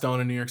saw Matt Stone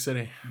in New York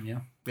City. Yeah.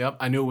 Yep,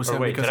 I knew it was Or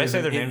him wait, because did I he say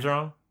was their in- names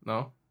wrong?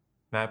 No.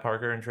 Matt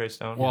Parker and Trey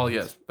Stone. Well,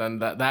 yes, then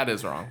that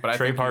is wrong. But I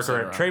Trey think you said it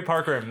Parker, right. Trey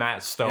Parker and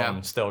Matt Stone Yeah.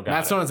 still got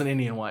Matt it. Stone has an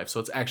Indian wife, so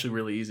it's actually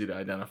really easy to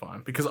identify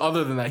him. Because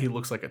other than that, he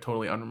looks like a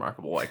totally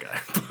unremarkable white guy.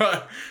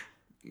 But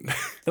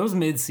Those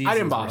mid I seasons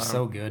didn't were bother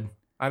so him. good.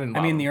 I didn't.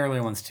 I mean, bother the him.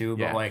 early ones too,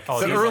 Yeah. but like Oh,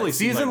 the season- early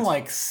season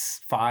like, like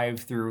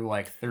 5 through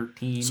like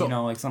 13, So-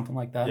 like something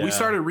like that. Yeah. we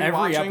started Every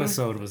rewatching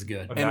episode was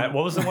good. What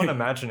was the one?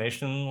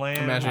 Imagination Land.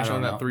 Imagination I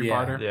on don't that know.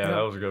 3-parter. Yeah, that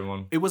was a good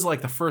one. It was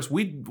like the first.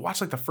 We watched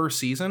like the first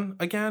season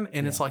again,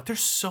 and it's like there's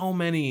so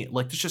many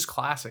like there's just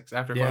classics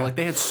after. Yeah. Like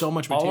they had so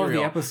much All material. of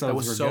the episodes that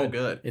was were so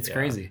good. It's Yeah.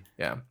 crazy.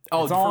 Yeah.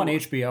 Oh, It's all for- on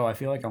HBO. I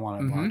feel like I want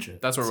to Mhm. watch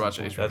it. That's where we're at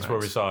watching some HBO. point. That's where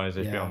we saw his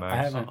HBO Yeah, Max. I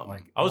haven't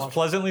like. I was watched-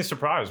 pleasantly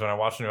surprised when I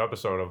watched a new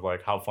episode of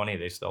like how funny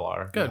they still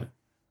are. Good.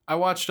 I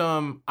watched.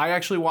 I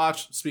actually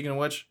watched. Speaking of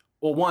which,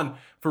 well, one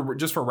for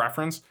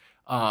reference.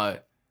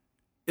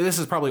 This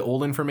is probably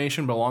old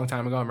information, but a long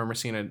time ago, I remember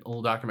seeing a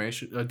little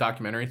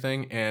documentary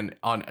thing, and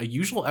on a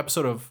usual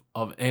episode of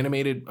an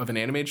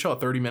animated show, a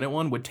 30-minute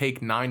one would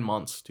take 9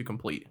 months to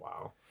complete.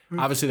 Wow.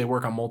 Obviously, they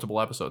work on multiple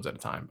episodes at a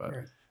time, but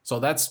Right. so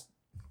that's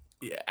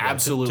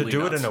absolutely To do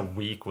nuts. it in a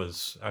week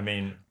was, I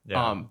mean,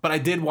 yeah. But I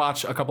did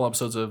watch a couple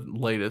episodes of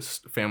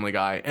latest Family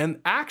Guy, and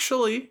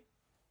actually,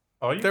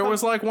 there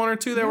was like one or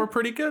two that were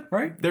pretty good.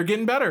 Right. They're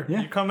getting better.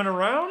 Yeah. You coming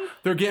around?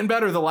 They're getting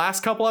better. The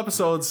last couple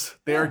episodes,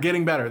 they are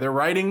getting better. They're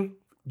writing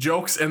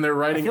jokes and they're I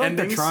writing feel like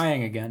they're endings.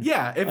 trying again.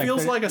 Yeah, it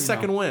feels they're- like a you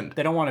second know, wind.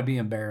 They don't want to be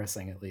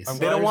embarrassing, at least.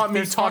 They don't want me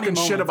There's funny talking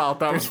shit moments. about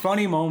them. There's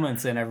funny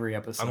moments in every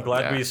episode. I'm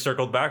glad Yeah. we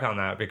circled back on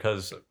that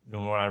because when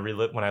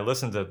I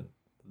listened to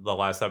the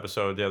last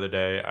episode the other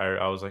day,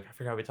 I was like, I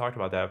forgot we talked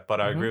about that.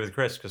 But I agree with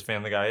Chris because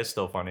Family Guy is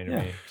still funny to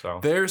Yeah. me. So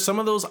There's some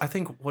of those, I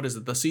think, what is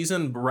it? The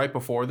season right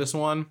before this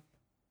one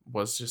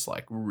was just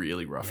like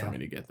really rough for me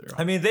to get through.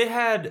 I mean, they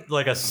had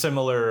like a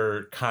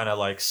similar kind of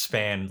like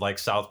span like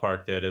South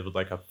Park did. It was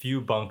like a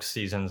few bunk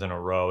seasons in a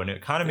row, and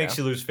it kind of makes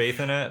you lose faith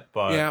in it.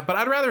 But Yeah, but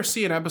I'd rather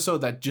see an episode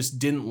that just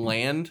didn't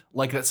land,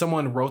 like that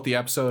someone wrote the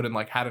episode and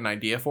like had an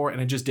idea for it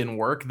and it just didn't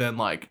work, than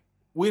like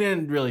we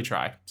didn't really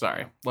try.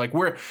 Sorry. Like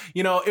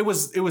it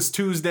was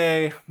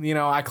Tuesday,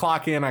 I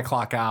clock in, I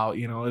clock out,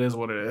 it is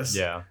what it is.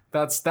 yeah,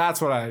 That's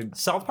what I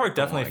South Park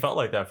definitely like. felt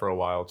like that for a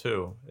while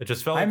too. It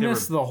just felt I like they were.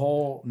 missed the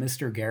whole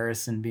Mr.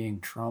 Garrison being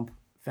Trump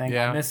thing.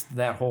 Yeah. I missed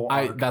that whole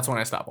arc. that's when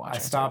I stopped watching. I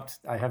stopped.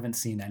 I haven't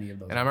seen any of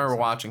those. And I remember episodes.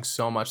 watching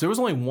so much. There was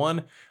only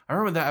one. I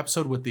remember that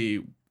episode with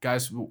the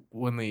guys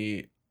when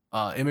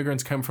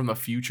immigrants come from the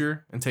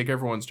future and take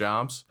everyone's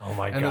jobs. Oh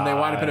my god! And then they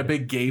wind up in a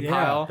big gay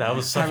pile. That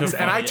was such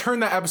a And I funny-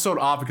 turned that episode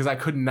off because I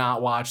could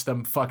not watch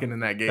them fucking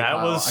in that gay That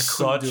pile. was I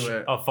such couldn't do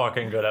it. a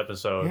fucking good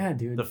episode. Yeah,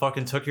 dude. The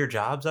fucking took your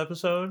jobs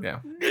episode. Yeah.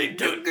 They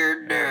took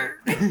your dirt.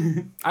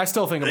 I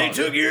still think about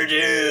it. your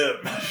gym.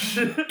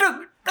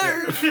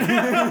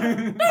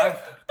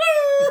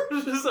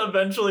 Just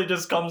eventually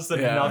just comes to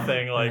Yeah.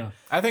 nothing. Like,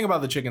 I think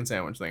about the chicken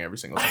sandwich thing every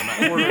single time.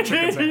 I order a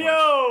chicken sandwich.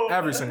 yo,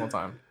 Every single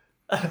time.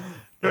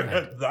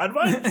 that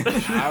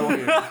much? I will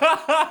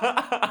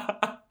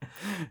eat.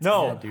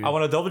 No, Yeah, dude. I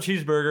want a double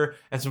cheeseburger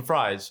and some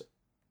fries.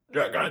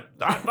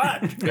 That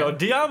much. Yo,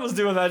 Dion was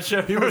doing that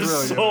shit for was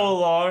really so doing it.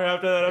 long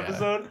after that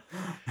episode.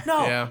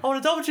 No, Yeah. I want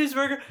a double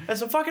cheeseburger and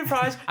some fucking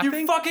fries. I You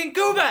think fucking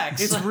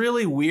goobacks. It's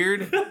really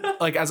weird.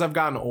 Like as I've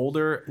gotten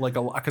older, like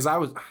because I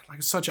was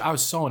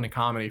so into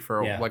comedy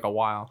for Yeah. like a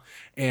while,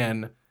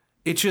 and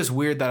it's just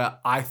weird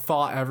that I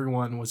thought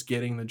everyone was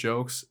getting the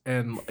jokes,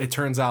 and it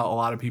turns out a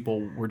lot of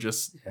people were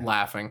just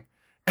laughing,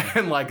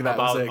 and like that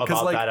about, was it.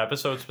 about Like that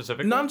episode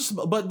specifically. not just,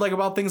 but like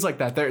about things like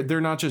that.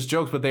 They're not just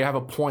jokes, but they have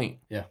a point.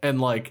 Yeah. And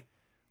like,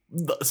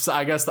 so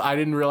I guess I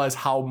didn't realize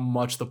how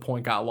much the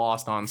point got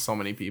lost on so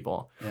many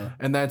people. Yeah.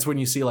 And that's when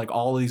you see like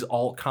all these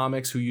alt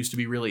comics who used to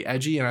be really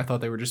edgy, and I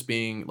thought they were just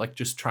being like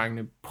just trying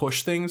to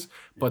push things,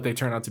 but they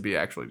turn out to be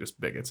actually just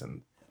bigots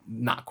and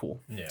not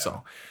cool. Yeah.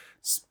 So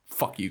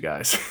fuck you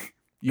guys.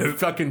 You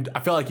fucking, I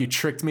feel like you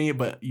tricked me,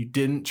 but you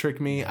didn't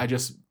trick me. I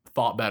just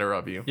thought better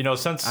of you. You know,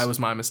 since I was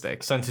my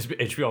mistake. since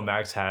HBO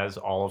Max has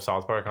all of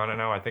South Park on it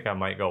now, I think I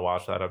might go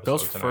watch that episode.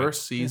 Those tonight.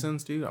 first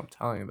seasons, dude, I'm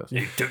telling you this.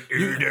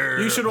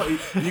 You should.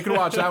 You can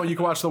watch that one. You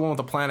can watch the one with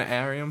the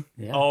planetarium.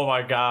 Yeah. Oh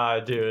my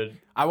god, dude!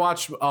 I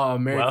watch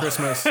Merry Well-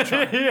 Christmas. Yo.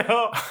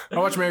 I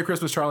watch Merry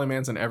Christmas Charlie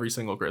Manson every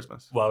single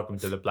Christmas. Welcome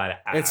to the planet.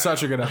 It's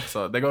such a good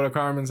episode. They go to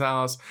Carmen's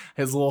house.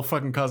 His little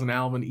fucking cousin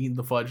Alvin eating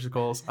the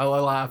fudgesicles. I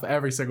laugh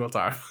every single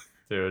time.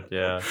 dude.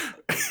 Yeah,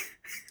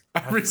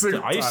 Every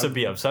single I used to time.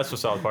 be obsessed with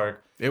South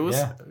Park. It was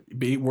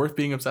Yeah. worth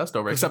being obsessed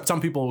over. Except some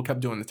people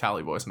kept doing the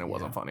tally voice and it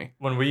wasn't funny.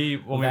 When we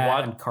That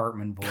watched. and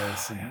Cartman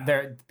voice, and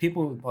there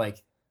people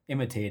like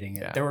imitating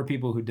it. Yeah. There were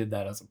people who did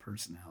that as a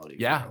personality.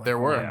 for, Yeah, like, there a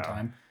were. long Yeah.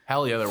 time.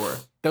 Hell yeah, there were.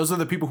 Those are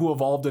the people who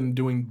evolved in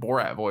doing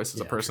Borat voice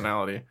as a Yeah,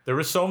 personality. There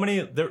were so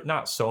many,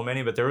 not so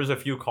many, but there was a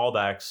few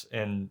callbacks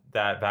in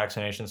that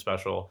vaccination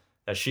special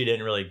that she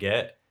didn't really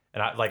get.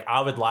 And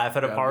I would laugh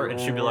at a Yeah, part be and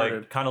she'd be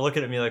rewarded. like, kind of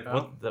looking at me like,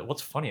 Yeah.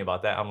 what's funny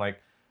about that? I'm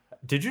like,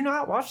 did you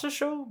not watch the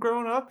show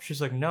growing up?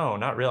 She's like, no,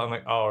 not really. I'm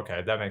like, oh,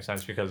 okay, that makes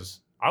sense because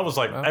I was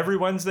like Yeah. every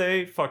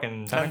Wednesday,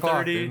 fucking 10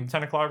 o'clock, 10:30, dude.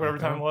 10 o'clock, whatever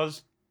Yeah. time it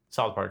was,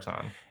 South Park's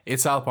on.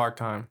 It's South Park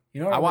time.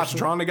 You know, what I watched wish-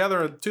 Drawn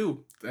Together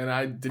too, and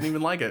I didn't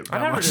even like it. I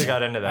that never much. really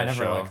got into I that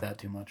never show. liked that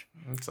too much.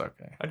 It's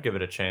okay. I'd give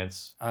it a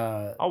chance.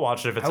 Uh, I'll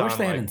watch it if it's I wish on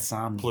they had like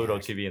Insomniac. Pluto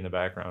TV in the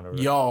background. Or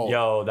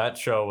Yo. that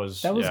show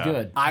was That was yeah.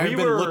 good. I've We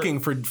been were- looking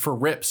for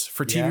rips,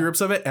 for TV Yeah.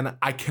 rips of it, and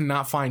I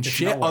cannot find It's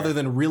shit nowhere. other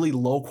than really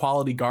low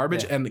quality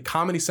garbage. Yeah. And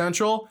Comedy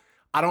Central,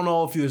 I don't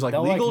know if there's like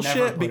They'll, like, legal never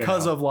shit put it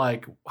because out. of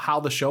like how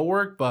the show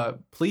worked, but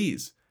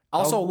please.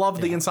 Also Oh,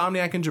 love the yeah.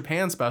 Insomniac in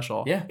Japan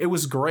special. Yeah. It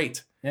was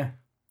great. Yeah.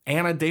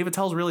 And David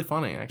Tell's really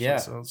funny, actually. Yeah.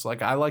 So it's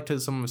like I liked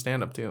some of his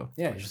stand up too.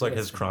 Yeah, Just like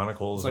his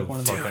chronicles It's like of one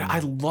of the- fucking. I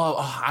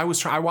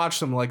love. I watched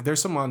some like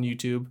there's some on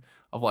YouTube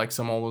of like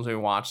some old ones we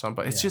watched some,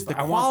 but it's Yeah, just the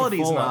but I want the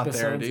quality's full not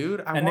there, episodes.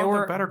 dude. I and they want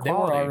were the better They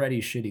quality. were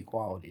already shitty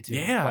quality too.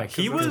 Yeah, Like,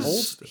 he 'cause it's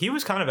was old. he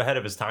was kind of ahead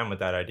of his time with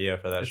that idea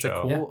for that It's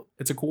show. a cool.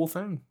 It's a cool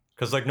thing.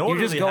 Because like no you one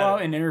just really go had,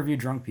 out and interview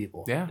drunk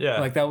people. Yeah. yeah,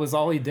 Like that was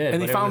all he did.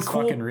 And he but it found was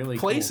cool fucking really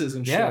places cool.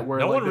 and Yeah. shit. Where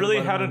no like, one really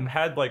everybody- hadn't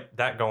had like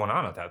that going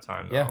on at that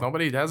time. Though. Yeah.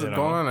 Nobody has it You know?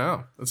 going on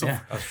now. It's Yeah.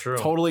 That's true. a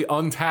totally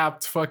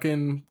untapped,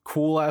 fucking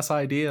cool ass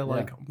idea.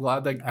 Like I'm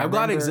glad that I'm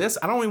glad it remember- exists.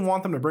 I don't even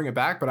want them to bring it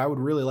back, but I would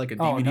really like a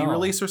Oh, DVD no.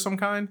 release or some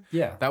kind.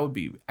 Yeah. That would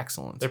be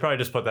excellent. They probably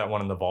just put that one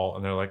in the vault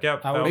and they're like,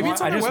 yep. I, would Maybe want,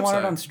 it's on I their just want it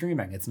website. on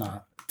streaming. It's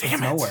not. Damn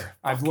it's it. nowhere.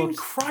 I've Fucking looked.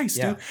 Christ,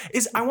 Yeah.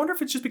 dude. I wonder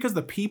if it's just because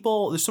the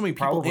people, there's so many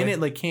people in Probably. it,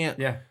 they can't,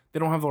 Yeah. they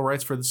don't have the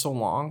rights for so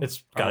long.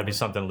 It's got to be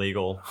something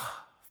legal.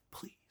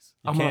 Please.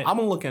 You I'm gonna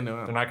can't- look into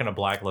They're it. not going to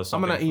blacklist. I'm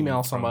gonna something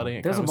email from-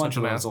 somebody. There's a Kind bunch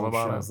of an those asshole old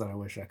about shows that I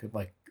wish I could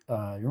like.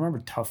 You remember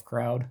Tough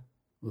Crowd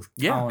with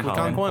Yeah, Colin with Quinn?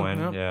 Colin Colin Quinn,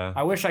 Quinn. yeah. Yeah.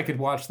 I wish I could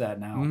watch that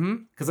now Mm-hmm.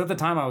 because at the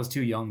time I was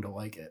too young to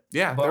like it.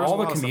 Yeah, But there was all a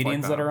the lot of stuff like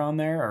comedians that that. are on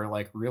there are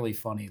like really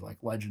funny, like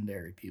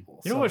legendary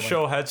people. You know So, what like,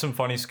 show had some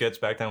funny skits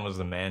back then was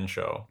The Man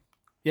Show.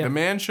 Yeah. The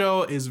Man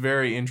Show is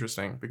very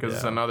interesting because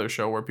it's Yeah. another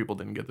show where people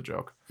didn't get the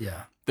joke.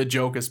 Yeah. The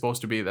joke is supposed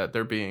to be that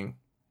they're being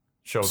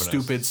Chauvinist.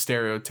 stupid,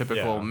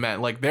 stereotypical Yeah.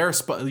 men. Like you're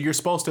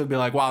supposed to be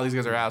like, wow, these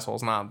guys are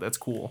assholes. Nah, that's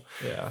cool.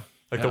 Yeah.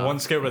 Like the Yeah. one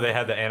skit where they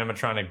had the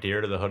animatronic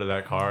deer to the hood of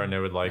that car and they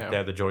would like Yeah. they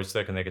had the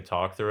joystick and they could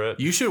talk through it.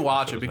 You should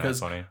watch That it was mad because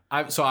funny.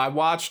 I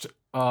watched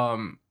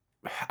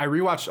I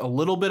rewatched a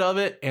little bit of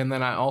it, and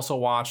then I also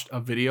watched a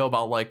video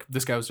about like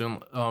this guy was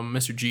doing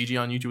Mr. Gigi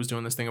on YouTube was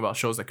doing this thing about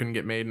shows that couldn't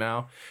get made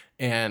now,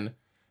 and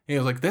he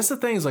was like, "That's the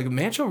thing is like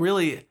Man Show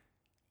really."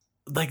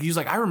 like he's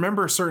like, I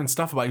remember certain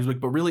stuff about you. He's like,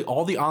 but really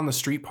all the on the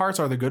street parts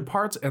are the good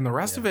parts, and the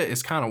rest of it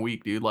is kind of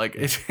weak, dude. Like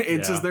it's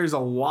just there's a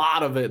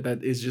lot of it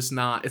that is just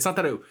not. It's not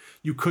that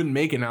you couldn't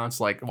make it now. It's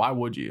like, why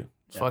would you?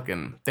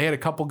 Fucking, they had a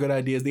couple good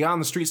ideas. The on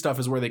the street stuff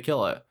is where they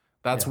kill it.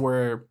 That's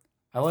where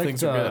I like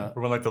things are good.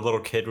 Or when like the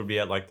little kid would be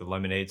at like the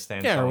lemonade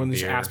stand. Yeah, or selling when they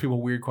just beer. ask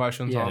people weird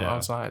questions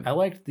outside. I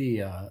liked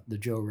the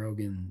Joe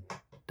Rogan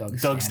Doug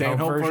Stanhope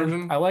Stanhope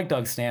version? I like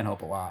Doug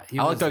Stanhope a lot.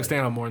 I like Doug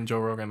Stanhope more than Joe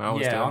Rogan. I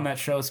always do. on that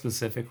show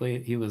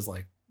specifically, he was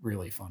like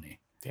really funny.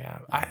 Yeah,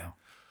 I know.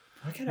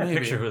 I can't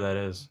picture who that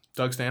is.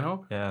 Doug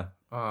Stanhope. Yeah.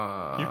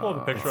 You pull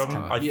up a picture of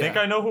him. I yeah. think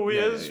I know who he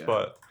is,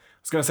 but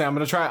I was gonna say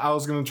I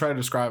was gonna try to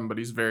describe him, but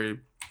he's very.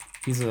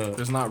 It's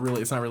It's not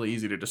really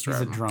easy to describe.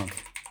 he's a him.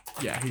 drunk.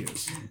 Yeah, he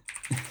is.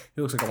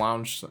 He looks like a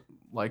lounge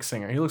like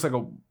singer. He looks like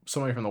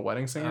somebody from The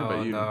Wedding Singer.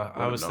 But you,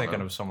 I was thinking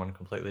of someone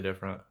completely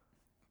different.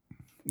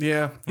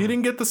 Yeah, he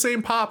didn't get the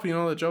same pop,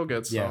 that Joe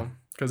gets. Yeah.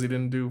 because he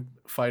didn't do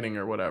fighting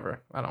or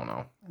whatever. I don't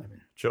know.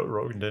 Joe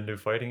Rogan didn't do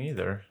fighting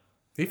either.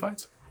 He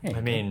fights. Yeah,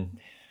 I mean,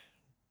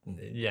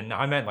 yeah, no,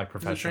 I meant like He's a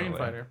professionally. trained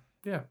fighter.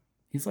 Yeah,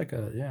 he's like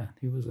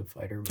he was a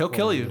fighter. He'll before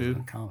kill he you, was dude.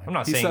 a comic. I'm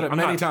not he saying said it I'm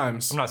many not-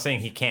 times. I'm not saying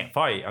he can't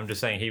fight. I'm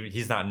just saying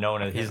he's not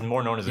known as he's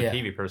more known as a Yeah.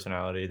 TV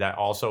personality that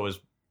also is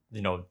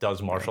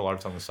does martial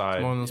arts on the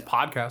side. One of those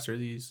podcasters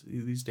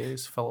these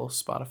days, fellow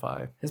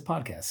Spotify. His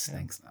podcast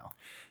stinks now.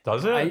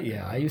 Does it?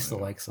 I used to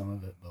like some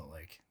of it, but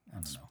like I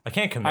don't know. I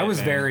can't commit. I was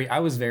man.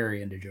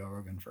 very into Joe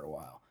Rogan for a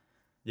while.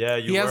 Yeah,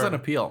 He has an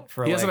appeal.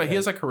 For He has like he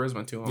has a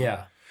charisma to him.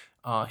 Yeah,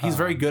 He's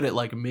very good at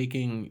like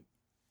making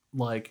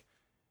like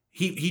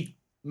he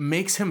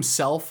makes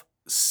himself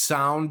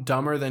sound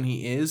dumber than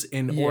he is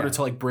in order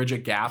to like bridge a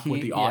gap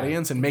with the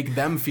audience and make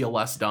them feel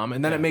less dumb,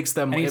 and then it makes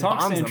them. and he it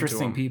talks bonds to them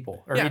interesting him.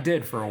 people, or Yeah. he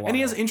did for a while. And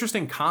he has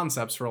interesting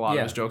concepts for a lot of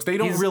Yeah. his jokes. They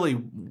don't He's-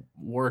 really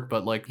work,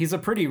 but like He's a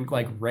pretty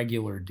like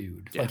regular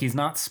dude. Yeah. Like he's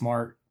not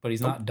smart, but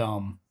he's not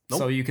dumb. Nope.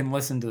 So you can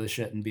listen to the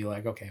shit and be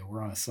like, okay,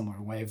 we're on a similar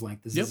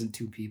wavelength. This Yep. isn't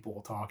two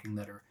people talking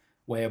that are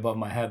way above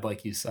my head,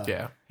 like you said.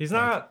 yeah. He's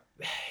not.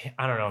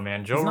 I don't know,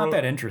 man. Joe He's not Rogan.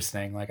 that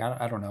interesting. Like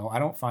I don't know. I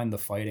don't find the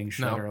fighting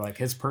shit No. or like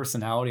his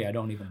personality. I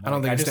don't even. Like. I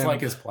don't think I his just stand-up- like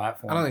his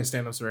platform. I don't think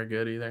stand-up's very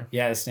good either.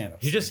 Yeah, his stand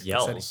up. He just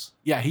yells.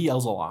 Yeah, he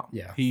yells a lot.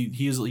 Yeah. he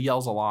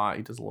yells a lot.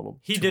 He does a little.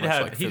 He too did much,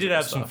 have like, he did physical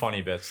have some stuff.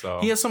 funny bits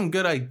though. He has some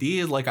good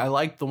ideas. Like I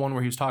liked the one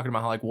where he was talking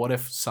about how like what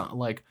if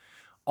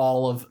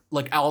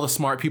like all the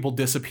smart people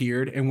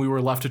disappeared and we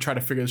were left to try to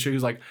figure this shit. He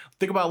was like,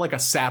 think about like a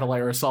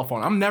satellite or a cell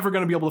phone. I'm never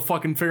gonna be able to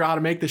fucking figure out how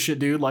to make this shit,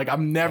 dude. Like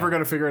I'm never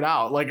gonna figure it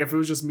out. Like if it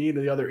was just me and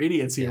the other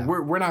idiots here, Yeah.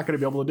 we're not gonna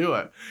be able to do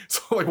it.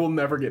 So like we'll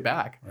never get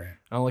back. Right. And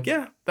I'm like,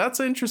 yeah, that's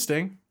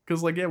interesting.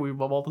 Cause like, yeah, we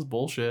love all this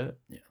bullshit.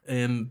 Yeah.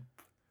 And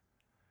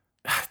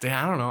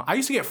damn, I don't know. I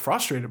used to get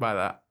frustrated by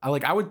that.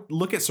 I would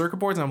look at circuit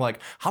boards and I'm like,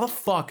 how the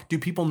fuck do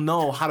people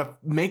know how to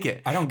make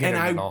it? I don't get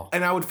and it at all.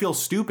 And I would feel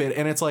stupid.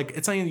 And it's like,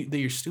 it's not even that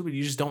you're stupid.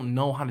 You just don't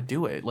know how to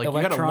do it. Like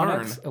you gotta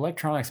learn.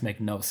 Electronics make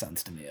no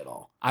sense to me at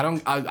all.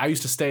 I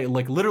used to stay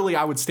like literally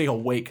I would stay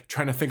awake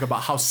trying to think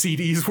about how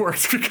CDs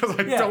worked because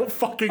I Yeah. don't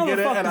fucking How the get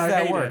it fuck and does I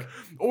that hate work? it.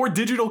 Or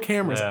digital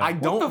cameras. Yeah. I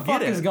don't what the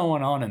fuck get it. is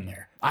going on in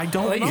there? I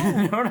don't Like, know.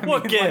 you know what I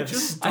What mean? gives?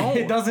 Just Like, don't.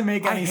 it doesn't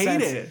make any I hate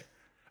sense. it.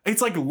 It's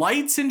like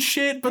lights and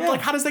shit, but Yeah. like,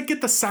 how does that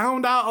get the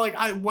sound out? Like,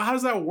 how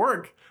does that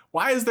work?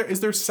 Why is there there's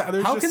just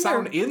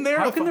sound in there?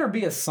 How can there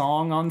be a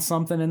song on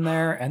something in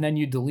there and then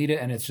you delete it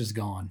and it's just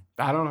gone?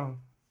 I don't know.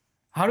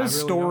 How does I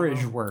really don't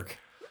storage know. work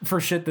for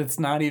shit that's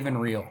not even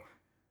real?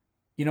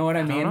 You know what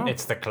I mean? know.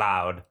 It's the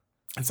cloud.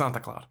 It's not the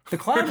cloud. The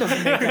cloud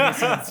doesn't make any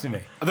sense to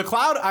me. The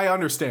cloud, I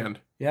understand.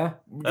 Yeah,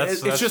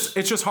 That's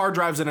It's just hard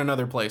drives in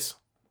another place.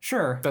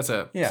 sure. That's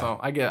it. Yeah. So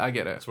I get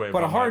it. That's way But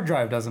a above hard my-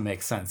 drive doesn't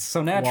make sense.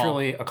 So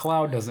naturally, a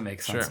cloud doesn't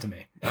make sense Sure. to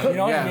me. You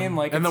know what I mean?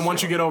 Like, and then it's-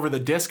 once you get over the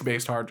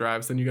disk-based hard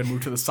drives, then you got to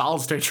move to the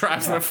solid-state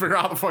drives and then figure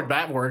out how the fuck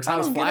that works. How I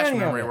does don't get flash any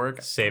of memory it.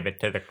 work? Save it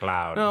to the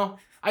cloud. No,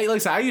 like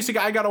I said,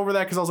 I got over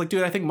that because I was like,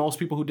 dude, I think most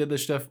people who did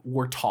this stuff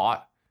were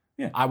taught.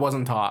 Yeah. I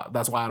wasn't taught.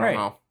 That's why I don't right?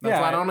 know.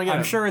 That's why I don't get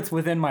I'm it. sure it's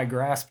within my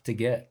grasp to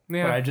get,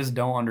 Yeah. but I just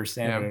don't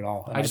understand it at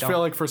all. And I just don't- feel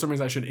like for some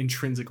reason I should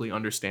intrinsically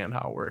understand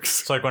how it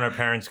works. It's like when our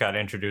parents got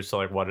introduced to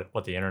like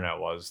what the internet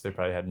was. They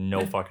probably had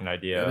no fucking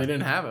idea. They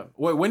didn't have it.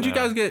 Wait, when did you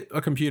Yeah. guys get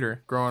a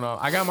computer growing up?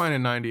 I got mine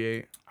in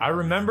 '98. I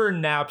remember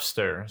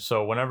Napster.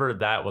 So whenever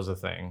that was a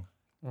thing,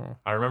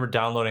 I remember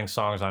downloading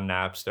songs on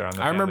Napster. On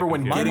the I remember family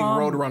when computer. getting mom-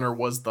 Roadrunner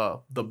was the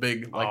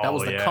big like that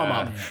was Oh, the yeah. come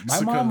up. Yeah. My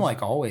So mom 'cause-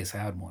 like always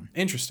had one.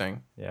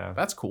 interesting. Yeah,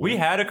 That's cool. We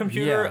had a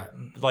computer.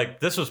 Like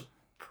this was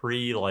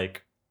pre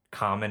like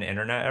common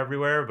internet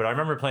everywhere, but I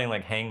remember playing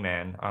like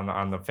Hangman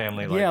on the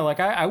family. Like, Yeah, like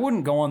I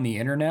wouldn't go on the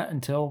internet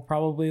until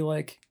probably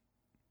like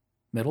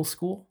middle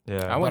school.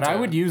 yeah. went But I to-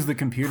 would use the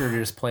computer to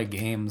just play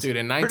games. Dude,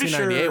 in Pretty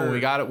 1998 when sure- we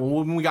got it,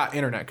 when we got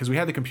internet, because we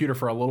had the computer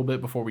for a little bit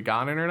before we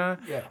got internet.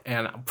 Yeah.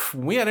 And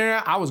when we had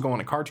internet, I was going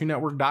to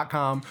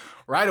CartoonNetwork.com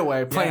right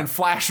away, playing Yeah.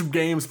 Flash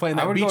games, playing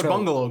I that would go Beach to-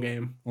 Bungalow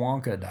game.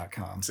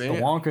 Wonka.com. See? The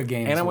Wonka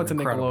games. And I were went to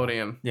incredible.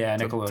 Nickelodeon. Yeah,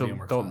 To- Nickelodeon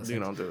were don't classics. you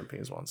know do the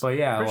P's ones. But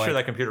yeah, Pretty like, sure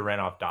that computer ran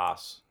off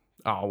DOS.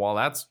 Oh, well,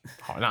 that's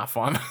not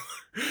fun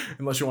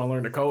unless you want to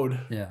learn the code.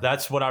 Yeah.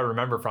 That's what I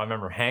remember from. I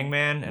remember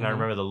Hangman, and I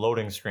remember the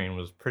loading screen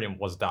was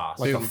DOS.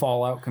 Like a Dude.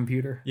 Fallout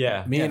computer.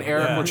 yeah, Me and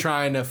Eric Yeah. were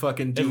trying to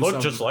fucking do it looked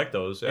something. just like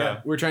those.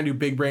 Yeah. We were trying to do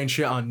big brain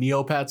shit on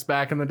Neopets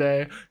back in the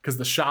day because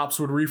the shops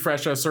would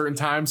refresh at a certain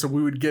time, so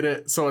we would get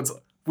it. So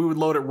we would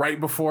load it right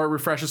before it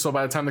refreshes. So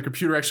by the time the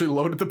computer actually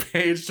loaded the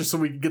page, just so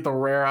we could get the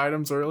rare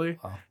items early.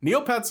 Wow.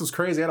 Neopets was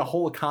crazy. It had a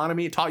whole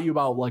economy. It taught you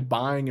about like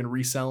buying and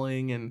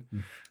reselling and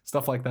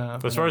stuff like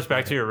that. But as far as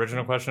back to your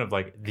original question of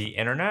like the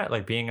internet,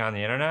 like being on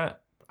the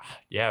internet,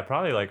 yeah,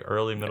 probably like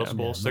early middle school,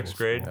 middle sixth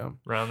school, grade, yeah.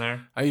 around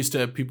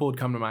there. People would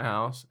come to my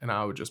house and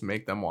I would just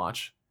make them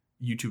watch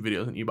YouTube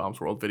videos and E-Bombs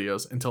World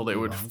videos until they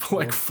would E-Bombs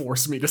like World.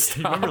 force me to You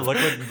stop.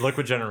 remember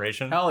Liquid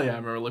Generation? Hell yeah, I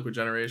remember Liquid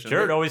Generation.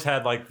 Jared always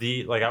had like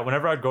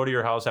whenever I'd go to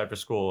your house after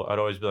school, I'd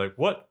always be like,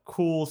 "What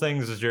cool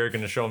things is Jared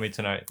going to show me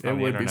tonight?" It on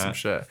the would be internet? some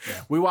shit.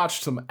 Yeah. We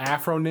watched some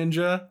Afro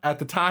Ninja at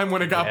the time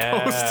when it got Yeah.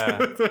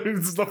 posted.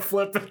 It's the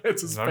flip and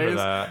it's his Remember face.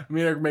 that?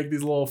 Me and Eric make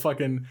these little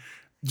fucking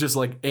just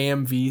like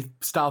AMV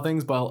style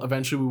things, but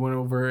eventually we went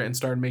over and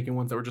started making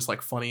ones that were just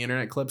like funny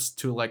internet clips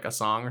to like a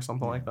song or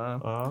something like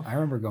that. I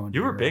remember going.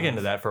 You were big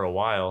into that for a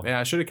while. Yeah,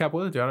 I should have kept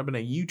with it, dude. I'd have been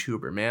a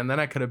YouTuber, man. Then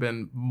I could have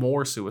been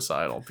more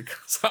suicidal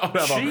because I would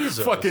have Jesus.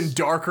 a fucking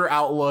darker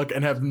outlook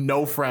and have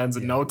no friends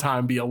and no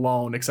time be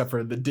alone except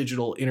for the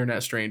digital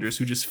internet strangers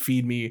who just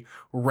feed me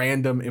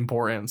random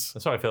importance.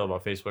 That's how I feel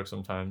about Facebook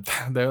sometimes.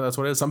 That's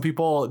what it is. Some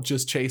people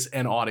just chase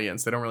an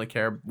audience. They don't really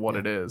care what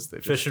it is. They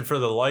just, Fishing for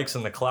the likes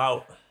and the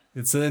clout.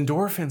 it's the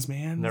endorphins,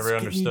 man. Never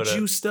It's getting you understood it.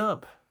 juiced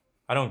up.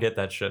 I don't get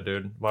that shit,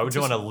 dude. Why would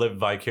you want to live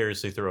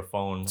vicariously through a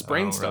phone? It's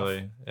brain stuff.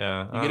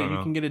 Yeah, You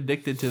can get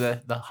addicted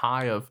to the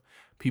high of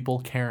people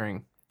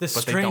caring. This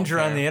but they don't stranger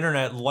on care. the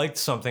internet liked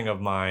something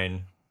of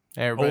mine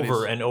Everybody's-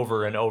 over and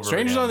over and over.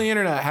 Strangers again. on the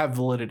internet have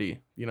validity.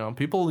 You know,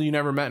 people you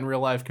never met in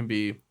real life can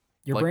be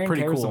Your like brain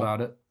pretty cares cool.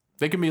 about it.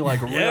 They can be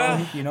like real.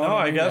 Yeah, You know no, what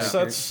I I mean? guess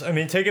Like, that's. I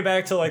mean, take it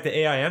back to like the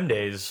AIM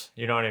days.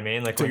 You know what I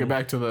mean? Like, Take when- it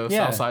back to the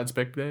Yeah. Southside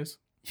Spick days.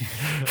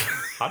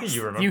 How do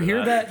you remember? You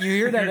hear that? You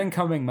hear that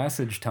incoming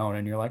message tone,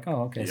 and you're like,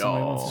 "Oh, okay." Somebody,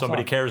 Yo. wants to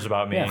Somebody talk. cares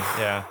about me. Yeah.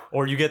 Yeah.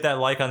 Or you get that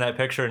like on that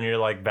picture and you're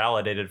like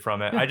validated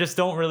from it. I just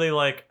don't really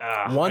like.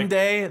 One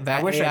day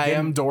that wish I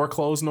AIM didn't- door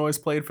close noise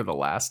played for the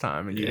last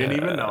time, and you didn't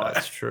even know it.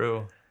 That's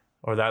true.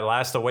 Or that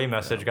last away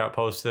message got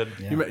posted.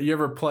 Yeah. You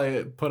ever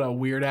put a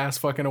weird ass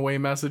fucking away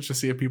message to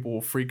see if people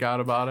will freak out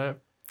about it?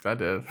 I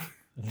did.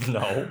 No.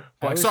 Like,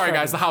 always sorry try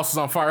guys, to- the house is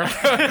on fire.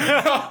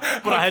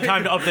 But I had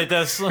time to update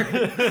this.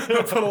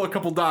 Put a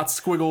couple dots,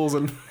 squiggles,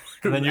 and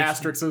then you-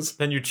 asterisks.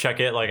 Then you check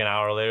it like an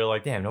hour later,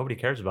 like, damn, nobody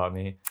cares about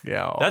me.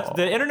 Yeah, That's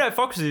the internet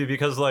fucks with you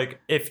because like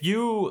if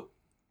you're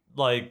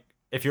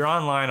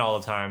online all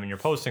the time and you're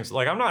posting,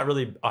 like I'm not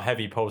really a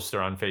heavy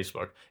poster on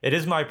Facebook. It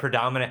is my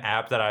predominant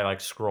app that I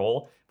like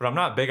scroll, but I'm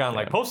not big on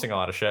like posting a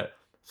lot of shit.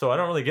 So I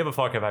don't really give a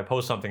fuck if I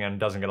post something and it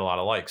doesn't get a lot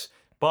of likes.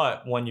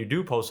 But when you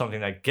do post something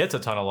that gets a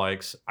ton of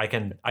likes, I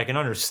can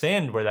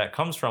understand where that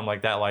comes from.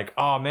 Like that, like,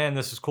 oh man,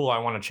 this is cool. I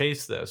want to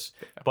chase this.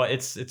 But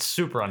it's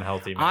super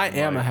unhealthy. Man. I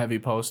am a Like, heavy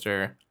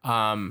poster.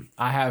 I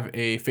have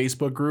a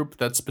Facebook group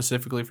that's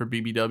specifically for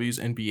BBWs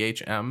and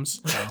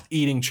BHMs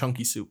eating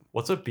chunky soup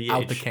What's a BHM?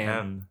 out the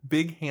can.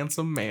 Big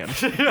handsome man.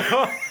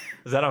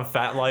 Is that on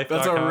Fat Life?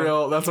 That's a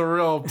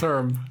real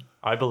term.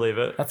 I believe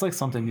it. That's like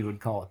something you would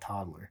call a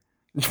toddler.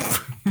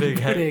 Big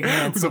head. Big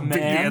handsome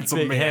Big man. handsome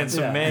Big man.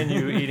 handsome Yeah. man,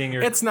 you eating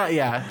your. It's not,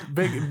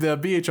 the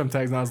BHM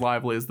tag's not as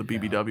lively as the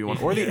BBW one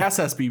or the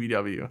SS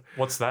BBW.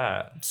 What's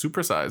that?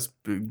 Supersized,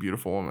 big,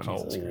 beautiful woman.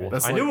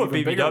 That's I knew what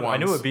even bigger BBW. I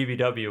knew ones. what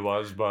BBW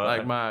was, but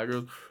Like my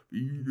girls.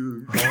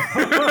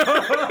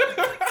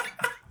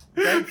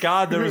 thank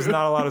God there was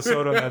not a lot of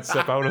soda in that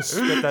sip. I would have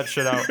spit that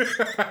shit out.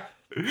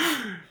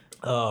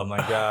 Oh my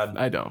God.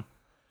 I don't.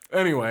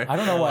 Anyway, I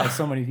don't know why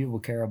so many people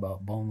care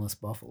about boneless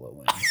buffalo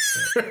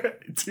wings.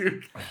 but-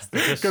 dude,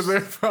 because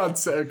they're on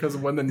set. Because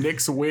when the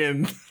Knicks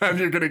win, then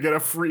you're gonna get a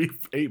free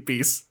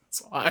 8-piece.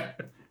 That's why.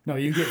 No,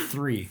 you get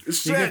 3. You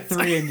Shit. get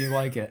 3 and you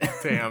like it.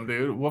 Damn,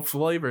 dude. What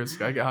flavors?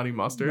 I get honey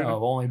mustard.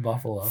 No, only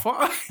buffalo.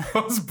 Fuck.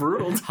 That was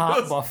brutal.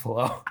 Hot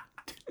buffalo.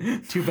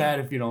 Too bad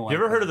if you don't like You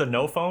ever it. heard of the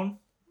no phone?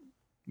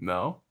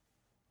 No.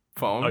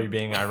 Phone. Are you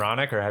being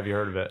ironic, or have you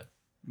heard of it?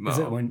 No. Is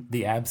it when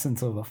the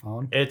absence of a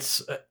phone?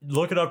 It's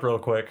look it up real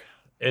quick.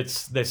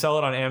 They sell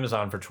it on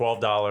Amazon for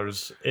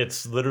 $12.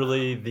 It's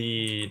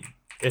literally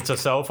it's a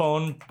cell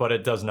phone, but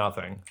it does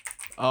nothing.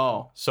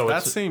 Oh, So that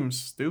it's- seems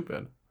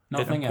stupid.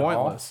 Nothing and at all?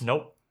 pointless.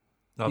 Nope.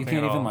 Nothing You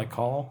can't at even all. like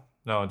call?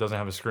 No, it doesn't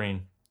have a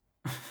screen.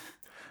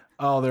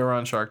 Oh, they were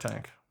on Shark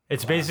Tank.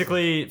 It's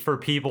basically for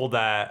people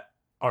that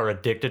are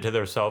addicted to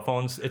their cell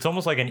phones. It's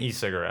almost like an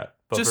e-cigarette,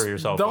 but Just for your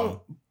cell don't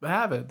phone.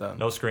 have it then.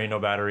 No screen, no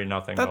battery,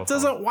 nothing. That no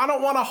doesn't. phone. I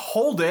don't want to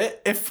hold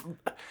it. If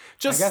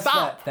just I guess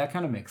stop. that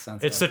kind of makes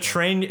sense. It's to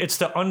actually. it's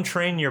to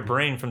untrain your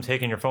brain from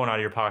taking your phone out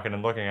of your pocket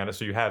and looking at it.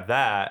 So you have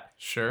that,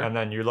 Sure. and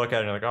then you look at it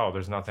and you're like, oh,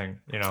 there's nothing.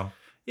 You know.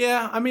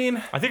 Yeah, I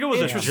mean, I think it was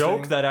a Interesting.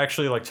 joke that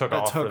actually like took that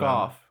off. for took them.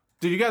 off.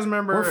 Did you guys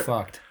remember We're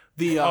fucked.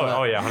 the?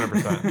 Oh yeah,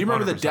 100%. You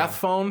remember the 100%. death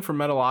phone from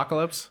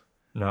Metalocalypse?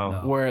 No.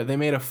 where they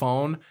made a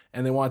phone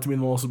and they want it to be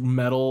the most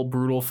metal,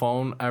 brutal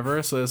phone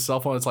ever. So this cell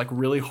phone is like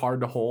really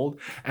hard to hold.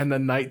 And the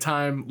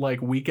nighttime, like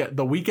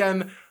the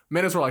weekend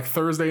minutes were like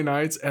Thursday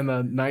nights, and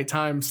the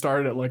nighttime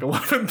started at like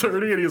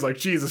 11:30. And he was like,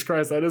 Jesus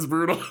Christ, that is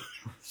brutal.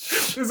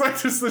 It's like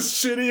just the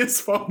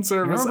shittiest phone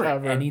service Remember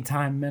ever.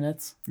 Anytime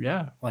Minutes?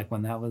 Yeah. Like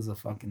when that was a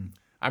fucking...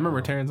 I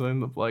remember Terrence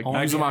ended up like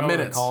Only using my getting over to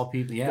minutes. Call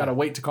people. Yeah. Gotta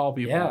wait to call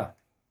people. Yeah.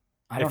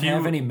 I don't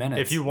have any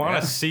minutes. If you want to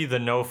Yeah. see the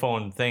no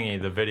phone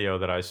thingy, the video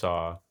that I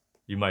saw,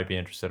 you might be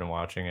interested in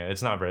watching it.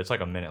 It's not very. It's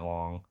like a minute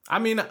long. I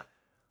mean,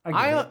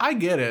 I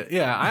get it.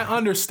 Yeah, I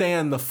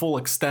understand the full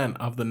extent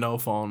of the no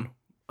phone.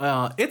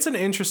 It's an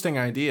interesting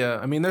idea.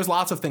 I mean, there's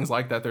lots of things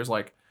like that. There's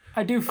like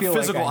I do a feel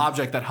physical like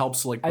object that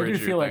helps like I bridge do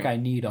your feel like thing. I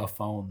need a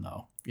phone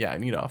though, Yeah, I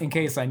need a in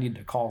case I need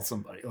to call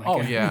somebody. Like, Oh,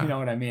 yeah. You know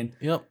what I mean?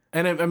 Yep.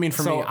 And I mean,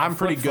 for So me, a I'm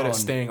pretty flip good at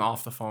phone- staying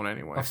off the phone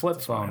anyway. A so flip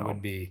that's what I phone help.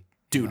 would be,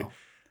 Dude. you know,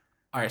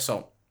 All right,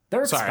 so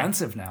they're Sorry.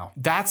 expensive now.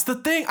 that's the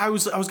thing. I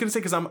was gonna say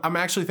because I'm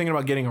actually thinking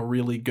about getting a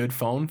really good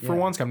phone for Yeah.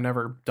 once. I've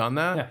never done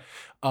that. Yeah.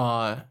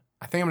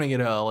 I think I'm gonna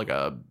get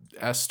a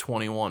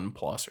S21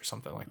 Plus or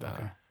something like that.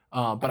 Okay. But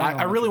I don't know I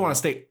much really want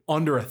about to stay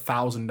under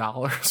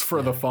 $1,000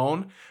 for the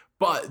phone.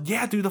 But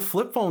yeah, dude, the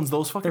flip phones,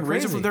 those fucking They're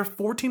razor, crazy. they're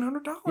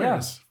 $1,400.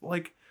 Yeah.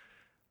 Like,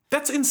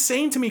 that's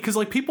insane to me because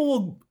like people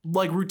will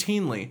like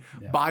routinely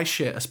buy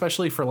shit,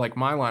 especially for like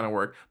my line of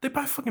work. They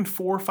buy fucking $400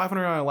 or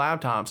 $500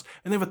 laptops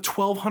and they have a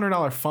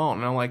 $1,200 phone,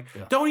 and I'm like,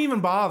 don't even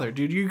bother,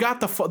 dude. You got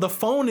the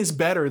phone is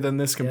better than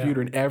this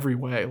computer in every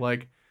way,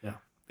 like,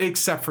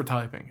 except for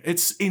typing.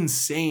 It's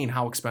insane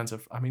how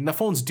expensive. I mean, the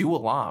phones do a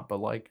lot, but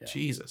like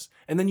Jesus,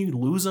 and then you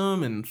lose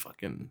them and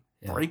fucking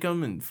break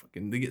them and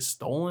fucking they get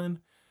stolen.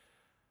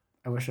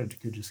 I wish I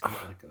could just get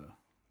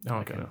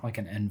like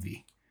an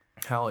Envy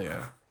Hell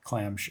yeah.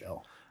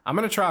 clamshell. I'm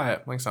gonna try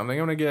it next time. I think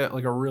I'm gonna get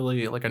like a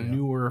really like a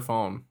newer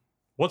phone.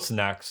 What's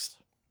next?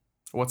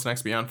 What's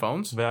next beyond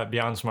phones?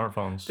 Beyond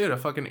smartphones. Dude, a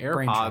fucking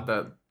Brain AirPod chip.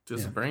 that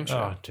does a brain chip.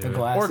 Oh, dude. The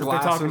glasses. Or They're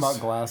talking glasses.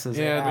 about glasses.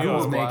 Yeah, the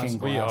Apple's Google making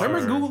Glass. We glasses. are-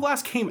 Remember Google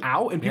Glass came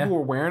out and people Yeah.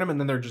 were wearing them and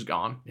then they're just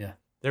gone. Yeah.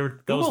 They were,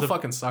 that Google was the,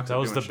 fucking sucks. That at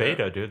was doing the shit.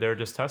 beta, dude. They were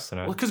just testing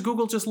it. Well, because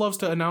Google just loves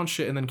to announce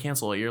shit and then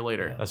cancel a year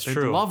later. That's They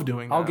true. love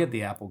doing that. I'll get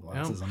the Apple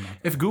glasses. I'm not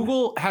If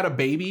Google had a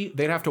baby,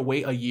 they'd have to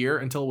wait a year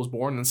until it was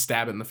born and then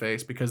stab it in the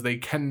face because they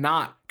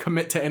cannot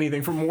commit to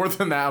anything for more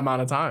than that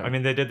amount of time. I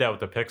mean, they did that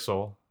with the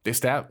Pixel. they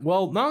stab.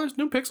 Well, no, there's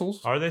new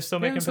Pixels. Are they still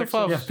making it's a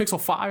Pixels? Pixel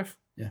 5.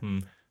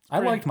 I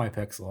liked my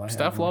Pixel. I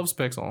Steph had one. loves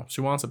Pixel. She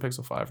wants a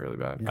Pixel 5 really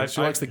bad.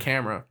 She I- likes the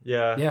camera.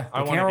 Yeah. Yeah, I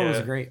the wanna camera get,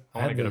 was great. I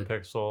want to had get a the-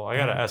 Pixel. I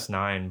got an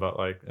S9, but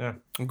like,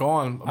 Go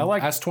on. I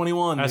like-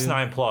 S21. dude.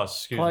 S9 Plus.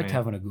 Excuse I liked me.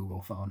 having a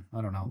Google phone.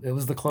 I don't know. It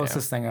was the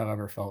closest thing I've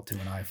ever felt to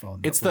an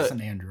iPhone. It's It's the-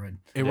 an Android.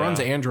 It Yeah. runs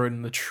Android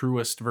in the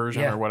truest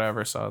version Yeah. or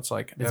whatever. So it's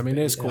like, I It's mean,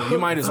 it is big, cool. yeah. You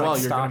might as It's well.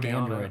 like You're going stock to be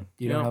on Android. it.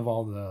 You don't have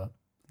all the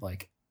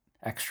like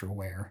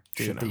extraware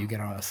shit that you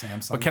get on a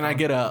Samsung. But can I phone.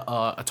 get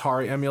a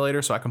Atari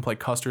emulator so I can play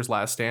Custer's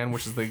Last Stand,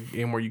 which is the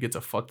game where you get to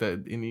fuck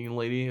the Indian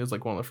lady? It was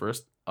like one of the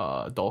first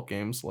adult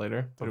games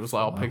later, but it was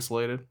all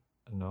pixelated.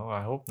 No,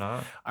 I hope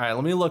not. All right,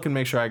 let me look and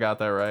make sure I got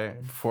that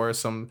right before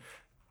some.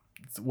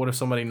 What if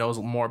somebody knows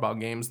more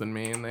about games than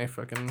me and they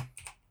fucking.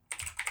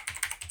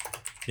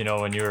 You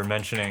know, when you were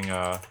mentioning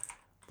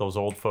those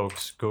old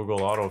folks Google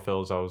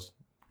autofills, I was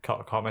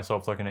caught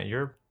myself looking at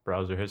your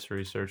browser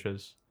history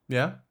searches.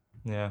 Yeah?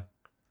 Yeah,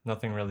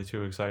 nothing really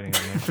too exciting.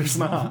 on there. There's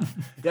not.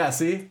 Yeah,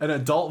 see? An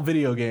adult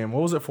video game.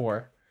 What was it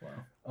for?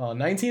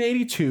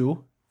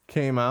 1982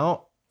 came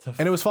out,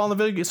 and it was following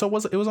the video game. So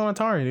it was on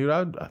Atari,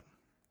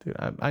 dude.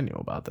 I knew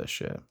about this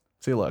shit.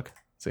 See, look.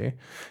 See? You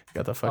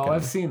got the fucking. Oh,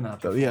 I've seen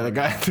that. Yeah, the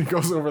guy that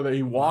goes over there,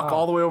 you walk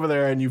all the way over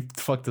there and you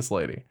fuck this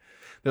lady.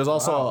 There's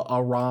also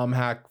a ROM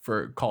hack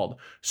called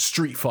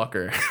Street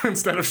Fucker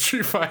instead of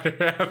Street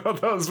Fighter. I thought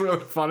that was really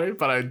funny,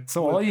 but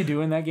So all you do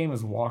in that game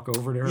is walk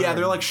over to her. yeah,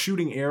 they're and- like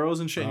shooting arrows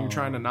and shit. And you're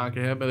trying to knock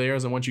it hit by the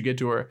arrows, and once you get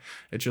to her,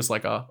 it's just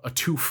like a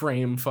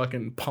 2-frame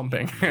fucking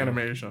pumping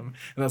animation,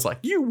 and it's like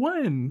you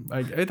win.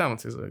 Like it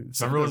doesn't.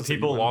 Remember when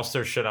people lost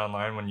their shit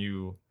online when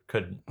you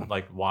could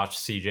like watch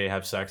CJ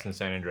have sex in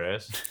San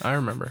Andreas? I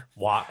remember.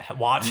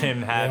 Watch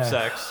him have Yeah.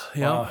 sex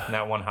Yeah. in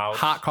that one house.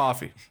 Hot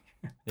coffee.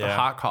 The Yeah.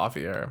 hot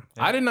coffee era.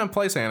 I did not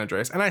play San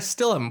Andreas, and I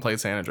still haven't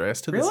played San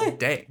Andreas to Really? this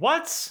day.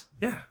 What?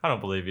 Yeah. I don't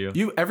believe you.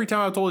 You every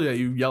time I've told you that,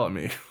 you yell at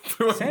me.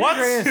 San What?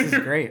 Andreas is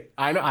great.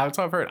 I know. That's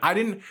what I've heard. I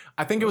think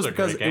it was was a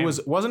because great it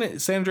game. wasn't it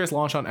San Andreas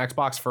launched on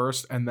Xbox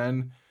first and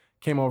then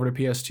came over to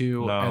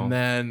PS2 No. and I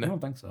then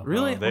don't think so.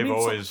 really They've I mean,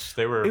 always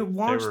they were. it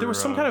launched. They There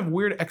was some kind of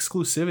weird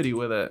exclusivity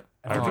with it.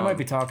 I think you might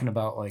be talking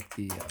about like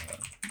the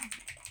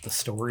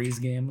stories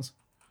games,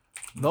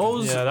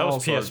 Those. Yeah, that was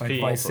also- PSP.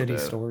 like Vice City did.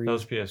 Stories. That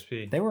was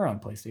PSP. They were on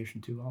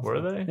PlayStation 2 also.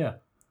 Were they? Yeah.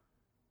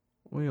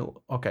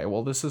 Okay,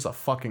 well this is a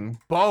fucking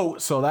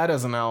boat, so that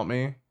doesn't help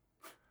me.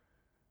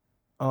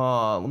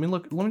 Let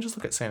me just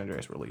look at San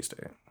Andreas release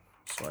date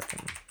so I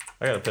can.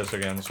 I gotta piss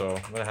again, so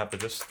I'm gonna have to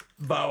just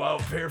bow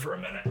out here for a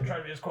minute and try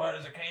to be as quiet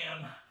as I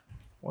can.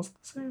 Was it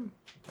the same?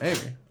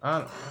 Maybe. I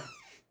don't know.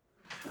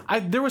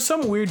 There was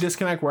some weird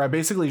disconnect where I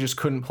basically just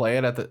couldn't play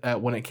it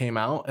at when it came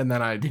out, and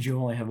then I Did you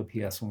only have a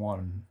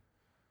PS1?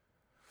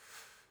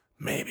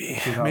 maybe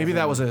 2000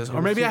 that was it,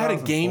 or maybe I had a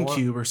 2004?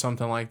 GameCube or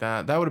something like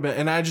that. That would have been,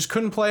 and I just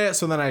couldn't play it,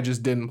 so then I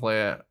just didn't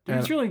play it. Dude,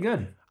 it's And really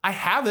good. I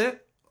have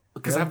it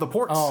because I Really? have the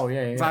ports. Oh,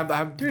 yeah, yeah, 'Cause I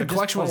have Dude, the just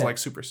collection was play it. like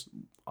super.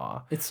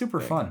 It's super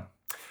fun.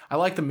 I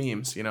like the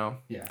memes, you know.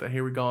 Yeah. The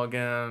here we go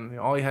again.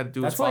 All you had to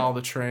do was That's like- follow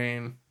the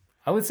train.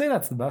 I would say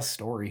that's the best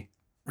story.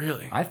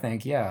 Really? I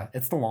think, yeah.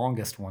 It's the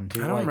longest one,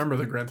 too. I don't Like, remember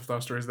the Grand Theft Auto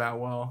stories that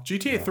well.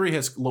 GTA 3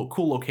 has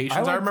cool locations,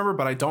 I liked- remember,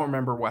 but I don't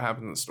remember what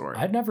happened in the story.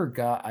 I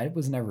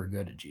was never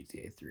good at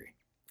GTA 3.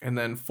 And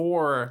then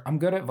 4, I'm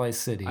good at Vice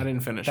City. I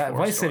didn't finish. That 4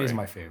 Vice City is story.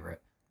 my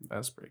favorite.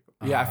 That's pretty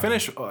cool. Yeah, I Um,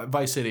 finished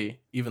Vice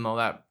City, even though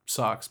that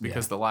sucks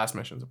because the last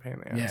mission's a pain in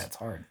the ass. Yeah, it's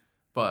hard.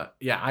 But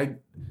yeah,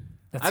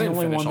 That's I the didn't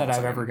only finish one all that the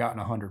I've ever second. gotten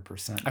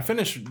 100%. I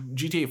finished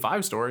GTA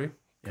 5 story.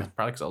 Yeah.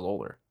 Probably because I was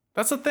older.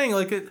 That's the thing.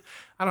 Like,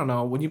 I don't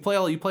know. When you play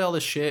all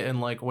this shit,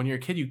 and like when you're a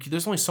kid,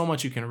 there's only so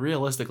much you can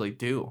realistically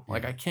do.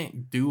 Like, I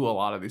can't do a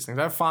lot of these things.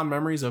 I have fond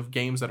memories of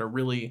games that are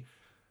really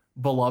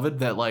beloved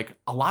that like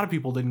a lot of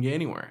people didn't get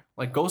anywhere.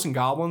 Like Ghosts and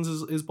Goblins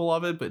is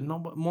beloved, but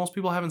most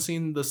people haven't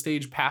seen the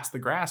stage past the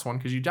grass one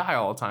because you die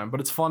all the time. But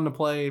it's fun to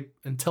play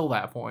until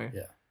that point.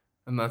 Yeah.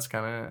 And that's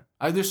kind of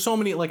it. There's so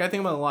many, like I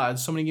think about it a lot.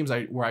 There's so many games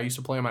where I used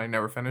to play them and I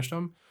never finished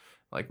them.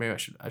 Like maybe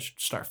I should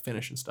start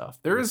finishing stuff.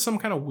 There is some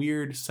kind of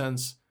weird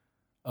sense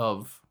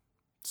of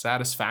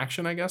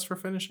satisfaction, I guess, for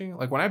finishing.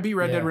 Like when I beat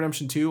Red Yeah. Dead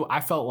Redemption 2, I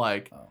felt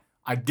like Oh.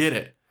 I did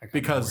it I got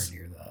because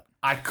nowhere near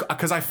that.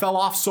 because I fell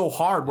off so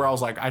hard where I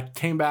was like I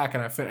came back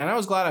and and I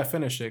was glad I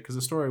finished it because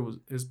the story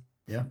is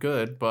Yeah.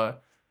 good,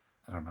 but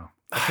I don't know.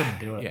 I couldn't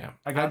do it. Yeah.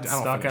 I got I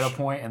don't stuck at a finish.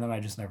 point and then I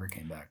just never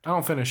came back. I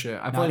don't finish it.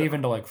 I Not played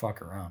even to like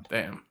fuck around.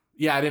 Damn.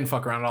 Yeah, I didn't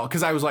fuck around at all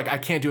because I was like, I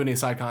can't do any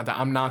side content.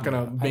 I'm not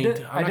gonna I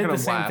did gonna the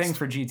same last. thing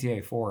for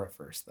GTA 4 at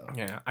first though.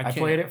 Yeah, I can't.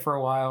 played it for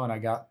a while and I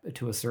got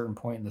to a certain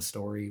point in the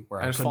story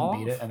where I I just couldn't fall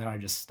beat off. it and then I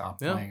just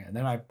stopped Yeah. playing it. And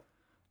then I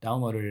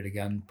downloaded it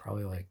again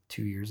probably like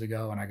 2 years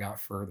ago and I got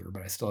further,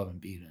 but I still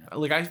haven't beaten it.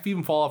 Like I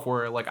even fall off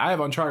where like I have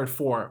Uncharted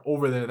 4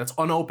 over there that's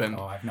unopened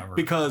Oh, I've never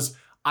because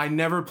I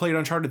never played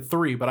Uncharted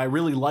 3, but I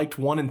really liked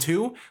 1 and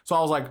 2. So I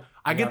was like,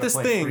 I get gotta this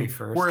play thing 3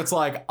 first. where it's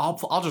like I'll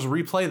just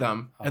replay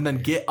them and then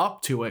Okay. get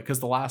up to it because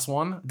the last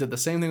one did the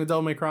same thing with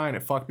Devil May Cry and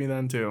it fucked me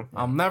then too.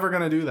 I'm never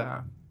gonna do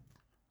that.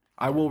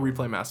 I will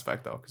replay Mass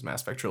Effect though because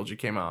Mass Effect Trilogy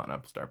came out and I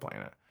start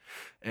playing it.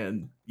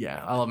 And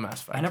yeah, I love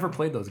Mass Effect. I never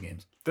played those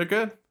games. They're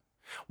good.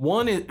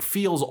 1, it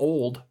feels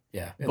old.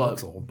 Yeah, it but,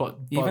 looks old. But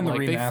Even the like,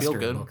 they feel remaster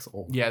good. looks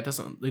old. Yeah, it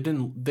doesn't. They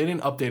didn't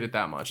update it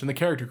that much, and the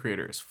character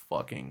creator is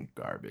fucking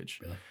garbage.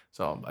 Really?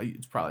 So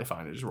it's probably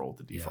fine to just roll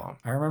with the default.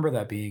 I remember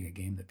that being a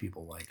game that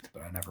people liked,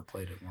 but I never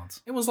played it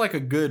once. It was like a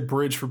good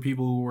bridge for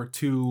people who were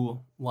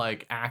too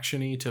like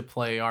actiony to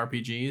play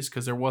RPGs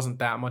because there wasn't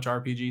that much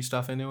RPG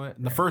stuff into it.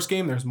 In the first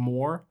game, there's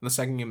more. In the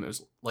second game,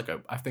 there's like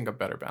I think a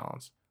better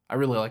balance. I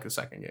really like the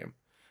second game.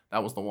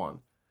 That was the one.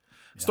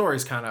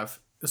 Story's kind of.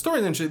 The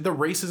story's interesting. The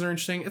races are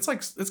interesting. It's like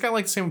it's got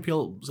like the same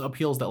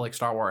appeals that like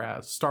Star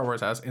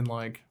Wars has in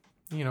like,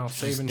 you know, Just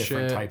saving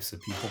different shit. types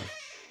of people.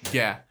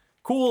 Yeah.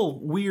 Cool,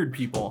 weird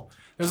people.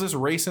 There's this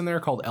race in there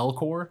called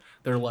Elcor.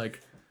 They're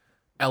like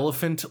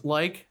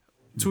elephant-like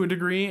to a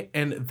degree,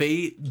 and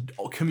they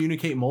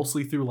communicate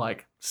mostly through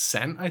like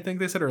scent, I think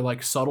they said, or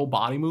like subtle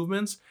body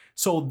movements.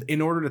 So in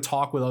order to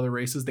talk with other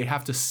races, they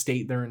have to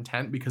state their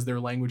intent because their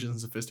language isn't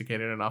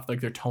sophisticated enough.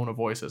 Like their tone of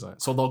voice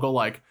isn't. So they'll go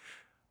like,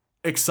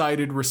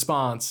 excited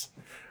response.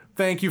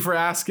 Thank you for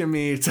asking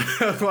me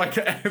to like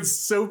it's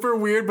super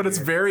weird, but it's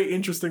very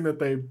interesting that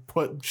they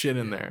put shit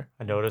in there.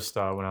 I noticed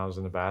when I was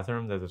in the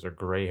bathroom that there's a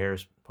gray hair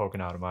poking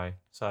out of my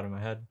side of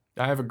my head.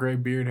 I have a gray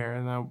beard hair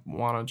and I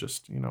want to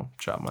just, you know,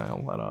 chop my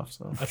own head off.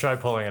 So I tried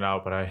pulling it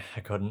out, but I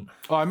couldn't.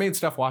 oh, I made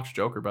Steph watch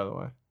Joker, by the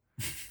way.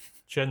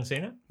 She hadn't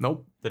seen it?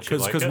 Nope. Did she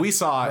like Because it? we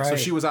saw it, so Right.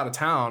 she was out of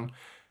town.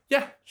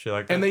 Yeah. She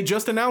liked it? And they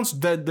just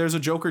announced that there's a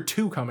Joker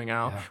 2 coming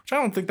out, Yeah. which I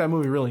don't think that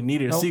movie really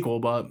needed a Nope. sequel,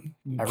 but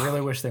I really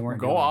wish they weren't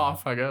go doing that.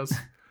 off, I guess.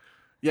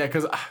 Yeah,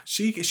 because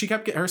she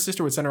kept getting, her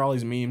sister would send her all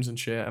these memes and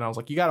shit, and I was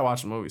like, you got to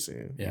watch the movie, so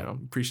you Yeah. know,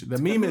 appreciate the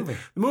It's a good meme. movie.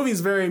 The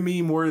movie's very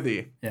meme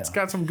worthy. Yeah. It's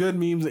got some good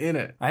memes in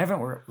it. I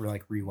haven't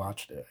like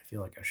rewatched it. I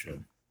feel like I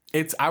should.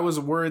 I was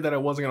worried that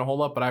it wasn't gonna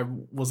hold up, but I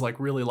was like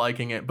really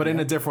liking it, but in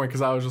a different way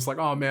because I was just like,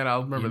 oh man,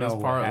 I'll remember You this know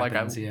what part.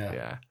 happens, like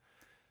yeah.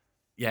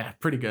 yeah,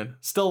 pretty good.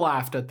 Still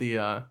laughed at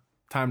the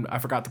time I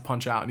forgot to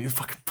punch out and he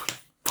fucking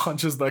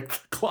punches the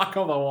clock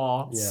on the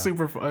wall. Yeah.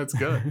 Super fun. It's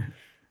good.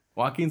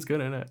 Joaquin's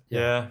good in it.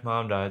 Yeah,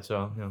 mom died,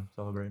 so, you know,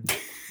 celebrate.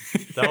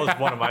 That was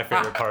one of my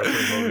favorite parts of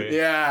the movie.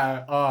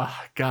 Yeah. Oh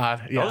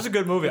God. Yeah. That was a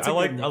good movie. It's a I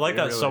like good I like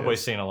movie. It that really subway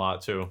is. scene a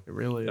lot too. It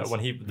really That is.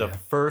 when the Yeah.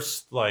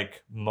 first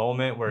like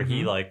moment where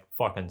he Mhm. like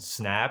fucking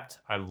snapped,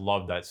 I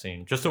love that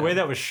scene. Just the way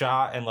that was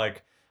shot and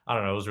like I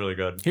don't know, it was really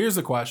good. Here's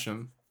the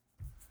question.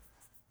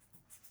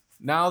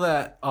 Now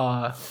that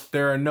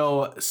there are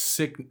no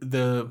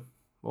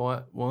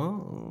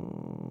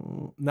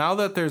now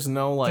that there's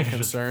no like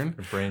concern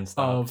Your brain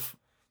stopped. of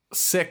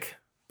sick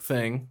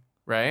thing,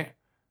 right?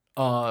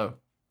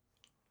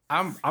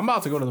 I'm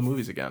about to go to the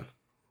movies again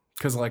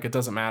because like it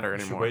doesn't matter You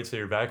should anymore. wait till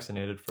you're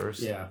vaccinated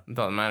first. Yeah. It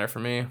doesn't matter for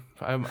me.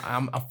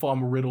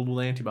 I'm riddled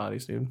with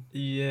antibodies, dude.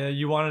 Yeah,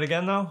 you want it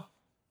again though?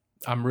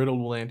 I'm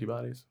riddled with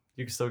antibodies.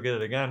 You can still get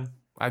it again.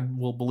 I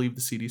will believe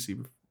the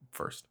CDC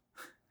first.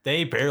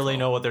 They barely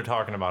know what they're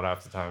talking about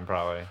half the time,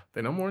 probably.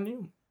 They know more than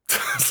you.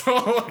 So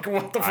like,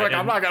 what the fuck?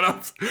 I'm not gonna.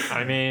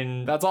 I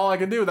mean, That's all I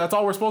can do. That's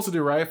all we're supposed to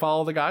do, right?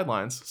 Follow the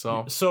guidelines.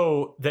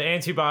 so the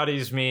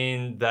antibodies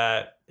mean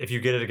that if you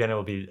get it again,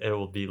 it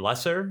will be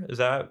lesser. Is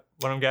that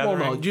what I'm Well, gathering?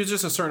 no,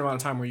 just a certain amount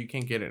of time where you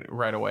can't get it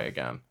right away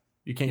again.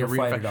 You can't You'll get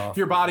fight reinfected. it off.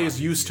 Your body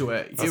is used to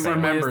it. It's the It same way as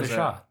remembers the it.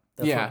 shot.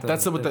 Yeah,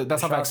 that's how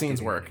shots vaccines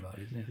give you work.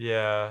 antibodies,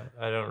 Yeah,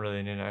 I don't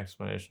really need an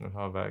explanation of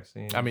how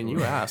vaccines. I mean, you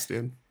work. asked,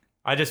 dude.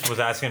 I just was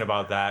asking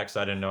about that because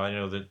I didn't know. I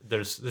know that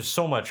there's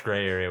so much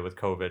gray area with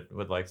COVID.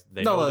 With like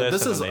they No, know this,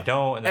 this and is then they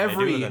don't, and then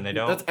they do, and then they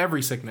don't. That's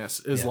every sickness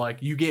is Yeah.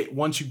 like you get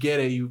once you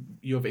get it, you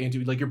have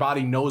like your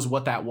body knows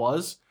what that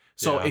was.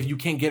 So Yeah. if you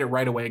can't get it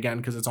right away again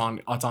because it's on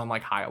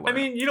like high alert. I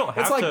mean, you don't have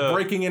it's like to.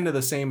 breaking into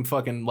the same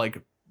fucking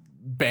like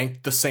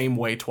bank the same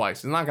way twice.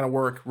 It's not gonna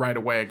work right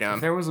away If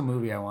again. there was a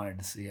movie I wanted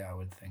to see, I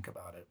would think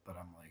about it. But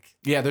I'm like,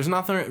 Yeah, there's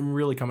nothing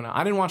really coming out.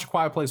 I didn't watch A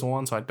Quiet Place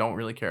 1, so I don't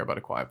really care about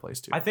A Quiet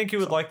Place 2. I think you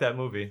would like that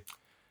movie.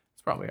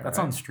 It's probably that's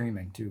alright. on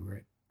streaming too,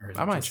 right? Or is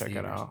I it might just check it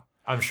theaters? out.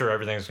 I'm sure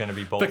everything's going to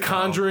be both. The now.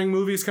 Conjuring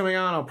movie's coming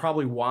out. I'll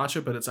probably watch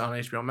it, but it's on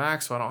HBO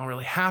Max, so I don't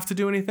really have to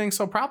do anything.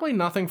 So probably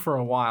nothing for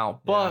a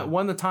while. But Yeah.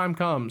 when the time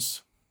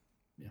comes,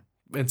 Yeah.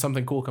 and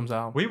something cool comes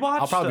out, We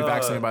watched. I'll probably be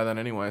vaccinated by then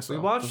anyway. So We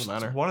it watched doesn't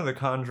matter. one of the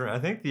Conjuring. I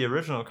think the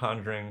original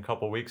Conjuring a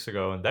couple weeks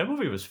ago, and that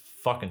movie was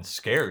fucking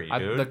scary,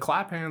 dude. The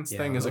clap hands Yeah,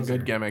 thing is a those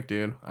good are- gimmick,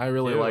 dude. I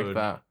really like Dude.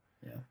 that.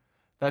 Yeah.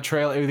 That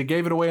trailer, they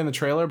gave it away in the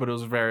trailer, but it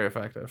was very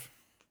effective.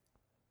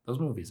 Those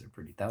movies are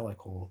pretty. That like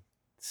whole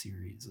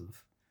series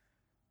of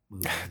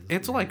movies. is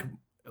It's weird. like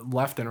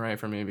left and right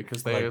for me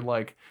because they Like-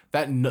 like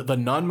that. The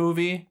Nun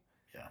movie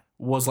Yeah.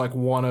 was like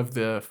one of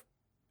the.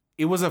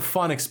 It was a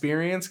fun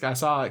experience. I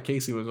saw it.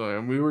 Casey was on,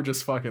 and we were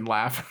just fucking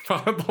laughing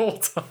about it the whole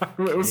time.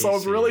 It was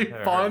Casey, really I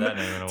haven't fun heard that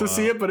name in a to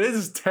see while. it, but it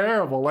is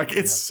terrible. Like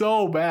it's Yeah.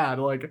 so bad.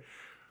 Like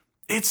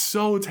it's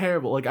so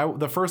terrible. Like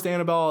the first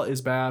Annabelle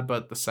is bad,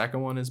 but the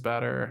second one is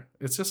better.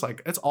 It's just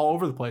like it's all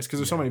over the place because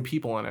there's so Yeah. many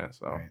people in it.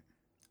 So Right.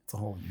 It's a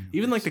whole universe.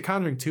 even like The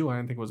Conjuring 2, I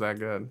didn't think was that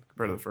good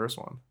compared to the first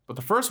one. But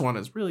the first one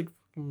is really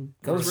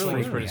Ghosts really It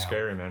was freak pretty me out.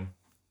 scary, man.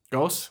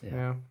 Ghosts. Yeah.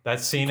 Yeah. That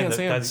scene, can't in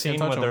see 'em, that you scene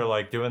can't when touch they're 'em.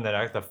 like doing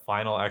the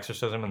final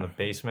exorcism in the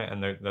basement,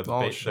 and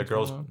Oh, the shit's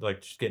girls going on.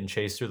 like just getting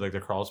chased through like the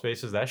crawl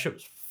spaces. That shit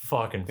was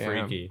fucking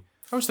Damn. freaky.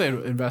 I wish they'd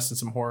invest in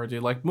some horror,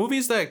 dude. Like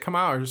movies that come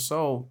out are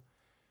so.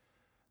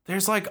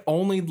 There's like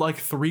only like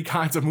 3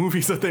 kinds of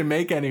movies that they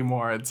make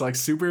anymore. It's like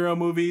superhero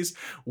movies,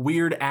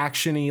 weird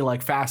actiony,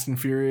 like Fast and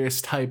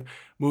Furious type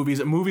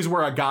movies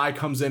where a guy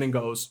comes in and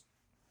goes,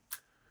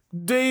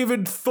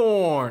 David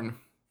Thorne,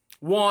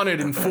 wanted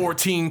in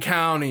 14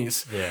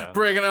 counties. Yeah.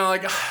 Breaking out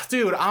like,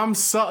 dude,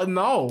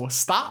 no,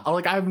 stop.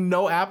 Like I have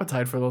no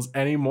appetite for those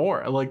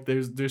anymore. Like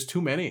there's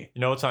too many.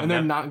 You know, it's on And they're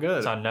Net- not good.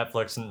 It's on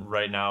Netflix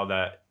right now.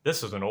 That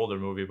this is an older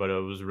movie, but it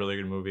was a really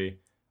good movie.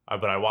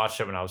 But I watched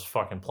it when I was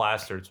fucking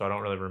plastered, so I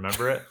don't really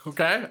remember it.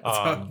 Okay,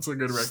 that's a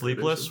good recommendation.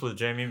 Sleepless with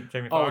Jamie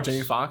Foxx. Oh,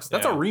 Jamie Foxx.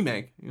 That's Yeah. a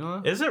remake. You know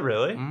that? Is it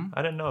really? Mhm.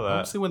 I didn't know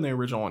Let's that. see when the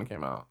original one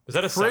came out. Is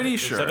that a Pretty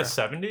Is that a sure.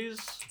 70s?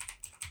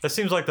 That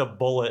seems like the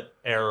Bullet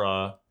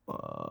era.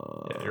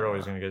 Uh, Yeah, you're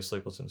always gonna get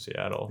Sleepless in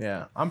Seattle.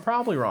 Yeah, I'm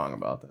probably wrong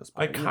about this.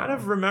 I but, you kind know.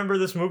 of remember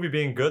this movie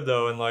being good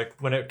though, and like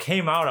when it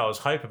came out, I was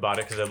hype about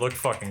it because it looked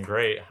fucking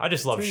great. I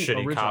just love It's the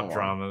shitty original cop one.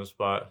 dramas,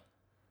 but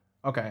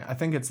Okay, I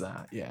think it's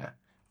that. Yeah,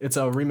 it's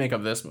a remake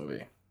of this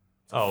movie.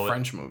 It's a Oh,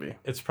 French movie.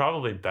 it's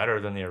probably better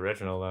than the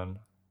original then,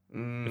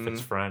 if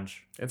it's Mm,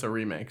 French. it's a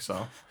remake,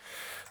 so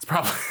it's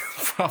probably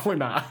probably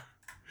not.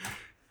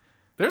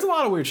 There's a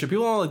lot of weird shit.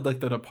 People know like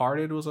The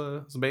Departed was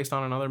based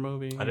on another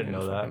movie. I didn't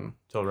know that Fucking-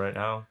 till right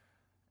now.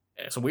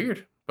 It's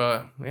weird,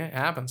 but yeah, it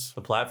happens.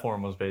 The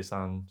Platform was based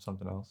on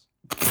something else.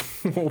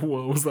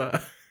 What was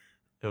that?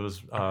 It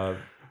was a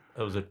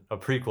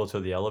prequel to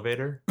The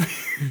Elevator.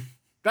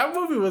 That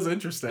movie was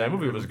interesting. That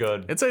movie was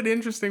good. It's an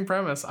interesting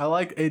premise. I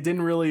like it.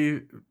 Didn't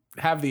really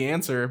have the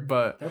answer,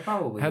 but There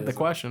probably had the is a-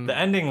 question. The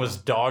ending was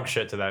dog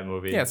shit to that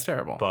movie. Yeah, it's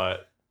terrible.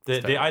 But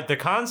the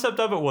concept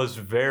of it was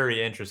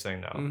very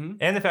interesting though, Mhm.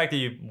 and the fact that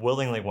you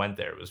willingly went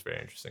there was very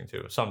interesting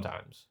too.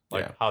 Sometimes,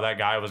 like Yeah. how that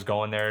guy was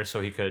going there so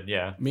he could,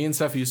 Me and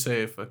Steph used to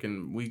say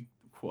fucking we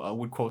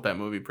would quote that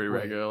movie pretty Wait.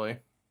 regularly.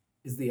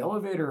 Is The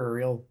Elevator a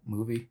real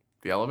movie?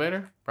 The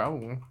Elevator,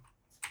 probably.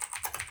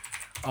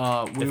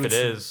 If it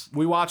is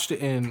we watched it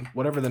in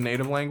whatever the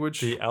native language,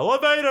 the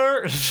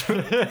elevator.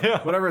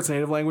 whatever its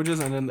native language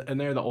is, and then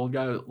there the old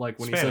guy like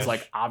when he Spanish. says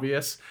like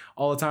obvious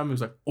all the time, he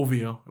was like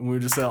ovio, and we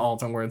would just say it all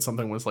the time where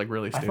something was like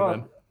really I stupid.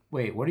 thought.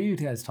 Wait, what are you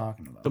guys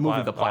talking about? The movie,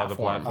 Plat- The the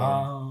Platform.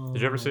 Platform. Oh,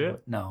 Did you ever see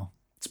it? No,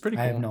 It's pretty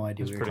cool. I have no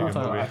idea. It's what you're pretty good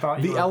talking about. movie. I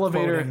thought you The were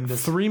Elevator. quoting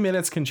this- 3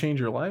 minutes can change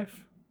your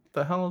life.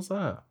 The hell is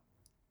that?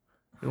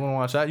 You want to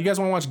watch that? You guys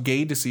want to watch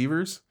Gay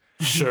Deceivers?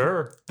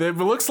 Sure. It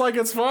looks like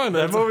it's fun.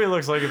 That It's- movie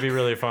looks like it'd be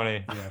really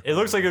funny. Yeah, It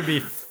looks like it'd be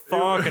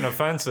fucking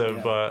offensive,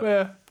 Yeah. but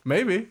Yeah,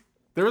 Maybe.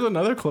 There was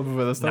another clip of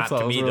it. That Not stuff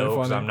to was me really though,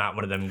 because funny. I'm not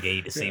one of them gay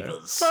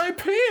deceivers. My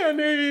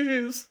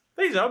peonies.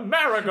 These are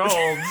marigolds.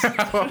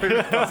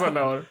 Doesn't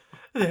know.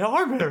 They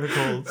are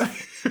marigolds.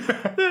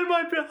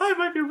 I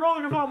might be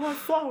wrong about my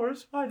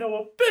flowers. I know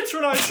a bitch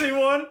when I see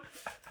one.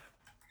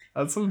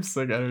 That's some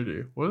sick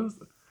energy. What is?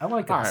 I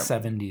like a All right.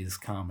 70s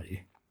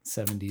comedy.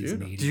 70s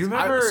and 80s. Do you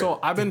remember? So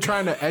I've been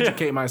trying to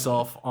educate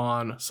myself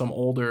on some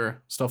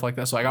older stuff like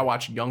that. So I got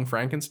watched Young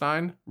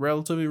Frankenstein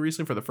relatively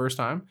recently for the first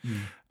time,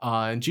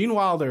 and Gene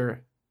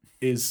Wilder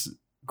is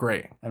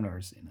great. I've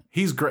never seen it.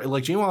 He's great.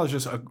 Like Gene Wilder's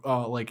just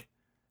like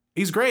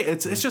he's great.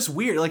 It's just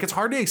weird. Like it's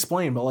hard to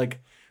explain, but like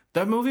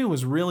that movie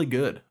was really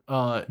good.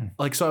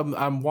 Like so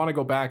I want to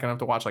go back and I have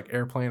to watch like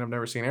Airplane. I've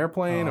never seen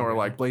Airplane or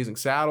like Blazing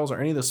Saddles or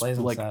any of this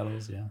Blazing like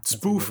Saddles, yeah. That's a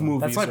spoof good one.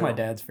 movies That's like my or-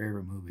 dad's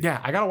favorite movie. yeah.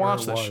 I gotta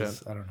watch Or it this was.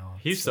 shit. I don't know.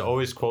 He used to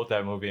always quote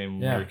that movie when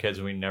we Yeah. were kids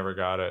and we never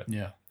got it.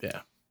 Yeah.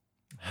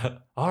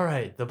 All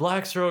right, the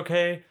blacks are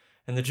okay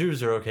and the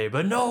Jews are okay,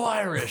 but no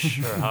Irish.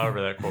 Or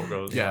however that quote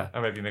goes. Yeah. I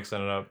might be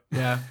mixing it up.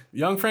 Yeah,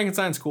 Young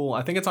Frankenstein's cool.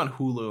 I think it's on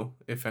Hulu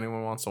if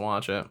anyone wants to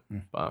watch it.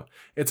 But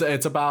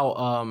it's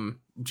about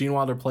Gene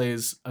Wilder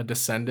plays a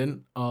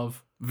descendant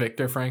of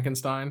Victor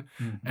Frankenstein,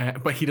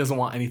 but he doesn't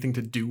want anything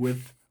to do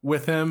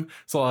with him.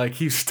 So like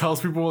he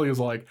tells people he was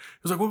like,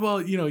 well,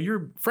 well, you know,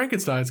 you're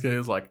Frankenstein's kid. He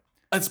was like,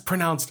 it's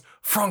pronounced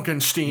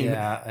Frankenstein.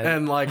 Yeah,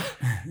 and like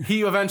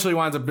he eventually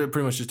winds up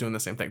pretty much just doing the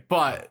same thing.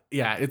 But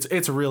yeah,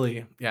 it's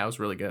really it was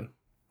really good.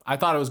 I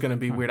thought it was gonna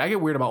be weird. I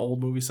get weird about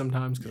old movies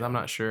sometimes because I'm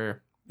not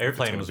sure.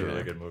 Airplane gonna was a be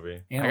really there. good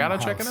movie. I gotta Animal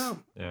check it House.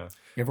 out. Yeah.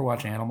 You ever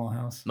watch Animal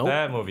House? Nope.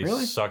 That movie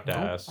Really? sucked Nope.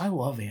 ass. I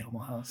love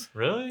Animal House.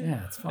 Really?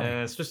 Yeah, it's fun.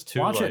 And it's just too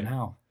Watch like, it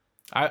now.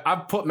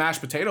 I've put mashed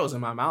potatoes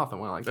in my mouth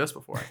and went like this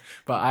before,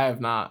 but I have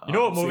not. You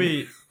know what seen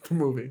movie? the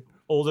movie.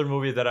 Older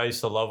movie that I used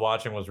to love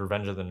watching was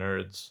Revenge of the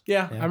Nerds.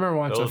 Yeah, Yeah. I remember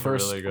watching the Those were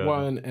first really good.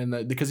 one,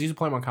 and because he used to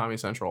play them on Comedy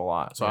Central a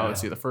lot, so I Yeah. would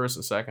see the first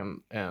and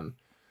second, and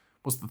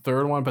was the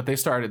third one, but they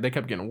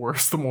kept getting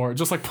worse the more,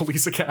 just like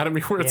Police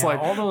Academy, where it's Yeah, like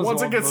all those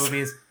once it old gets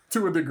movies,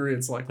 to a degree,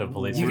 it's like The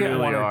Police you get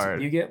really one or hard.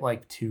 two, you get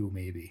like two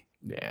maybe.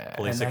 Yeah,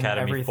 Police and then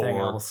Academy everything 4.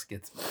 else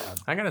gets bad.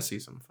 I gotta see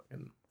some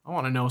fucking. I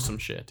want to know some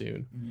shit,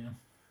 dude. Yeah.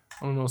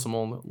 I want to know some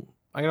old.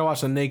 I gotta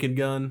watch The Naked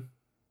Gun,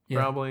 Yeah.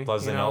 probably.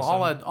 Leslie you know,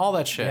 Nielsen. all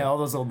that shit. Yeah, all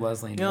those old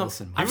Leslie know,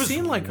 Nielsen. I've He was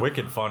seen, like,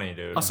 wicked funny,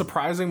 dude. A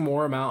surprising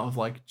more amount of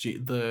like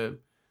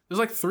there's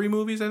like 3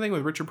 movies I think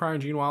with Richard Pryor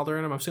and Gene Wilder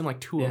in them. I've seen like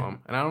 2 of Yeah.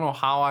 them, and I don't know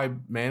how I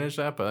managed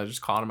that, but I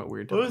just caught them at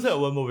weird times. What was that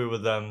one movie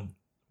with them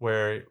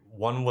where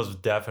one was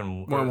deaf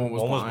and One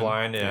was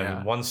blind. and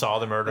Yeah. one saw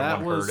the murder That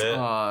and one was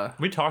heard it?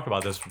 We talked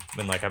about this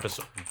in like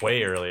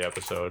way early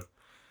episode.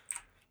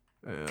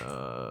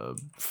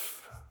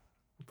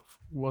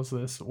 was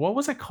this? What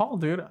was it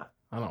called, dude?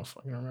 I don't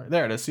fucking remember.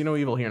 There it is. See no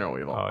evil, hear no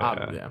evil. Oh,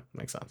 yeah. Yeah,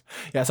 makes sense.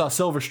 Yeah, I saw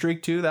Silver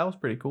Streak too. That was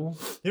pretty cool.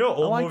 You know,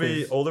 like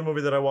this. older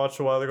movie that I watched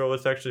a while ago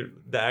was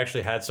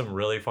actually had some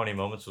really funny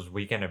moments was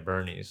Weekend at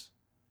Bernie's.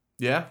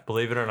 Yeah,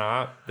 Believe it or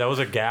not, that was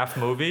a gaff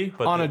movie,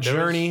 but on a there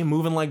journey,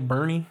 moving like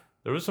Bernie.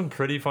 there was some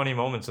pretty funny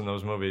moments in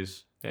those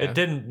movies. Yeah.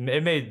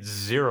 It made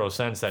zero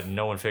sense that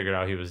no one figured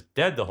out he was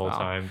dead the whole Wow.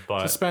 time,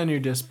 but Suspend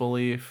your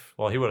disbelief.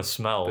 well, he would have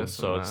smelled, This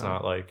so and it's that.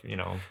 not like, you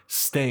know.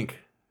 Stink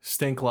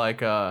like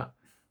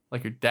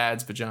your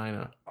dad's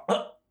vagina.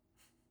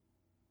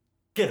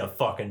 Get a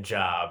fucking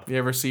job. You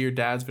ever see your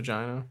dad's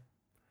vagina?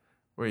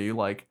 Where you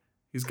like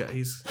you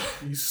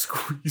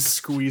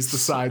squeeze the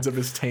sides of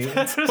his taint.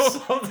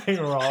 There's something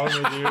wrong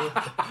with you.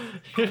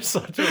 You're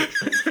such a.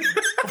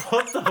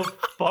 What the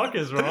fuck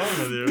is wrong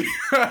with you?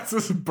 That's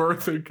his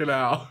birthing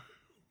canal.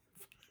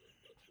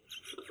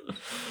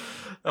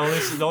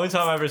 The only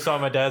time I ever saw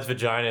my dad's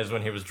vagina is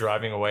when he was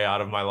driving away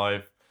out of my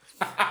life.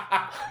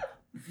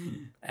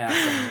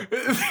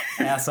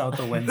 Ass out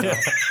the window.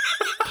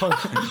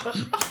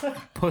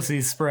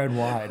 Pussy spread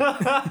wide.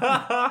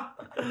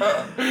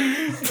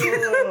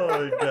 Oh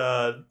my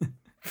god.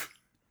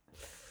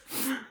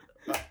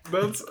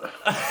 That's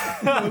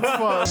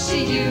fun.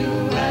 See you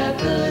at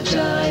the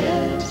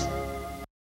Giant